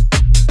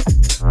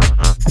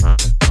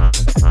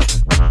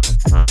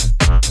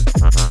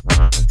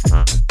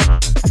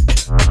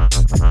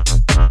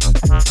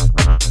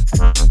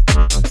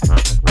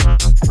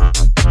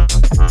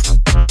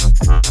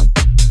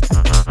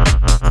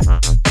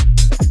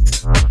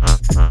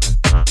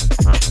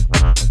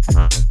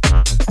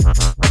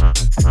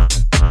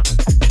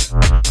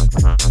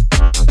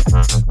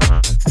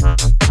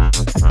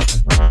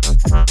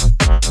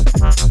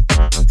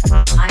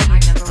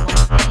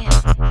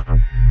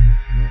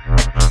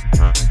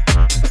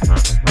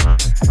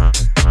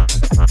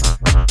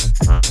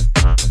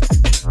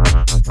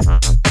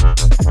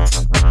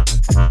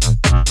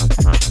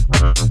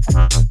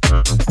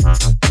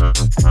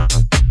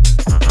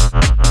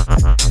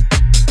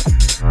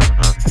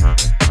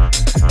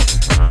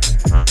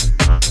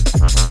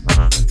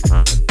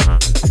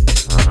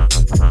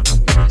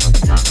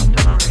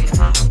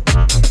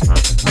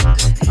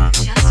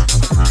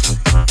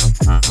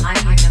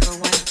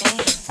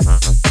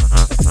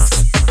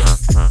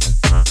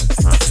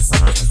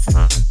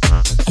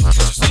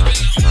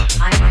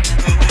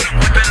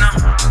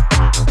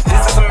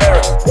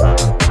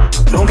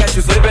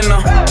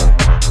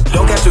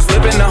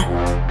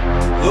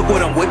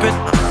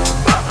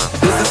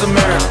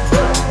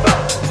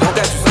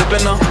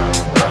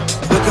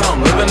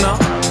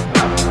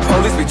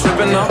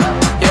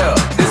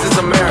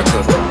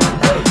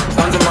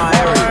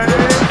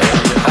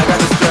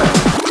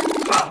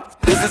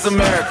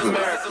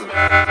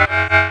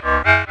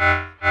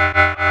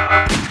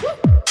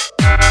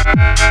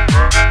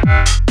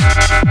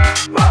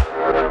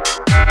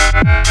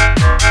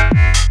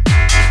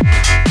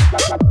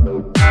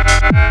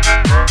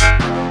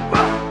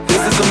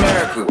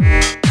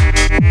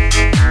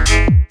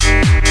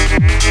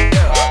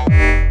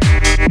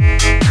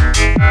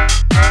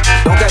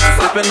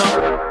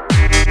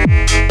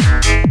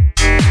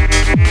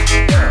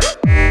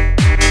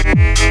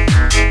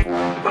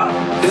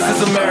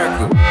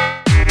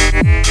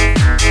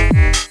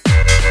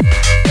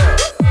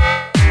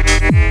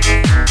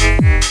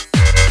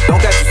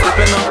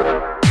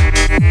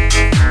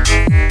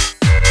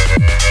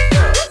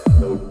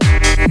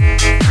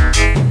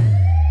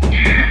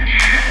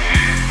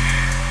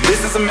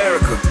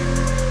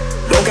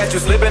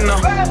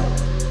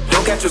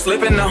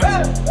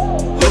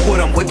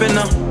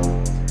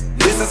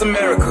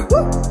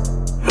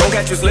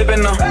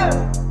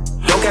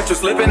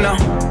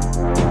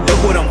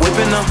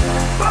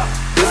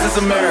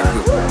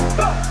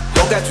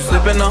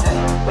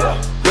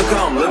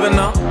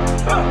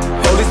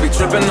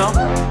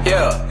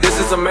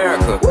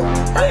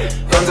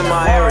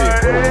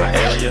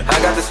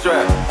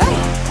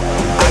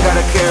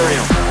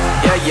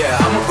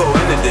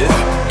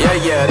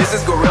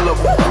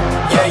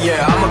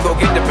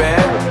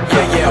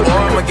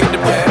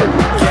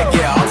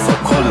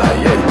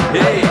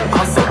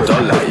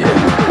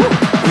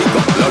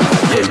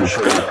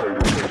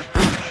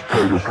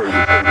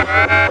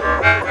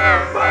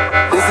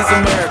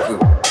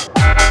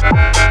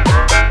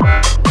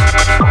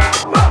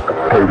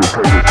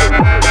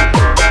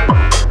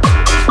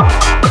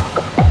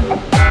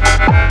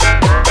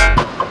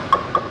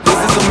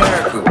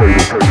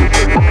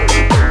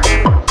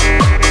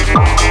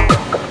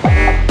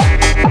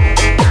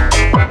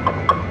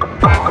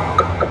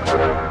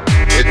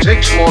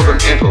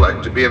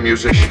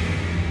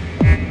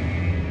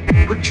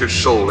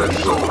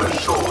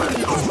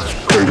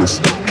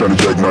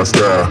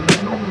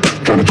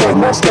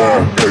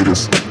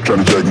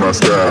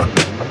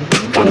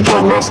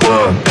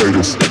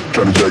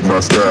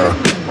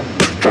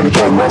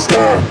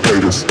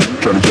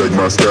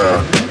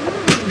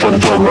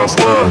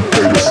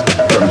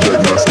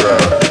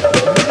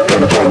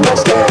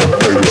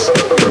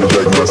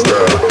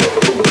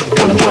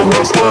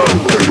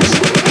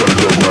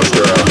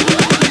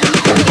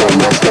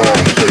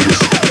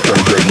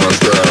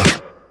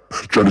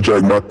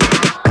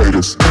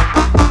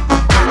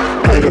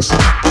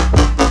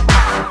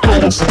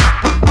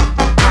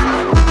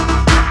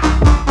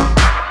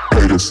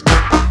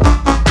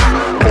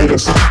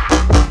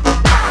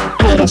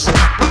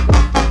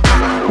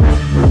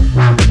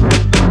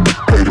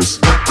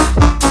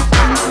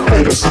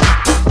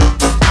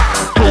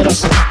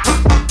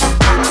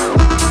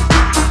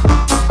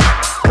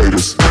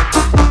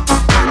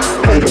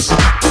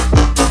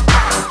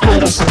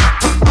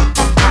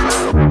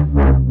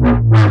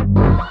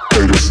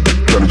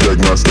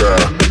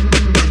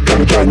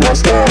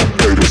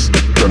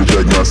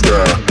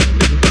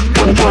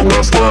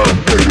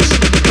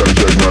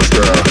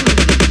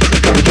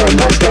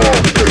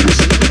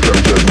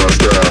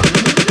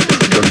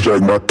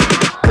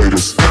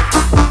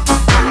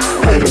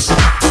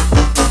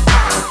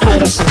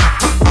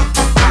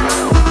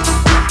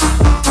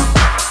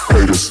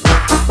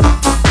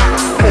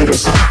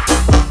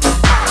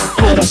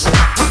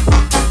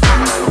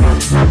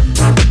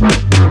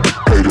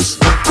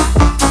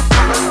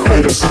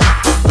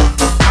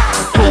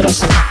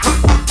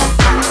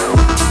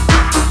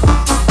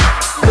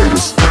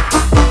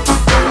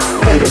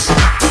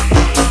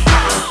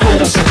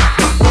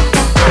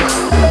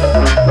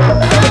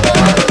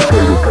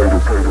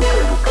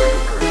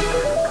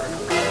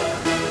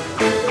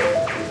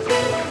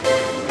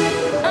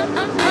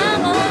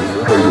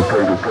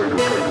 It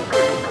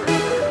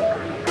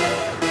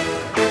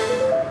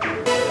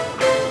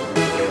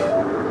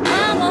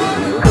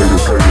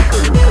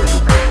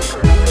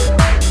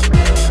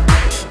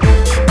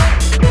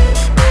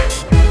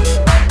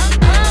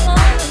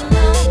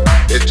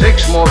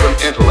takes more than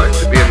intellect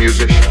to be a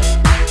musician.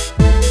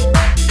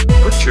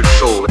 Put your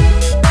soul in.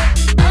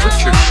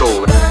 Put your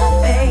soul in.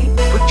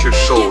 Put your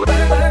soul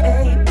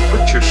in.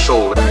 Put your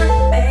soul in.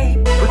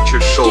 Put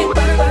your soul in.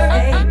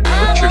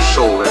 Put your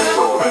soul in.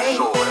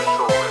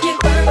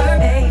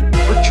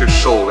 Put your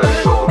soul in.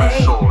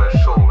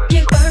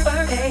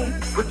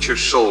 Put your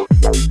soul.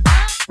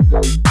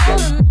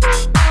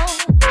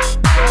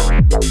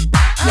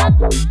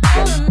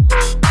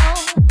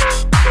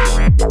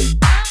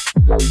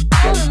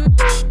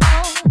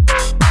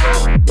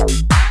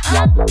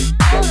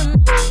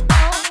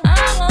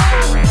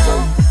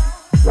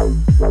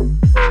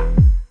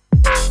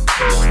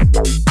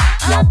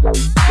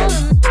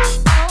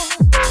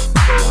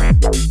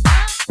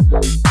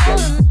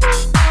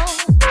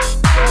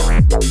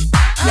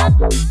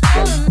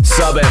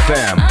 Sub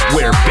FM,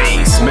 where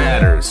bass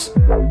matters.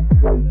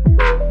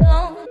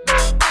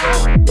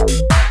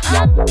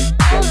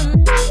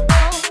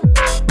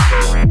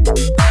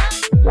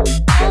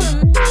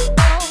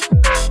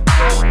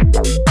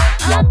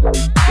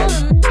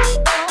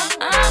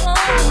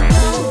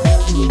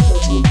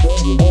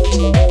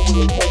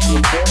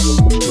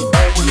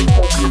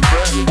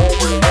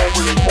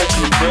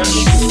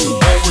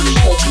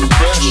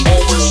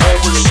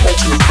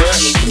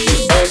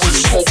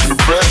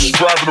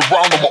 Driving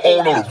around on my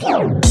own on the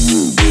road.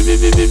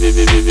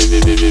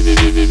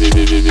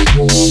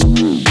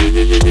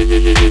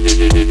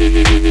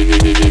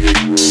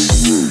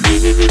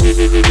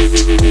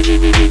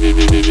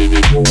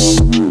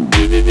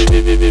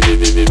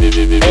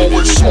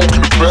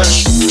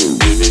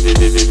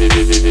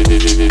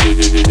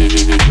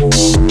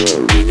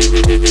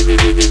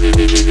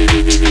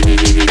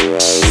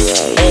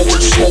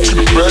 Always smoking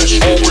the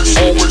best. Always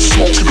smoking the best. Always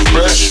smoking the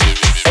best.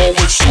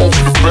 Always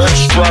smoking the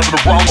best, driving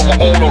around on my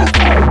own on the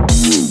road.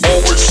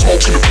 Always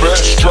smoking the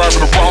best,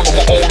 driving around on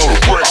my own on the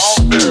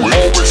wrist.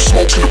 Always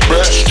smoking the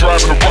best,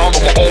 driving around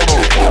on my own on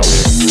the road.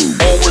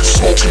 Always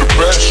smoking the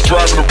best,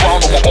 driving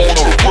around on my own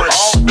on the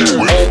wrist.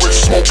 Always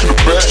smoking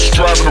the best,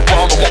 driving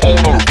around on my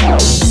own on the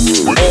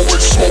road.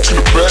 Always smoking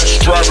the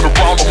best, driving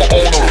around on my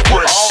own on the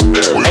wrist.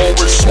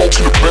 Always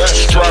smoking the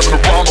best, driving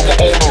around on my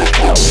own on the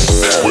road.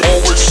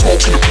 Always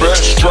smoking the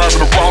best,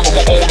 driving around on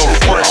my own on the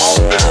wrist.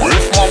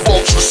 If my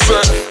votes are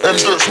set, and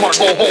this might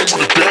go home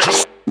with a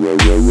dance.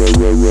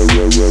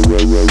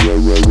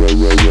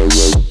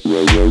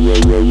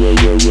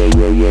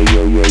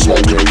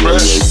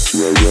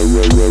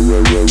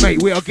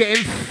 Mate, we are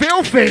getting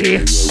filthy.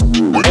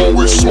 We're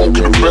always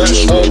smoking the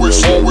best. Always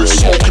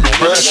smoking the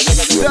best.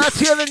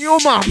 Dirtier than your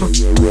mum.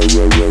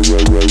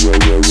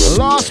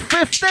 Last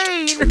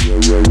 15.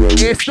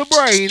 It's the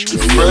Brainz.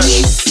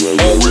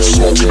 Always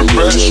smoking the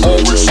best.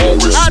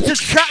 Always. Add to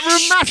chat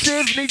room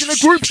massive. Needing a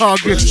group hug.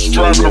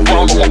 Driving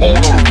around on my own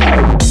on the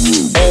road.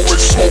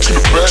 Always smoking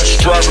the best.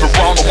 Driving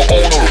around on my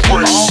own on the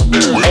wrist.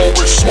 We're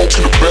always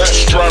smoking the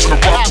best. Driving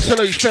around.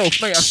 Absolute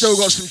filth, mate. I still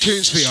got some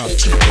tunes for you.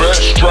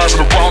 Best.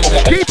 Driving around on my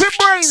own. Keep it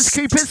Brainz.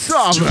 Keep it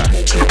sub. The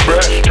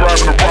best.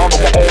 Driving around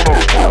on my own on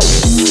the road.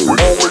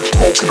 We're always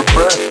smoking the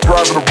best.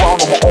 Driving around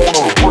on my own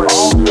on the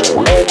wrist.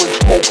 We're always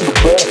smoking the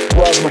best.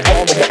 Driving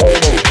around on my own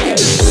on the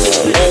wrist.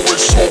 We're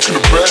always smoking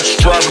the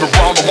best. Driving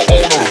around on my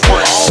own on the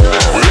wrist.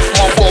 But if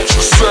my votes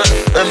are set,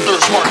 and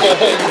this might go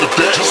home with a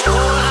dance.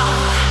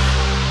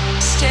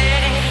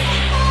 Steady,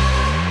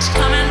 it's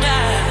coming down.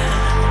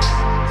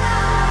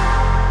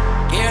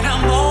 In a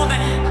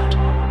moment,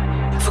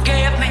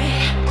 forgive me,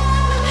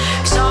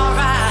 it's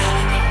alright.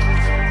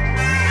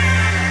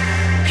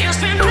 You've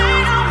been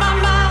playing on my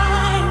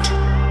mind.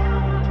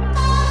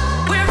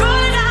 We're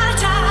running out of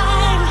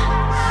time.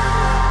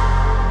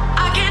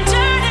 I can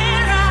turn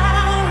it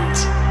around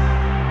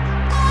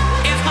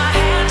if my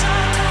hands are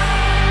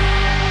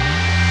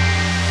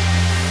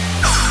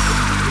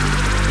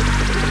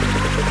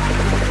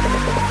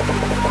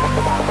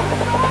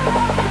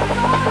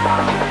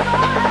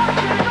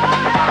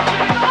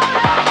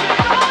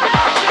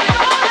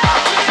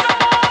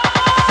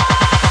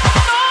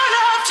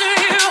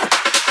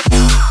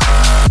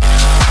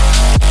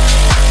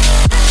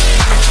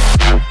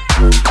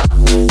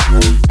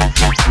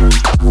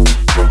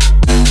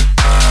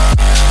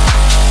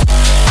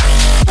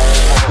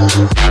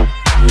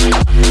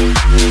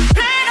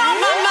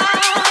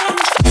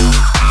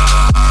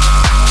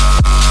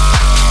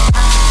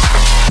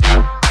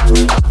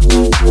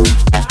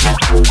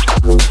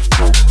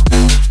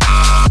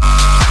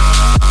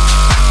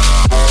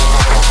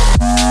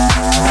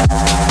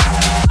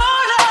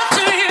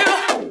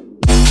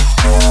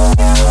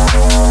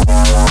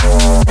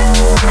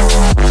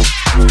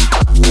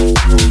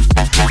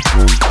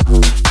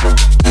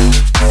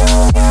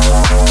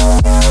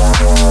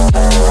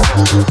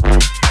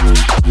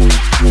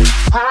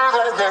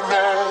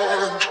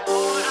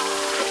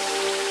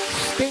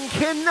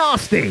Stinking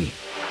nasty.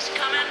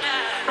 coming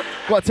down.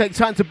 Gotta take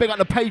time to big up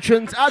the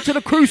patrons. Out to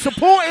the crew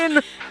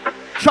supporting,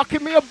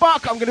 chucking me a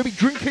buck. I'm gonna be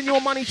drinking your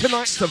money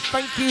tonight, so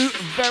thank you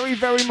very,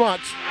 very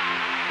much.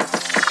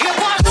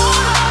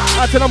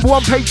 Out to number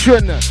one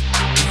patron,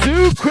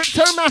 Zoo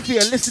Crypto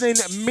Mafia, listening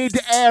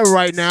mid-air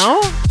right now.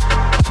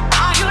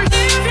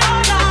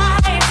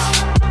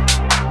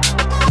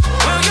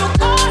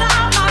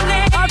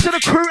 Out to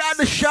the crew and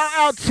the shout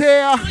out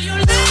here.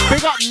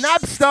 Big up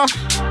Nabster.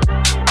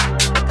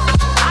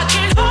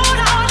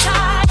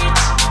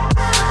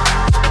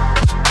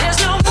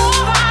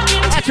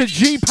 Out to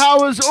G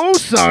Powers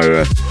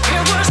also.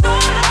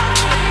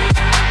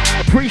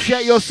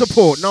 Appreciate your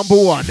support, number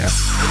one.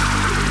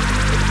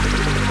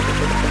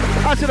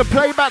 Out to the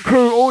playback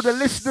crew, all the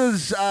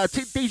listeners,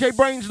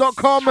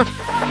 DJBrainz.com.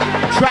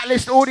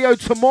 Tracklist audio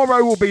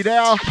tomorrow will be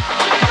there.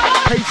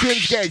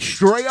 Patreons get it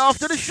straight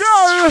after the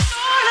show.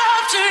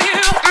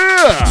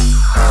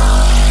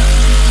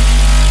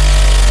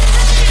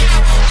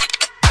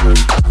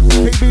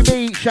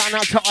 PBB, shouting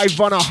out to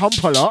Ivana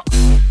Hump a lot.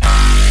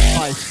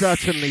 I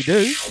certainly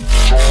do.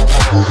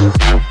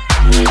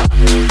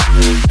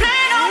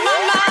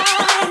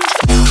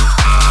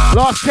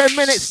 Last 10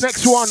 minutes,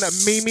 next one,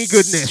 Mimi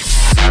Goodness.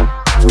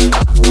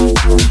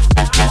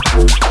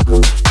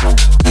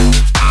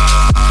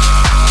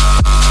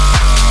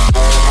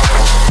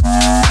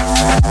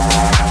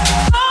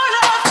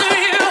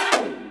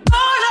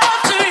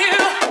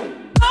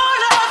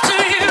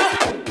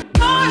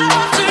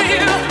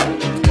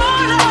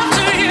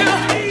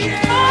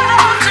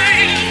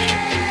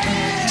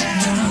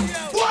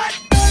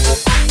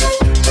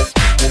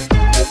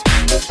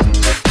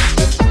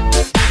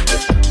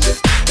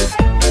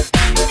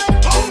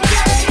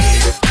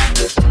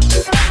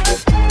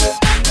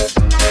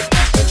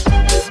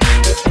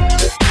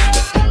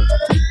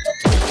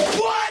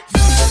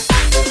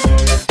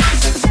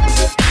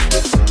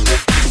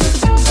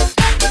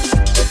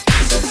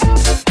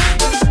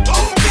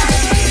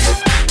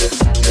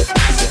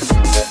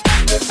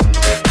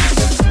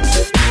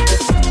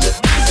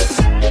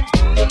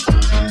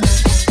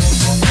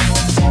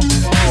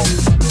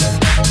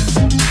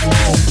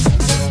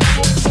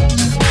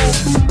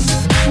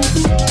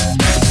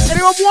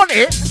 Want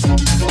it?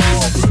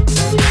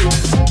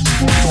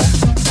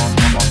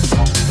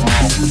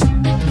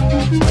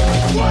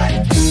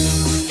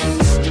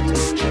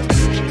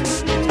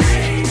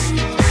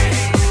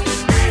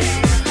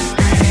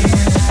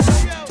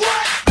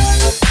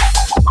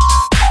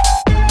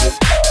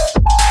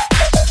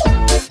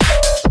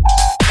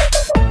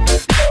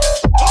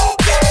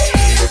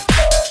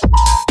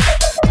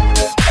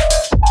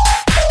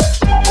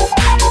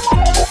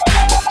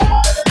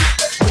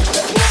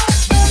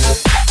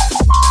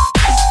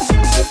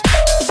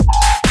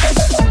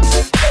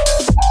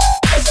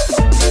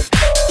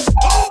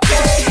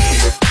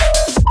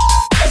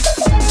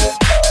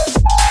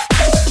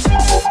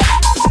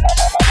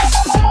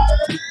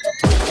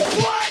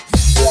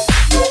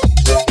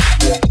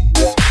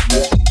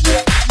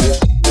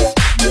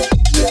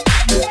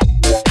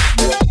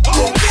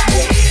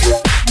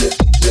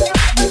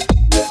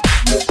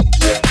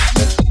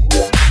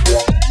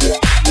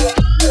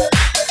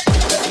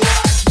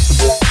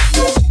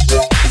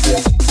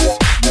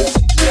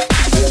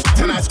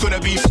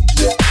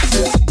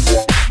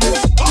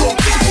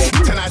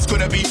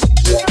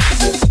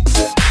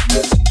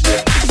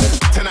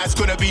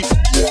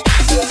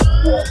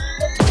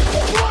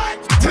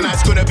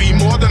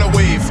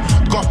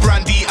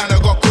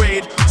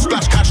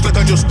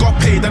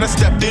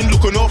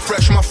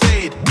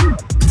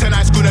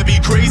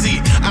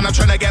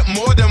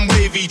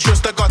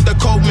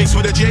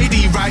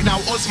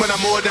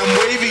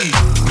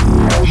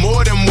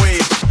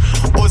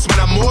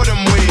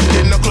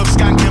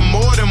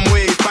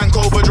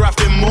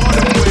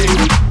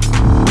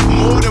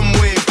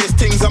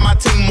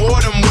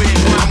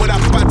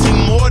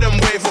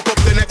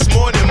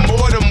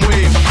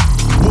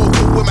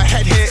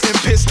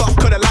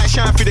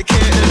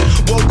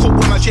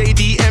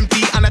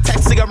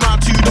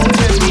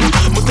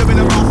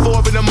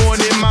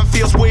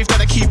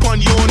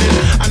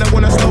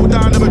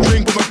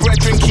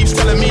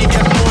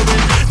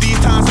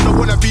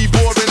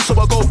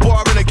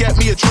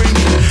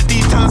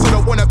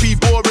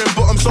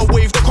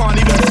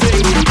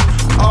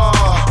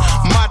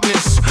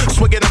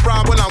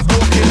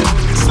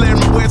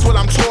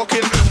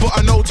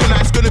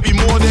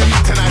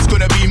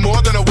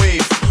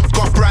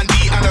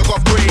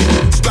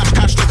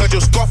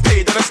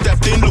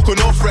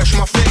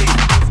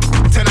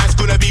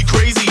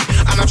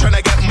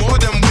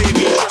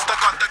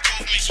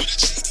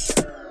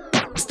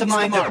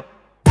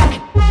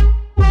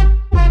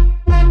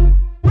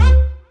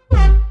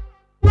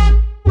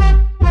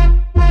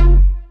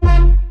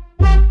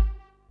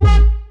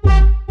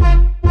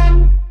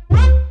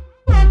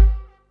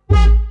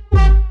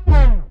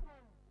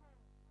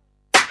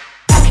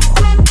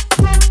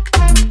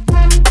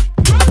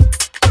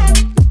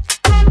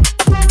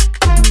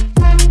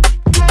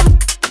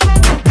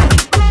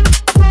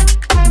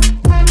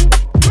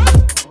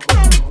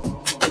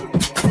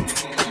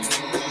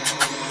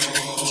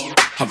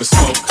 Have a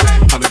smoke,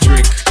 have a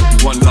drink.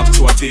 One love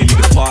to our dearly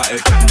departed.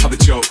 Have a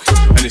joke,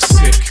 and it's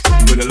sick.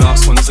 We're the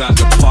last ones at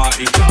the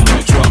party. And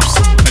it drops,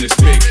 and it's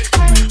big.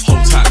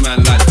 Hold tight,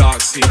 man, like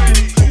Darksea.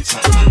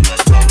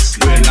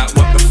 We're like,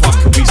 what the fuck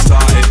have we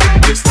started?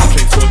 This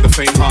nothing for the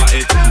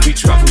faint-hearted. We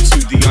travel to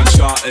the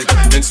uncharted,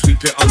 then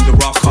sweep it under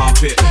our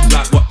carpet.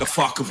 Like, what the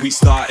fuck have we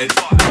started?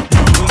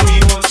 When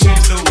we won't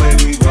change the way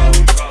we roll.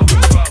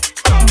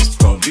 It's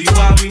probably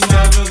why we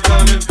never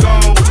gonna go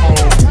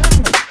home.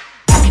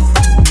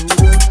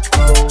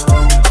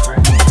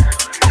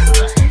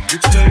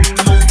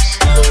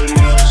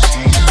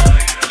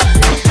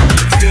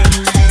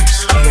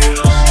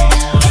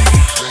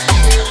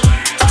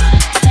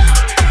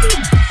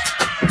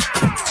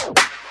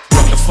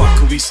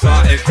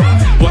 Started?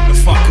 What the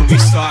fuck have we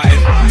started?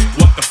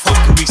 What the fuck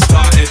have we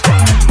started?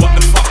 What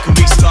the fuck have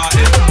we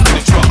started? And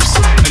it drops,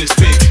 and it's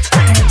big.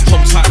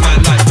 Hold tight,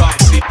 man, like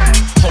Darksea.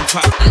 Hold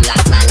tight.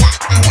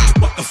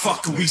 What the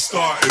fuck have we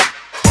started?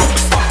 What the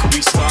fuck have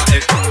we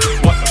started?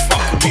 What the fuck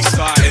have we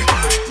started?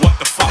 What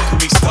the fuck have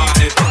we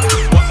started?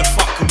 What the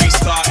fuck have we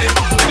started?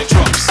 And it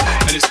drops,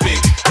 and it's big.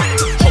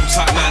 Hold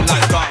tight, man,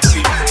 like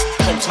Darksea.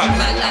 Hold tight,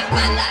 man, like.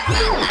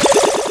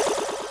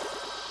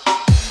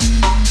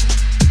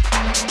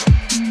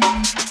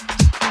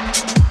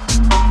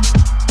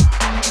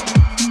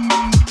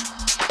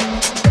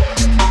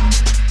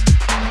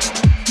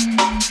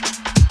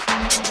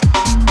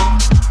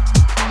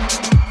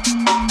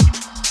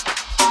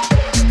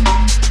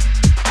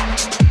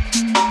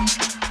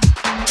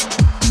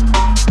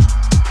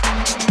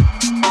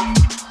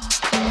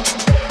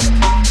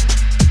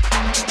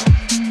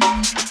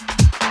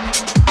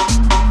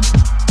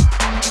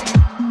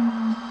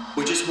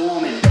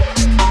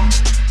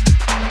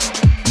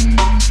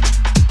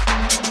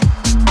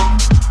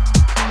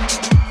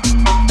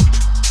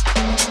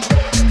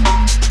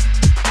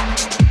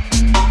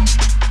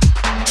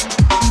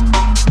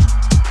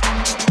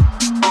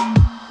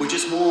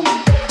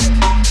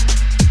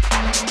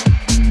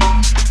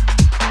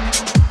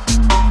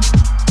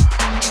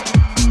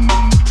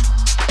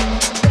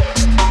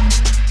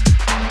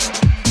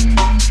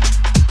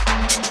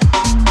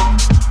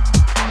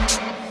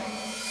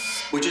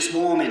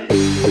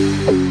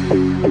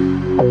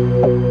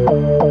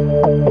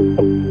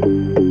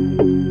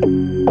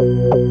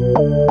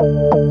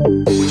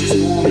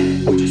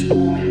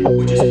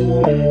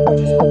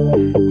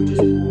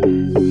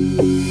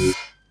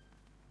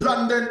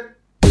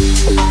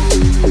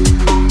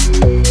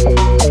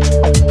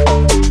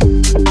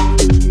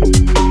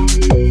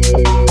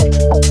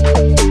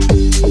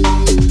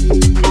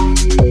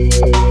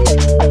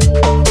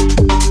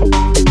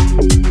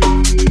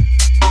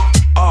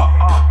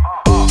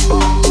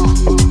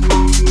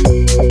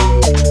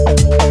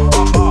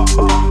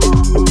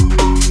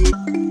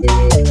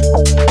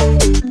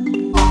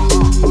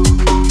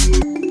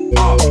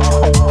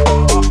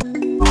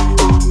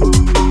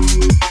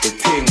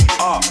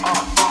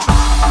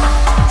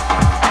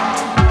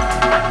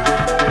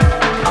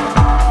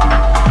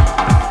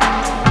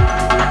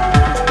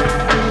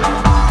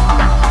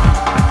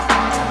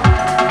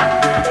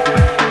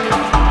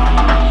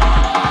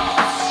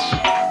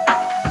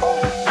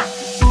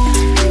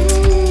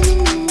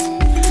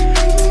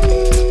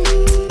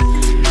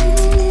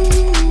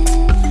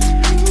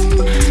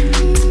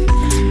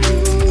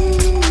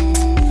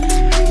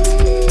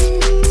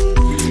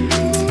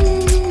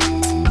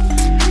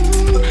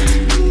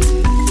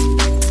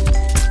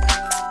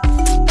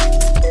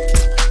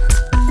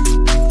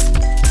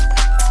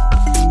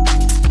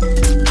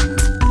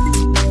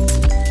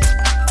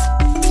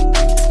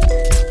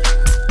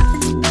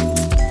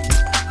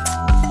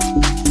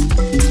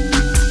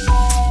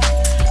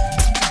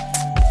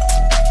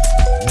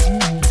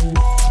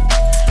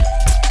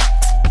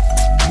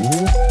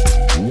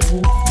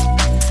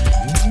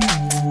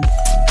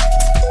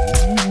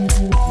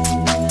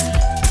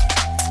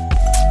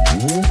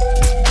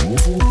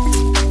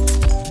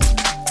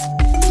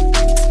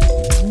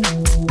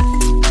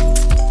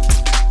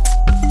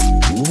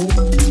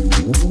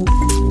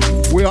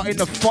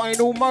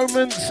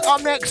 Moments.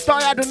 Up next,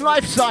 Dyad and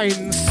Life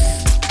Signs.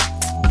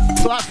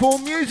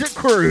 Platform Music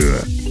Crew.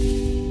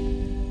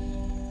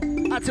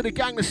 Add to the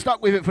gang that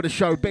stuck with it for the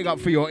show. Big up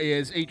for your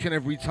ears each and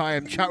every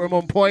time. Chat room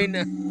on point.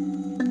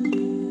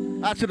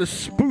 Add to the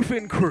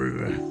spoofing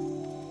crew.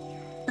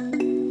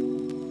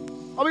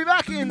 I'll be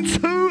back in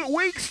 2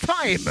 weeks'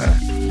 time.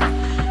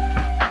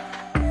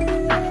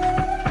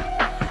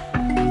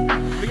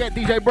 Forget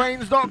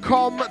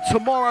DJBrainz.com.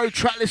 Tomorrow,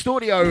 tracklist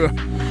audio.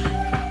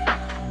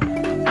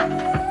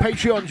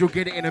 Patreons, you'll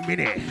get it in a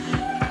minute.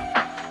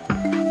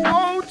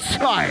 Hold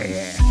tight.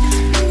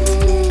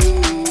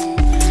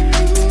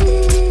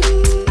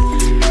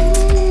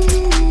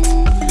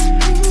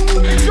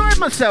 Enjoyed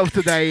myself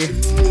today.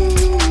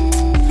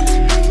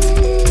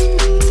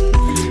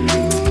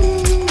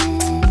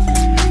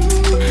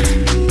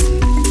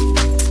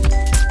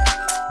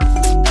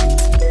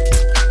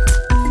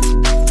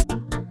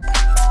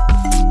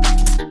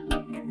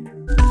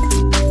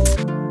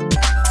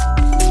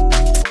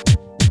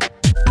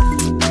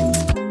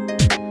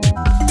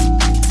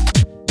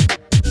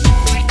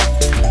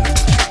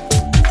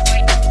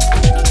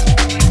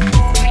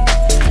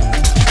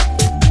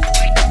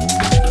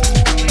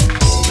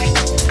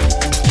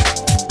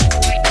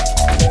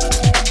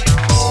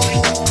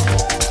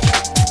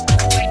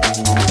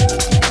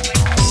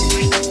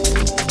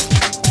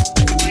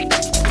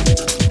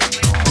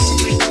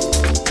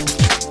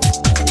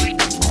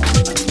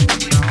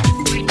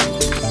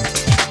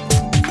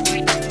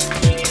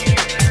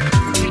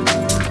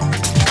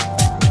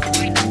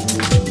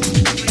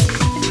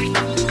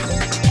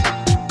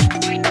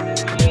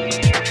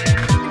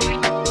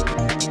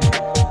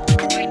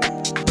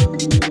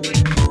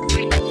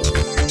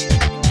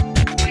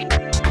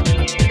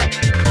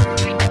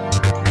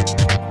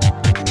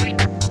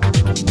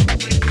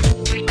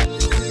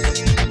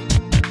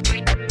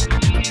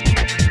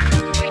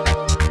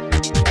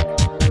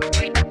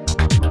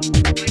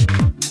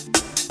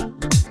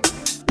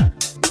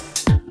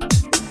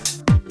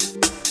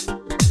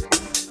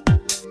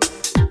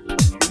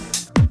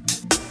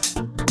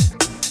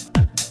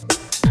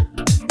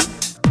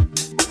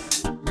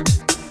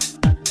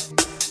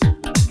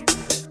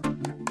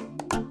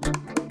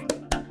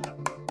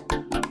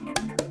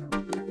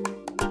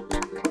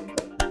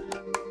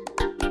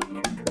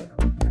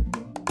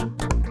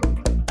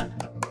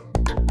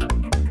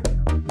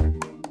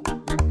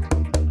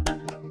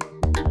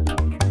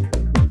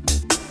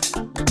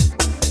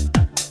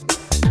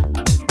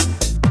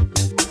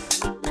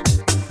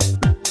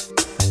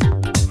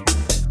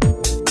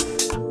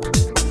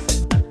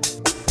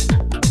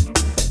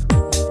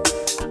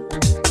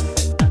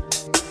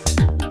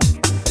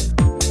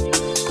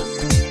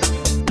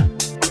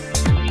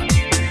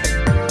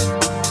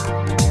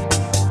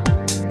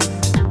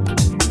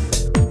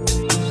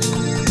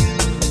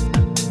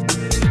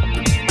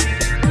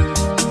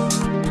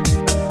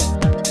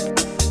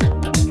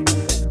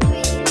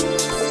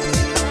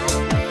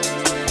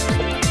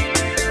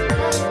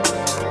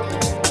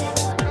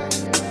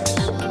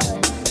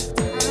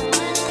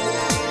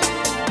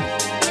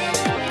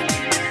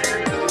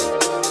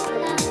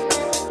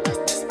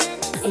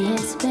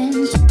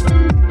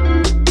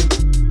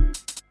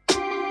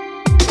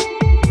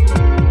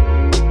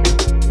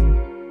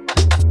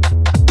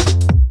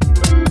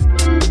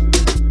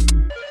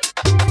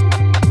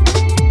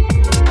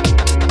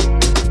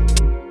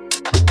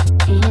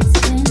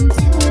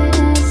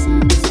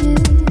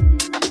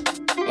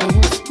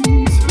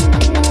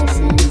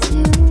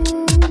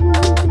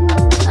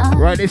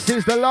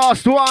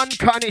 last one,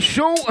 cutting it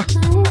short.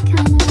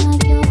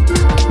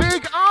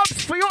 Big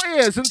ups for your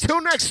ears.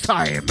 Until next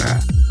time.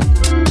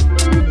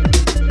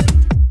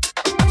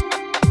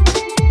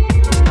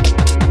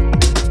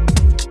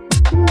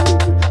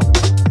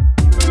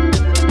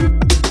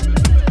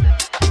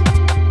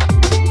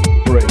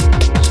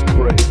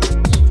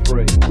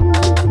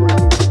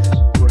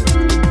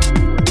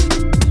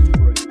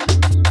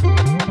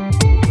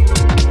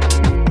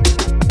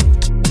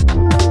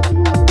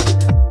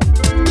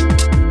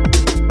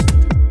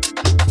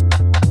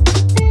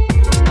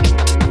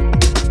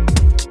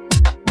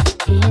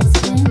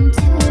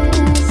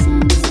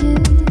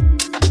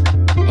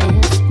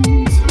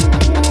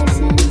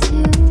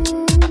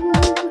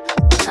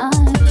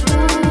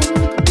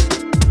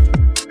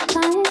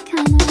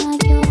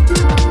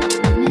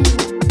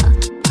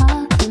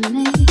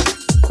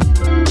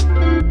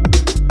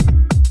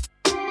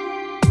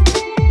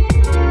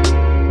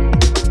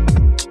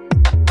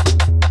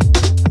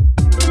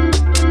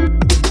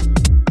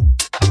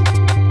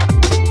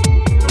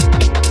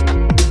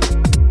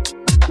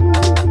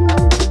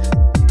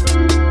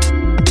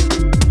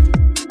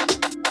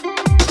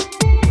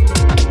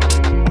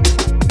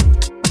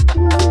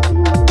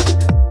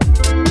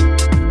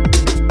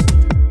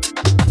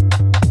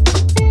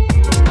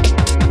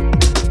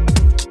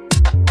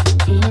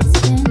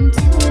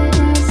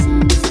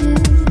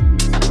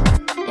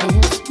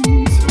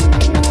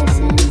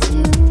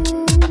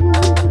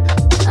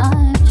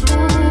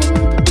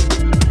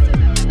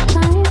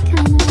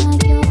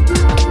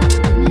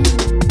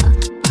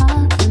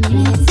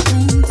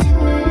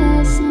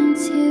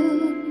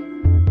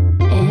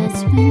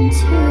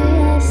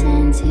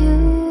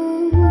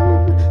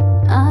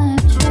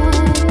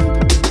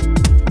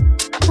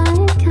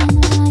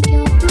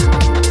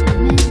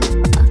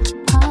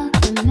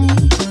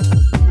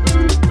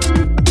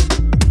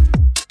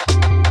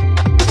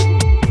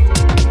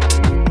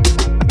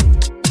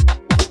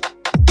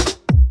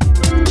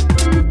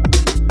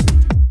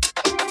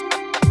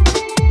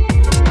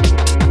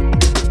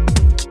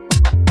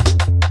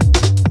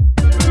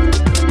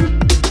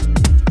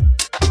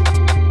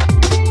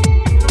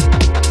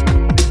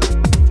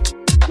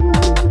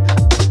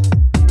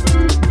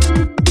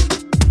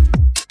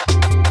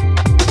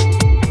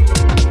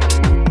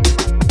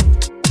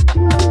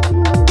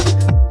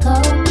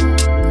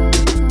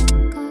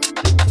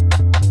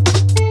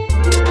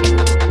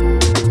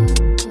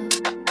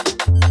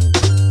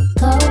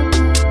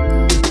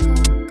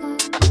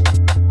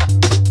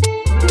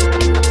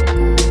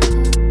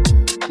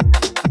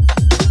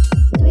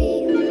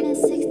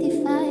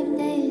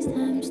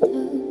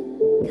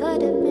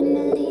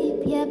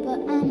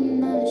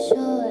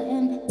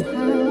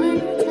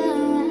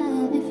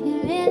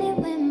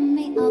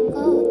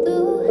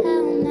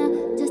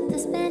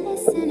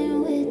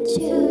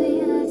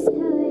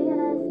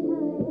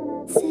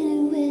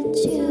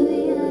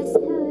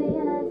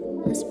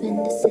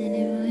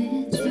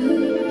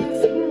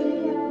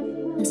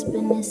 It's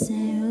been the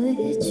same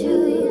with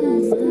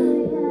you,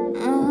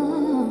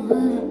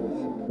 oh.